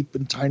Jeep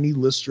and Tiny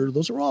Lister.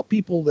 Those are all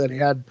people that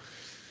had,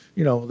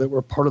 that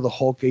were part of the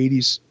Hulk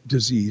 80s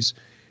disease.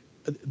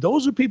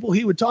 Those are people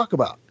he would talk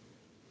about.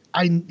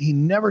 He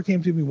never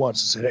came to me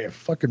once and said, "Hey,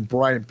 fucking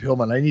Brian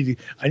Pillman, I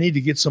need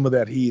to get some of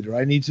that heat," or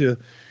 "I need to,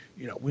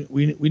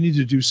 we need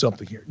to do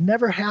something here."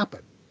 Never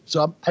happened.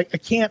 So I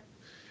can't,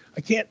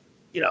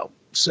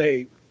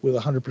 say with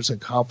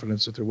 100%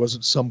 confidence that there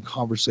wasn't some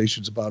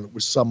conversations about it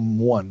with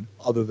someone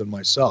other than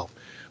myself.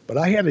 But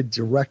I had a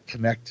direct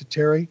connect to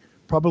Terry,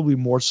 probably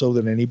more so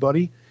than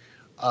anybody.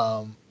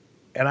 And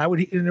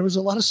there was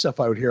a lot of stuff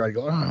I would hear. I'd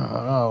go,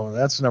 "Oh,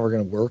 that's never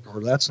going to work,"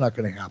 or "That's not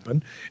going to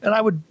happen." And I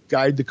would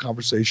guide the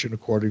conversation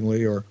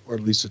accordingly, or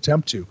at least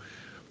attempt to.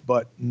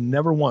 But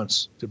never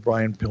once did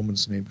Brian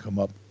Pillman's name come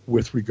up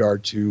with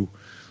regard to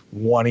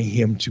wanting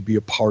him to be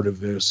a part of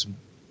this and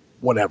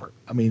whatever.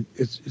 I mean,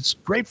 it's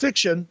great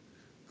fiction,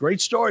 great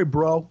story,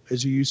 bro,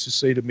 as you used to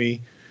say to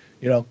me.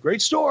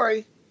 Great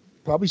story.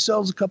 Probably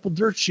sells a couple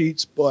dirt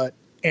sheets, but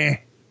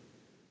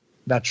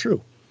not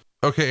true.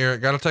 Okay,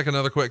 Eric, got to take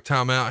another quick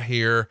time out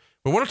here.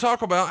 We want to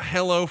talk about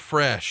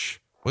HelloFresh.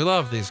 We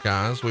love these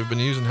guys. We've been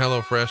using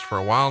HelloFresh for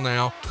a while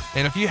now.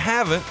 And if you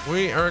haven't,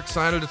 we are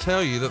excited to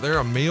tell you that they're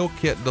a meal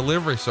kit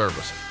delivery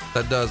service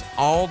that does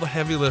all the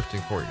heavy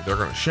lifting for you. They're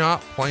going to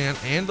shop, plan,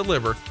 and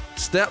deliver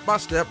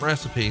step-by-step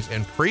recipes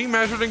and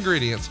pre-measured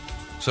ingredients.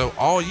 So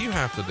all you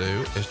have to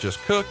do is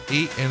just cook,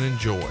 eat, and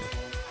enjoy.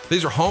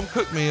 These are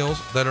home-cooked meals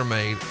that are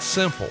made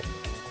simple.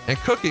 And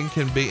cooking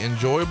can be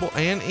enjoyable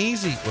and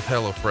easy with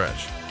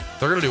HelloFresh.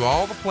 They're going to do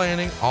all the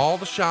planning, all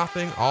the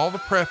shopping, all the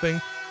prepping.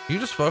 You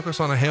just focus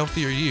on a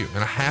healthier you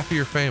and a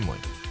happier family.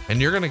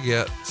 And you're going to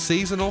get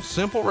seasonal,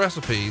 simple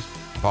recipes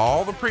with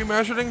all the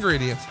pre-measured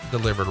ingredients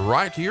delivered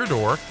right to your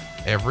door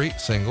every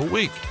single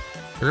week.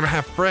 You're going to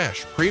have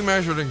fresh,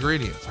 pre-measured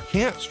ingredients. I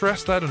can't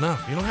stress that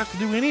enough. You don't have to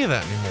do any of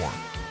that anymore.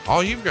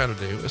 All you've got to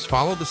do is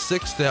follow the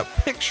 6-step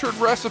pictured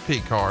recipe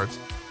cards.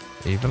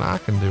 Even I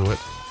can do it.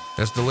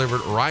 It's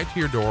delivered right to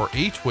your door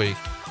each week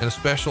in a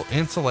special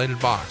insulated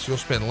box. You'll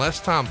spend less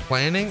time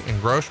planning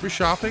and grocery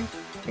shopping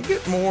and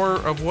get more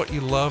of what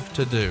you love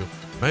to do.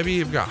 Maybe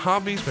you've got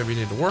hobbies, maybe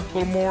you need to work a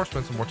little more,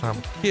 spend some more time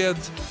with the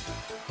kids.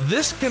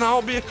 This can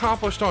all be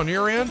accomplished on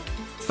your end,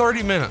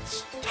 30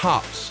 minutes,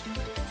 tops.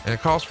 And it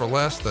costs for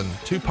less than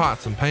 2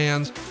 pots and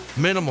pans,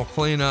 minimal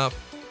cleanup.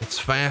 It's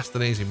fast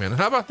and easy, man.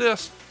 And how about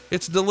this?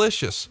 It's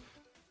delicious.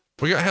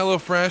 We got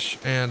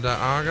HelloFresh, and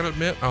I gotta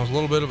admit, I was a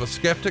little bit of a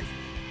skeptic,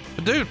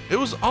 but dude, it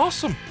was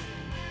awesome.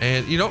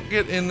 And you don't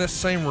get in this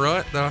same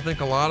rut that I think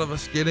a lot of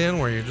us get in,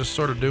 where you're just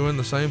sort of doing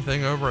the same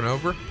thing over and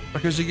over,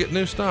 because you get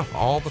new stuff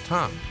all the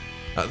time.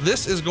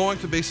 This is going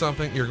to be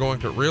something you're going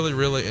to really,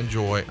 really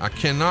enjoy. I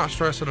cannot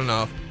stress it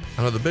enough.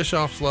 I know the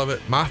Bischoffs love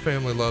it. My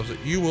family loves it.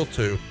 You will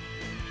too.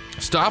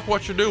 Stop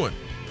what you're doing.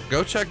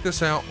 Go check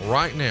this out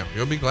right now.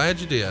 You'll be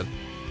glad you did.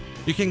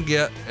 You can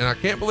get, and I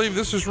can't believe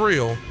this is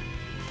real,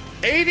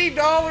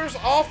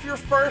 $80 off your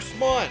first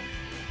month.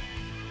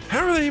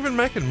 How are they even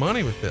making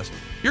money with this?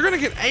 You're going to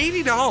get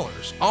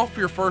 $80 off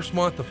your first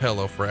month of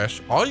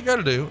HelloFresh. All you got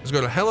to do is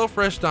go to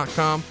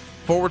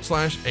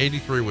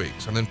HelloFresh.com/83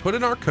 weeks and then put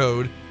in our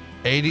code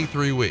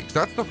 83 weeks.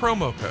 That's the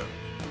promo code.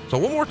 So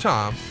one more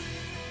time,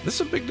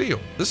 this is a big deal.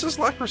 This is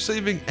like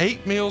receiving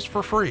 8 meals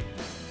for free.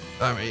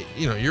 I mean,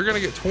 you're going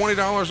to get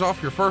 $20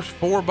 off your first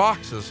 4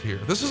 boxes here.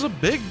 This is a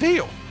big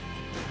deal.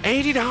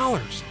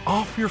 $80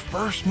 off your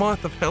first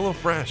month of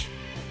HelloFresh.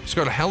 Just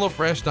go to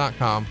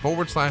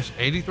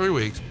HelloFresh.com/83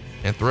 weeks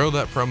and throw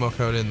that promo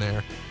code in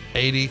there.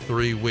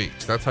 83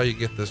 weeks. That's how you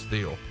get this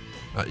deal.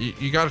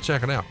 You got to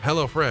check it out.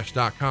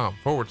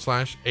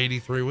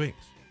 HelloFresh.com/83 weeks.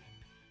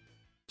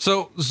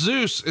 So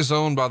Zeus is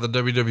owned by the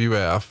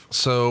WWF.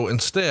 So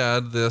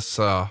instead, this,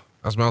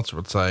 as Meltzer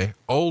would say,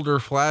 older,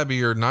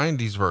 flabbier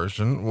 90s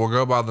version will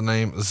go by the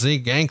name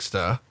Z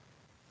Gangsta.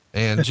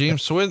 And Jeep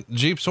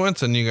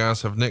Swenson, you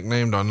guys have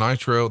nicknamed on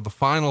Nitro the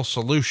Final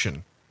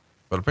Solution.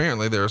 But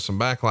apparently there is some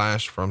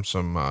backlash from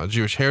some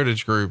Jewish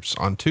heritage groups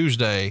on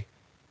Tuesday.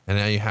 And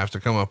now you have to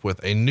come up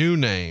with a new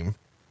name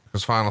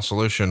because Final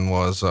Solution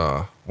was,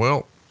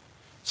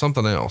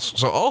 something else.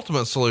 So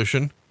Ultimate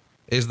Solution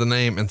is the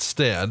name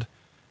instead.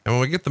 And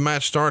when we get the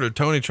match started,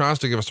 Tony tries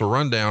to give us a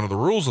rundown of the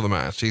rules of the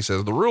match. He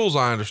says, the rules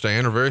I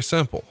understand are very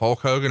simple. Hulk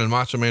Hogan and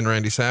Macho Man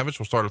Randy Savage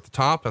will start at the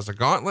top as a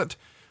gauntlet.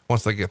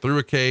 Once they get through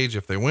a cage,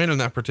 if they win in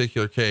that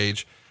particular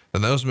cage,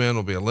 then those men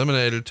will be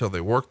eliminated till they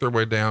work their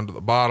way down to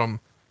the bottom.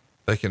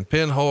 They can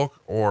pin Hulk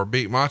or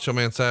beat Macho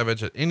Man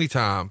Savage at any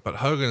time, but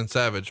Hogan and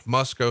Savage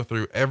must go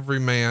through every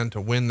man to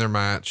win their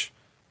match.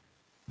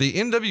 The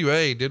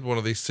NWA did one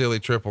of these silly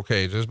triple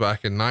cages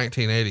back in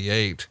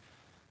 1988.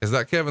 Is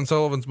that Kevin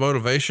Sullivan's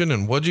motivation?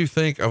 And what do you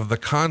think of the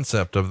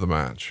concept of the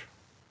match?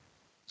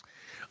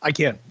 I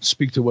can't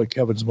speak to what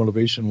Kevin's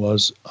motivation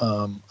was.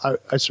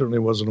 I certainly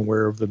wasn't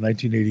aware of the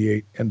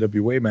 1988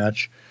 NWA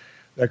match.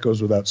 That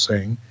goes without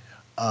saying.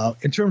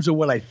 In terms of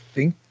what I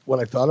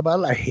thought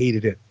about it, I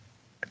hated it.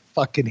 I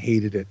fucking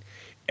hated it.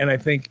 And I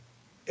think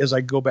as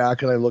I go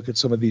back and I look at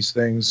some of these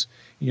things,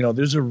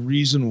 there's a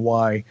reason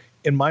why,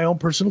 in my own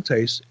personal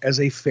taste, as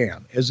a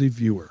fan, as a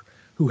viewer,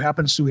 who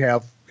happens to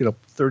have,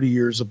 30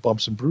 years of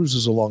bumps and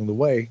bruises along the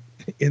way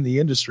in the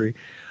industry.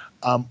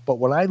 But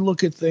when I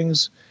look at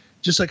things,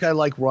 just like I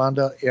like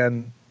Ronda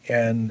and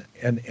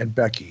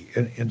Becky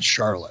and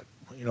Charlotte,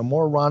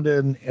 more Ronda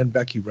and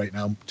Becky right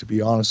now, to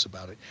be honest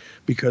about it,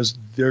 because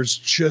there's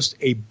just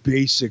a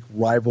basic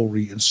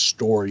rivalry and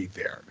story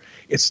there.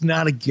 It's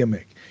not a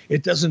gimmick.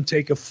 It doesn't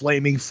take a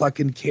flaming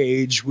fucking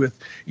cage with,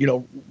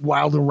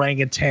 wild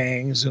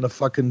orangutans and a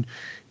fucking,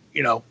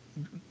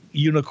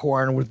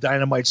 unicorn with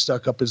dynamite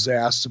stuck up his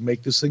ass to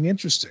make this thing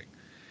interesting.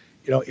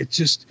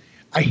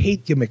 I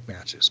hate gimmick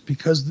matches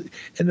because,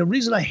 and the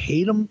reason I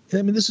hate them,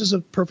 this is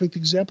a perfect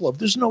example of,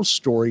 there's no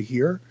story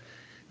here.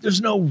 There's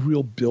no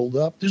real build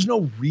up. There's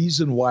no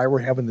reason why we're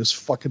having this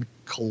fucking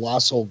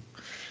colossal,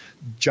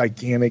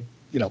 gigantic,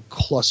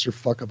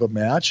 clusterfuck of a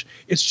match.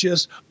 It's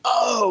just,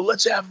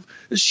 let's have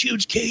this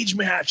huge cage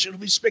match. It'll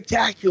be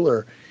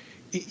spectacular.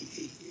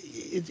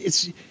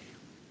 It's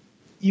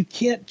you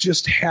can't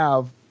just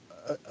have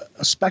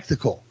a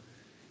spectacle.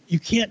 You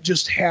can't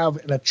just have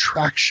an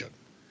attraction.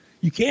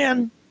 You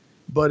can,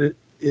 but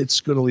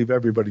it's going to leave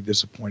everybody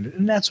disappointed.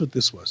 And that's what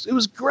this was. It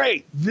was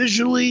great.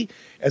 Visually,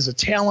 as a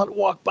talent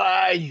walked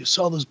by, and you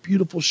saw those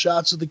beautiful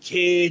shots of the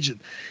cage. And,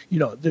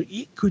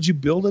 could you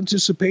build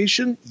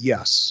anticipation?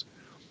 Yes.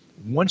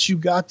 Once you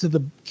got to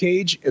the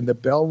cage and the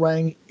bell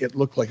rang, it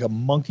looked like a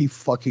monkey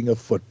fucking a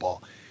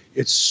football.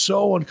 It's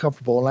so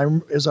uncomfortable.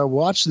 And as I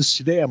watch this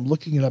today, I'm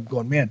looking and I'm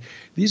going, man,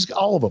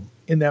 all of them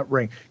in that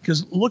ring.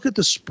 Because look at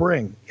the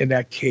spring in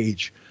that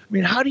cage.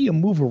 How do you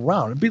move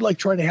around? It'd be like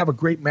trying to have a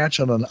great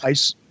match on an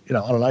ice,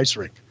 on an ice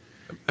rink.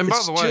 And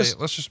by the way,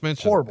 let's just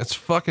mention, horrible. It's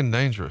fucking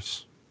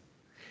dangerous.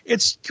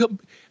 It's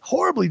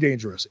horribly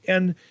dangerous.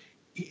 And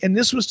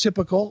this was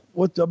typical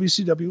with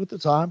WCW at the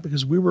time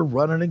because we were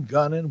running and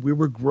gunning. We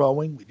were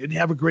growing. We didn't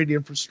have a great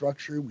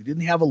infrastructure. We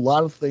didn't have a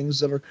lot of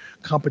things that our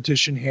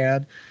competition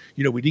had.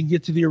 We didn't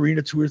get to the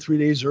arena 2 or 3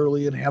 days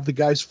early and have the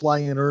guys fly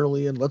in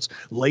early and let's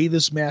lay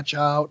this match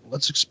out.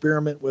 Let's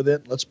experiment with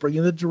it. Let's bring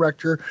in the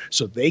director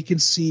so they can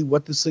see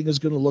what this thing is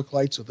going to look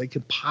like so they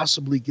can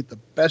possibly get the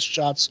best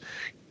shots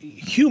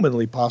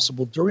humanly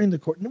possible during the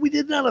court. And we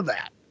did none of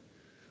that.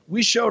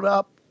 We showed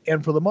up.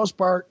 And for the most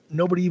part,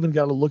 nobody even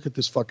got to look at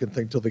this fucking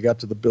thing till they got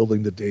to the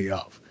building the day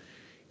of.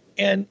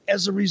 And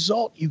as a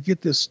result, you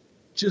get this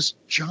just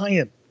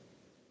giant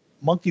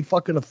monkey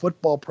fucking a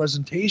football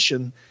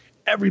presentation.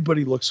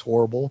 Everybody looks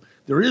horrible.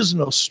 There is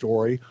no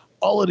story.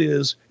 All it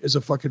is a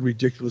fucking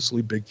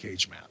ridiculously big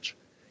cage match.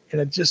 And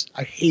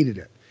I hated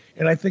it.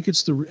 And I think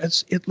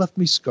it left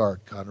me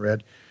scarred,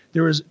 Conrad.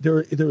 There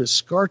is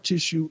scar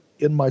tissue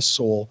in my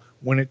soul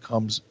when it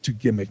comes to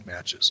gimmick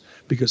matches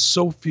because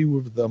so few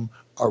of them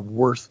are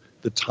worth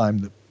the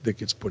time that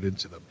gets put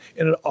into them.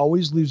 And it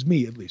always leaves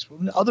me, at least.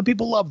 Other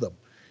people love them.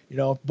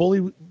 If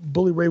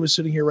Bully Ray was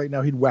sitting here right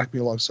now, he'd whack me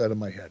alongside of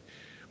my head.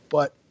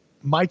 But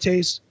my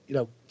taste,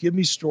 give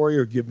me story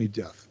or give me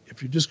death.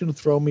 If you're just going to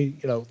throw me,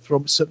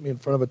 sit me in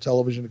front of a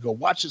television and go,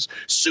 watch this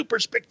super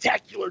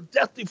spectacular,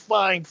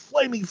 death-defying,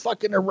 flaming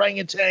fucking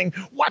orangutan,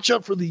 watch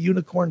out for the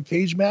unicorn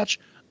cage match,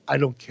 I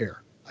don't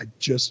care. I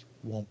just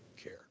won't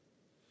care.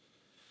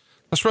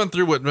 Let's run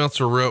through what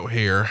Meltzer wrote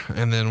here,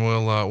 and then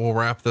we'll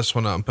wrap this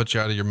one up and put you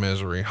out of your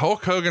misery.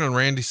 Hulk Hogan and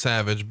Randy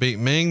Savage beat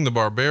Ming, the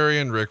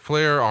Barbarian, Ric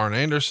Flair, Arn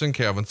Anderson,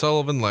 Kevin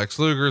Sullivan, Lex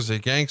Luger, Z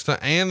Gangsta,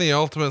 and the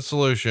Ultimate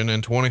Solution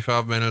in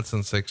 25 minutes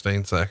and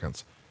 16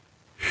 seconds.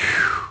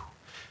 Whew.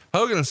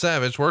 Hogan and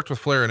Savage worked with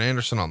Flair and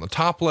Anderson on the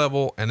top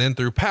level and then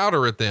threw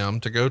powder at them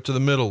to go to the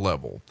middle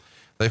level.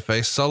 They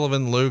faced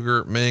Sullivan,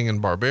 Luger, Ming,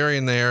 and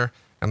Barbarian there,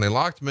 and they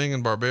locked Ming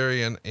and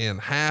Barbarian in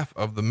half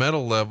of the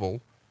metal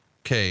level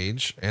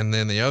cage, and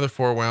then the other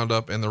four wound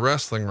up in the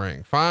wrestling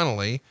ring.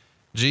 Finally,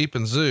 Jeep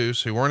and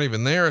Zeus, who weren't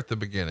even there at the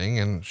beginning,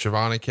 and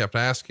Shivani kept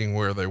asking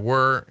where they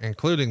were,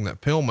 including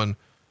that Pillman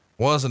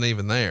wasn't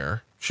even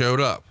there,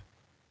 showed up.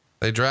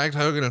 They dragged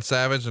Hogan and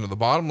Savage into the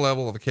bottom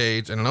level of the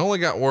cage, and it only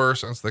got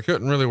worse since they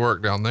couldn't really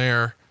work down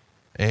there.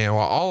 And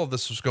while all of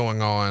this was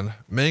going on,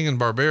 Ming and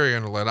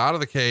Barbarian are let out of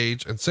the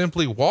cage and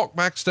simply walk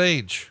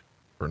backstage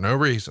for no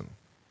reason.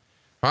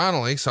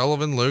 Finally,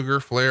 Sullivan, Luger,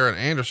 Flair, and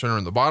Anderson are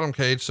in the bottom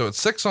cage, so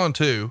it's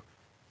 6-on-2,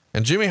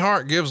 and Jimmy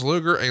Hart gives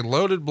Luger a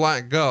loaded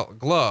black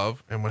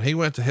glove, and when he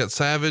went to hit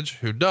Savage,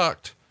 who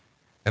ducked,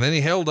 and then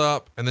he held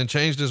up and then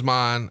changed his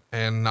mind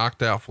and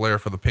knocked out Flair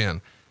for the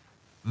pin.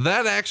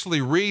 That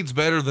actually reads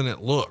better than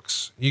it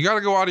looks. You got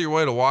to go out of your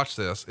way to watch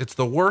this. It's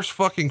the worst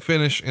fucking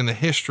finish in the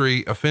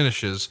history of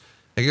finishes.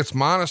 It gets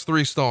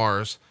 -3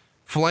 stars.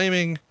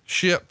 Flaming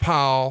shit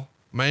pile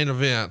main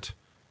event.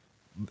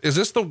 Is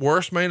this the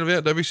worst main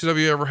event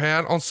WCW ever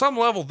had? On some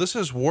level, this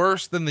is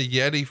worse than the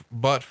Yeti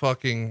butt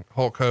fucking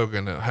Hulk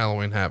Hogan at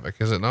Halloween Havoc.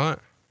 Is it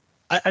not?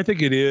 I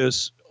think it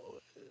is,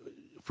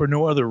 for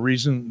no other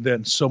reason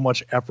than so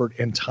much effort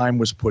and time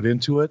was put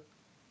into it,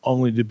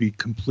 only to be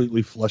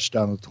completely flushed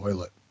down the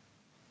toilet.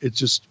 It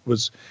just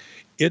was,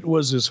 it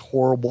was as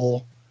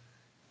horrible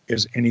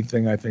as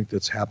anything I think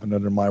that's happened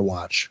under my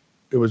watch.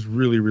 It was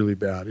really, really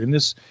bad. And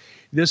this,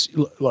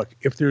 look,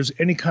 if there's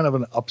any kind of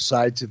an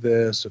upside to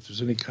this, if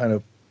there's any kind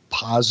of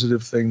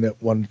positive thing that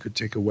one could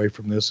take away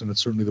from this, and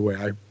it's certainly the way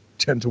I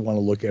tend to want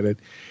to look at it,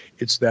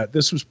 it's that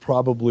this was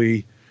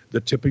probably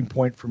the tipping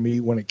point for me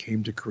when it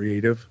came to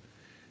creative.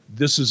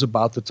 This is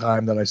about the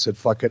time that I said,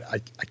 fuck it. I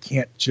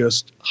can't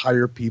just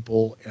hire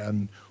people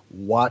and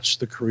watch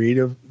the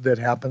creative that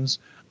happens.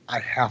 I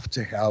have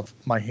to have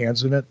my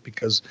hands in it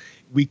because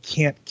we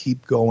can't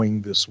keep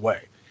going this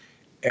way.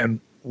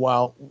 And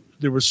while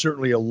there was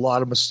certainly a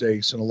lot of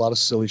mistakes and a lot of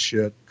silly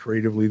shit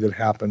creatively that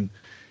happened,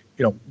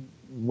 you know,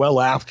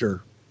 well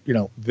after, you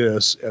know,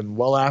 this and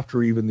well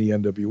after even the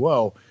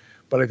NWO.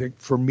 But I think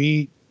for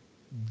me,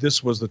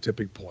 this was the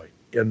tipping point.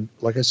 And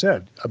like I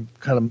said, I'm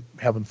kind of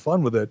having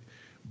fun with it,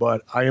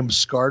 but I am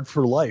scarred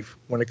for life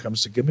when it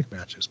comes to gimmick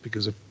matches,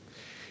 because if,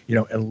 you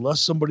know, unless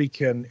somebody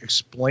can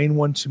explain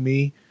one to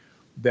me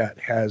that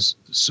has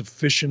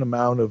sufficient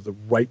amount of the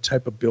right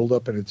type of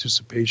buildup and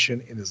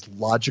anticipation and is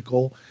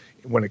logical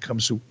when it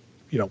comes to,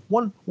 you know,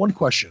 one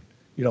question,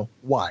 you know,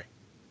 why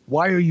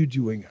are you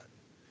doing it?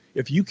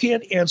 If you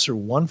can't answer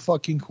one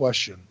fucking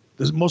question,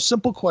 the most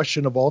simple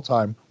question of all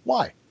time,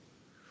 why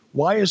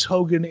is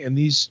Hogan and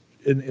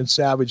and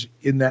Savage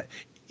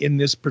in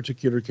this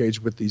particular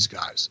cage with these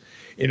guys?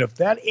 And if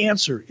that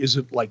answer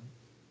isn't like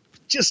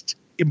just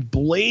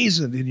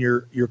emblazoned in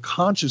your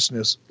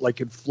consciousness,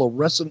 like in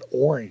fluorescent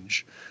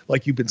orange,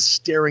 like you've been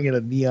staring at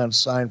a neon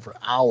sign for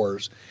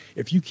hours,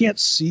 if you can't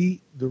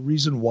see the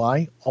reason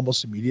why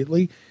almost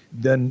immediately,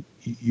 then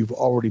you've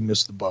already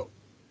missed the boat.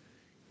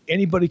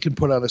 Anybody can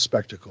put on a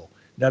spectacle.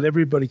 Not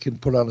everybody can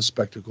put on a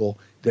spectacle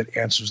that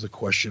answers the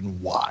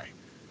question why.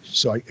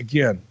 So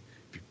again,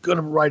 if you're going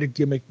to write a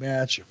gimmick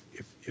match,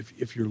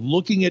 if you're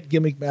looking at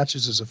gimmick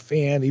matches as a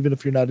fan, even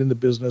if you're not in the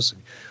business,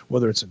 and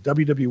whether it's a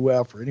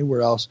WWF or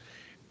anywhere else,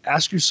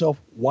 ask yourself,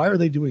 why are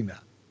they doing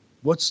that?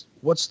 What's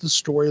the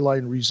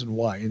storyline reason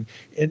why?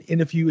 And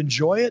if you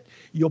enjoy it,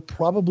 you'll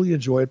probably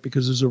enjoy it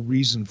because there's a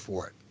reason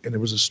for it and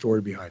there was a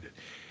story behind it.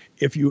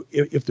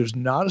 If there's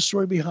not a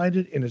story behind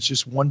it and it's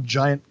just one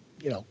giant,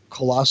 you know,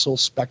 colossal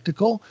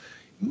spectacle,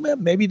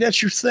 maybe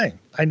that's your thing.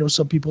 I know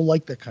some people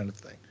like that kind of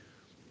thing.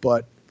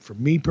 But for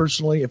me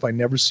personally, if I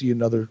never see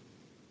another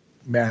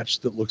match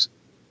that looks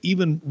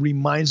even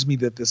reminds me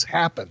that this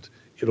happened,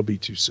 it'll be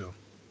too soon.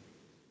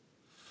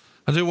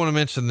 I do want to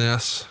mention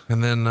this,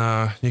 and then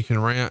you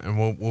can rant, and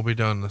we'll be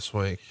done this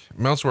week.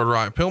 Meltzer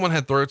right. Pillman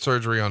had throat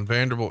surgery at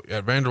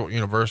Vanderbilt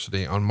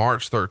University on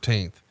March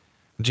 13th.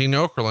 Gene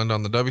Okerlund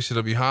on the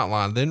WCW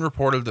hotline then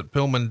reported that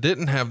Pillman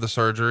didn't have the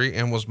surgery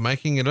and was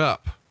making it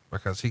up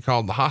because he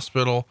called the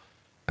hospital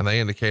and they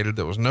indicated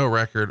there was no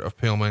record of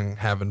Pillman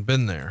having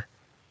been there.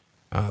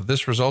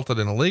 This resulted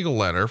in a legal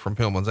letter from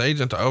Pillman's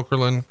agent to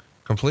Okerlund,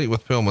 complete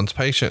with Pillman's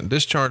patient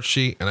discharge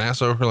sheet, and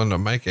asked Okerlund to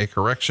make a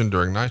correction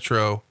during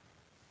Nitro.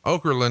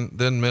 Okerlund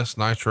then missed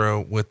Nitro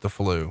with the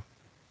flu.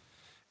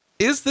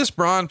 Is this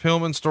Brian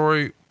Pillman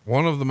story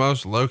one of the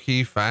most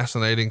low-key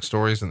fascinating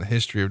stories in the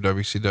history of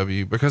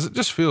WCW? Because it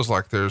just feels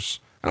like I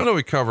know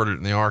we covered it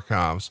in the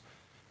archives,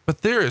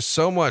 but there is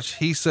so much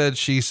he said,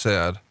 she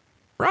said.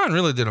 Brian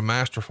really did a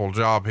masterful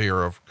job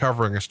here of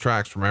covering his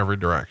tracks from every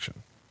direction.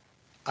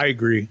 I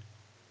agree.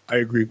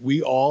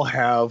 We all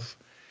have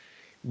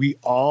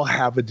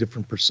a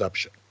different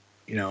perception.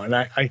 You know, and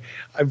I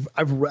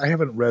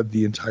haven't read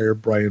the entire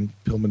Brian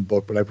Pillman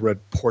book, but I've read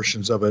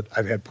portions of it.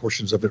 I've had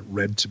portions of it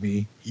read to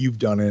me. You've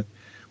done it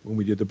when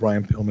we did the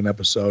Brian Pillman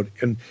episode.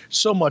 And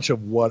so much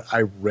of what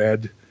I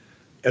read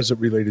as it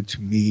related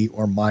to me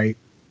or my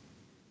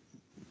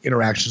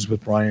interactions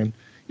with Brian.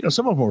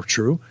 Some of them were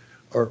true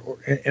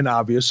and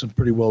obvious and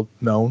pretty well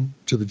known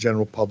to the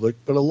general public.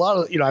 But a lot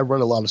of, I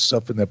read a lot of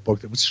stuff in that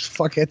book that was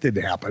fuck, that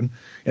didn't happen.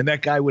 And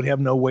that guy would have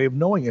no way of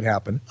knowing it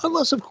happened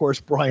unless, of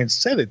course, Brian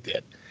said it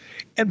did.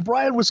 And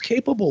Brian was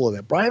capable of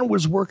that. Brian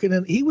was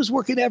he was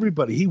working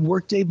everybody. He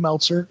worked Dave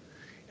Meltzer.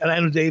 And I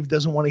know Dave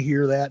doesn't want to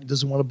hear that,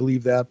 doesn't want to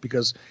believe that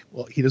because,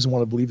 well, he doesn't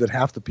want to believe that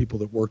half the people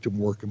that worked him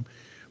work him.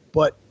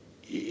 But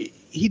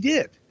he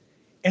did.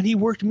 And he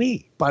worked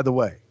me, by the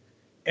way.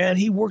 And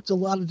he worked a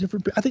lot of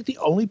different people. I think the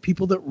only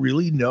people that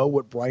really know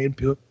what Brian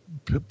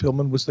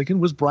Pillman was thinking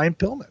was Brian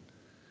Pillman.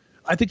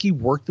 I think he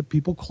worked the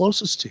people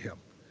closest to him.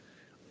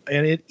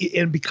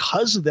 And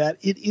because of that,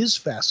 it is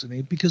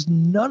fascinating because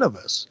none of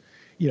us,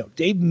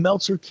 Dave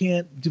Meltzer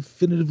can't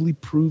definitively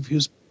prove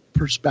his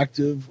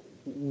perspective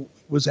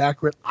was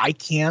accurate. I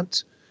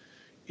can't.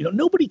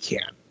 Nobody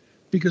can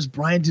because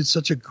Brian did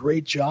such a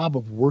great job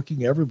of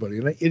working everybody.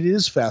 And it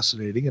is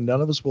fascinating, and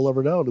none of us will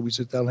ever know until we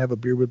sit down and have a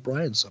beer with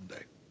Brian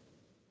someday.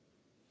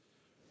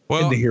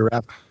 Well, in the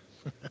hereafter.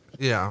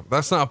 Yeah,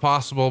 that's not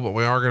possible, but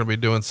we are going to be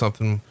doing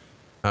something,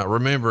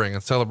 remembering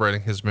and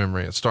celebrating his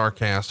memory at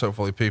StarCast.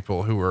 Hopefully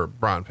people who are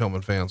Brian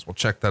Pillman fans will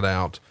check that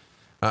out.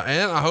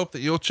 And I hope that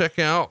you'll check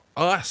out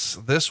us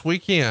this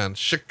weekend,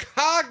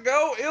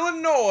 Chicago,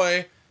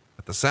 Illinois,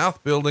 at the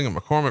South Building at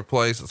McCormick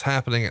Place. It's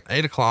happening at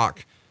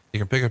 8:00. You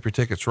can pick up your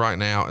tickets right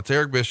now. It's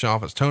Eric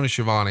Bischoff. It's Tony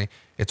Schiavone.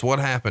 It's What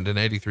Happened in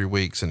 83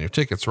 Weeks. And your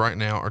tickets right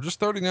now are just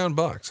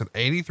 $39 at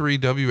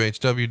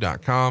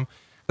 83whw.com.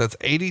 That's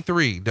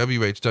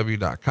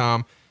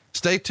 83whw.com.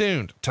 Stay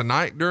tuned.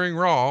 Tonight during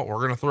Raw, we're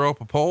going to throw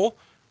up a poll.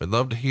 We'd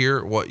love to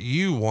hear what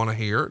you want to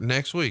hear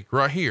next week,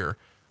 right here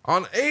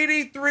on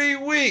 83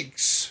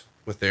 Weeks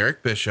with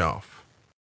Eric Bischoff.